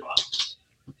character botch.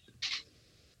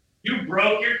 You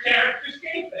broke your character's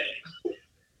game thing.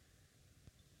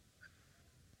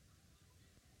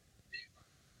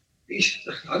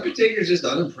 Undertaker's just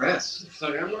unimpressed. It's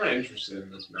like, I'm not interested in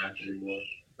this match anymore.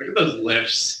 Look at those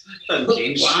lips on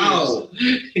James. Wow.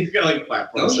 Shoes. He's got like That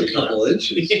platforms. was a couple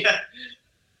inches. Yeah.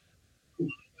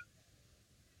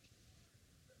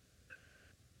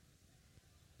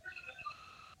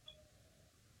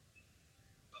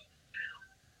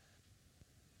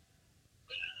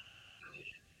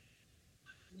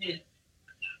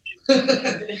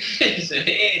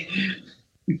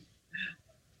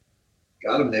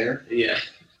 Got him there. Yeah.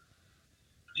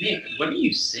 Man, what are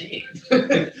you saying?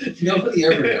 Nobody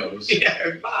ever knows.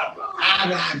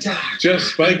 Yeah,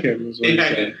 Just spike him is what he Yeah.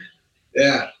 said.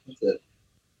 Yeah, that's it.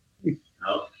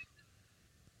 Oh.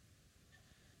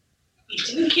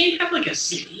 Didn't Kane have like a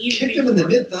sleeve? Kicked him in the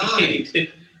mid-thigh.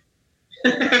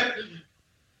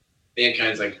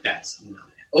 Mankind's like, that's not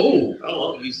it. Oh,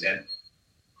 Oh, well, he's dead.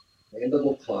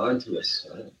 mandible claw into a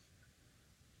side.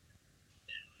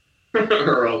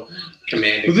 Earl But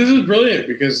commanding. this is brilliant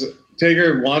because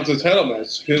Taker wants a title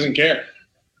match. He doesn't care.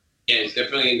 Yeah, he's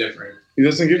definitely indifferent. He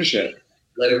doesn't give a shit.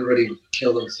 Let everybody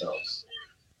kill themselves.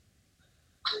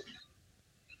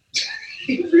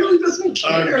 He really doesn't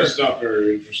care. not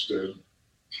very interested.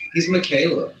 He's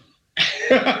Michaela.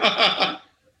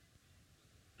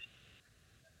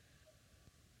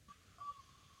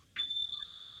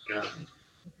 God.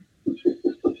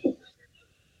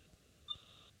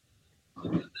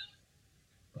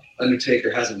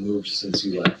 Undertaker hasn't moved since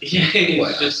you left. Yeah,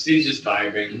 What? he's just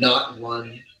vibing. Not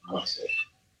one muscle.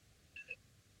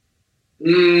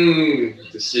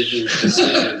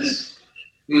 Decisions.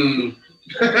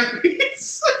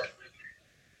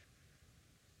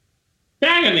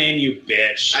 Bang him in, you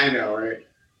bitch. I know, right?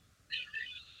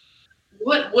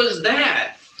 What was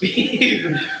that? He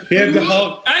had the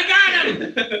Hulk. I got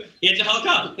him. He had to Hulk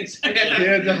up. He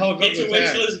had the Hulk up Get to wait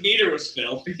attack. till his meter was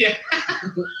filled. Yeah.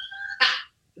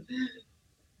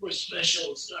 We're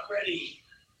special. It's not ready.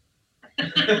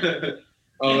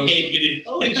 Oh, Hey, good-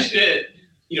 Holy shit.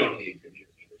 You don't hate video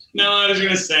games. No, I was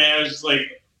gonna say. I was just like,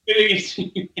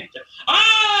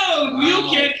 oh, wheel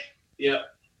Wow. kick. Yep.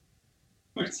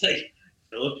 Where it's like,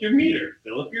 fill up your meter.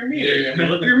 Fill up your meter. Yeah.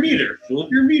 Fill up your meter. Fill up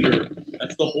your meter.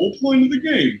 That's the whole point of the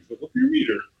game. Fill up your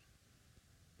meter.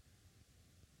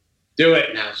 Do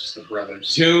it. Now it's just the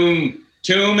brothers. Tomb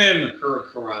him.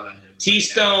 Hurricanrana him.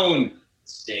 T-Stone.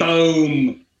 Sting.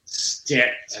 Boom.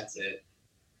 Stick. That's it.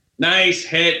 Nice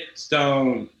hit,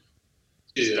 Stone.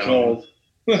 Dude. cold.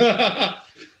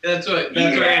 That's what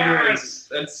Andrew Yes! is.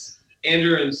 That's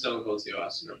Andrew and Stone Cold Steve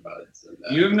Austin are buds. And,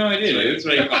 You have no idea. That's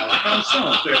what I call him.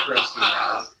 Stone. Their first two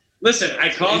rounds. Listen,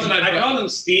 I called him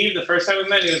Steve the first time we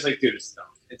met. He was like, dude, it's Stone.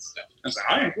 It's Stone. I was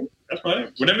like, all right, cool. That's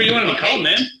fine. Whatever you want to be called,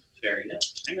 man. Very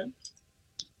nice. Hang on.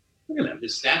 Look at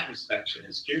His staff inspection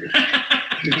is cured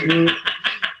Hey,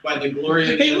 by the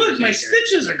glory of Hey, look, my Undertaker.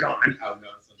 stitches are gone. Oh, no,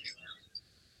 it's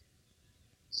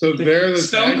so they're the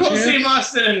Stone tag Cold champs? Steve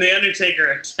Austin and The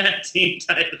Undertaker are tag team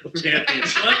title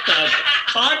champions. What the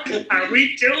fuck are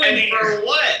we doing And here? for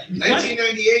what?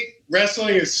 1998?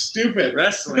 Wrestling is stupid.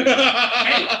 Wrestling.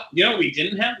 Hey, you know what we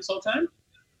didn't have this whole time?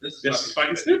 This This is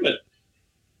fucking stupid.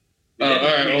 Oh, all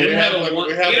right. Well, we have one.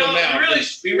 We have You know, one now.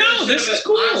 No, this is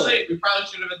cool. Honestly, we probably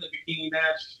should have had the bikini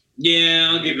match. Yeah,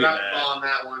 I'll We give you dropped the that. ball on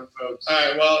that one, folks. All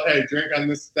right. Well, hey, drink on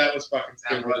this. That was fucking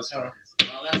That stupid. was well,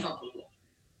 that's not cool.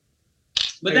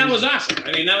 But that was awesome.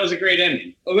 I mean, that was a great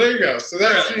ending. Oh, there you go. So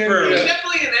that's the end. For- It was Yeah.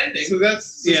 definitely an ending. So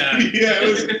that's Yeah. yeah.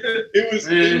 It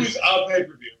was on pay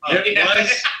per view.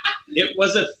 It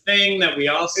was a thing that we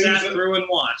all sat was a- through and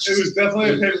watched. It was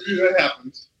definitely a pay per view that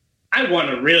happened. I want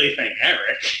to really thank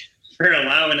Eric for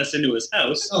allowing us into his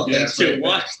house to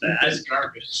watch that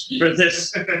garbage for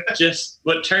this just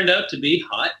what turned out to be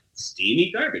hot,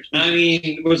 steamy garbage. I mean,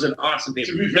 it was an awesome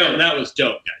pay-per-view. No, that was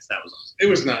dope, guys. That was awesome. It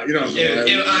was not. You know,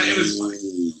 it was fun.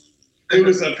 It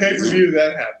was a pay-per-view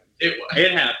that happened.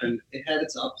 It happened. It had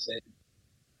its ups.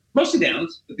 Mostly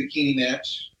downs. The bikini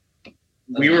match.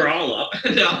 We were all up.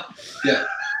 No. Yeah.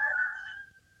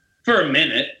 For a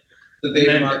minute. The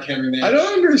Vader Mark Henry match. I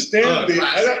don't understand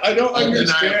I don't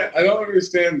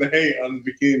understand the hate on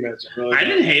the bikini match. Really. I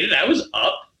didn't hate it. I was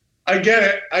up. I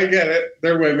get it.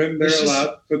 They're women. They're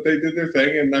allowed, but they did their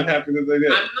thing, and I'm happy that they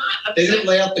did. I'm not. They didn't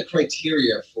lay out the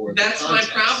criteria for. That's my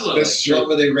problem. That's true. What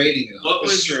were they rating it on? What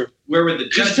was true? Where were the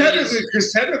judges?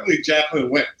 Because technically, Jacqueline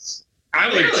wins. I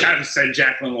would have said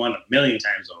Jacqueline won a million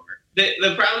times over.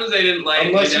 The problem is they didn't lay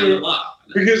Unless down the law.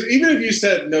 Because even if you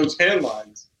said no tan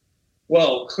lines,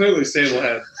 well, clearly Sable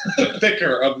had the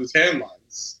thicker of the tan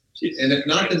lines. And if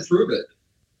not, then prove it.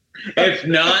 If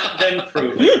not, then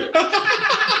prove it.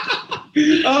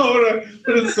 Oh,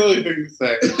 what a silly thing to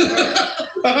say.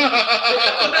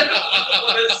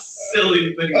 What a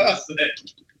silly thing to say.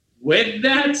 With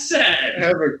that said,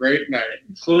 have a great night.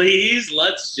 Please,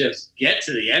 let's just get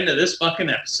to the end of this fucking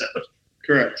episode.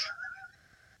 Correct.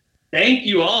 Thank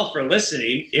you all for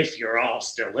listening, if you're all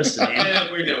still listening.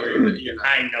 Yeah, we know you're not.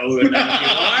 I know that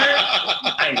you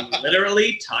are. I'm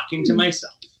literally talking to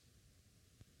myself.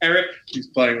 Eric, he's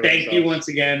playing. Thank you once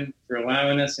again for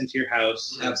allowing us into your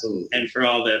house. Absolutely. And for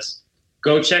all this.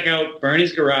 Go check out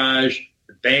Bernie's Garage,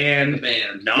 the band.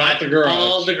 Not the garage.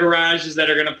 All the garages that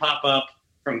are going to pop up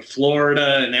from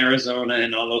Florida and Arizona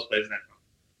and all those places.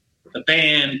 The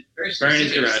band, Bernie's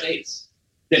Garage. States.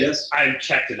 Yes. I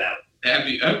checked it out.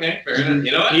 Okay, fair enough.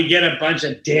 You know what? You get a bunch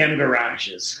of damn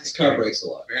garages. This car breaks a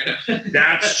lot. Fair enough.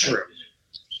 That's true.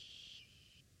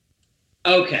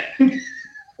 Okay.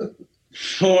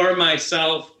 For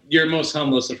myself, your most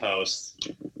humblest of hosts.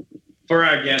 For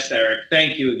our guest, Eric,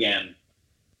 thank you again.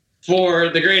 For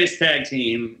the greatest tag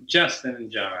team, Justin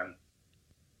and John.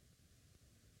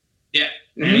 Yeah.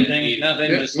 Anything?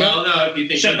 Nothing? Yeah. Just Well, no, if you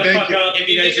think shut the fuck up. If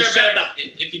you think you're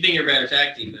if you think you're a better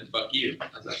tag team, then fuck you.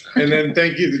 How's that sound? And then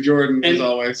thank you to Jordan, as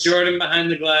always. Jordan behind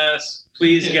the glass.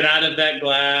 Please get out of that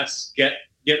glass. Get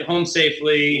home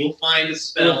safely. We'll find a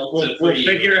spell. We'll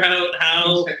figure out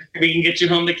how we can get you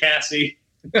home to Cassie.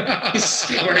 He's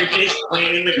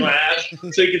cleaning the glass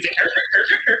so you can say.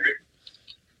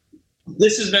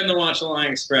 This has been the Watch Along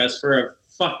Express for a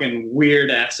fucking weird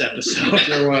ass episode.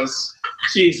 There was.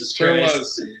 Jesus Christ.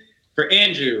 Was. For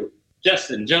Andrew,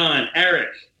 Justin, John, Eric,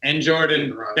 and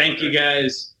Jordan, thank you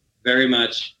guys very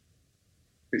much.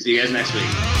 We'll see you guys next week.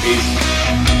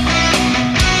 Peace.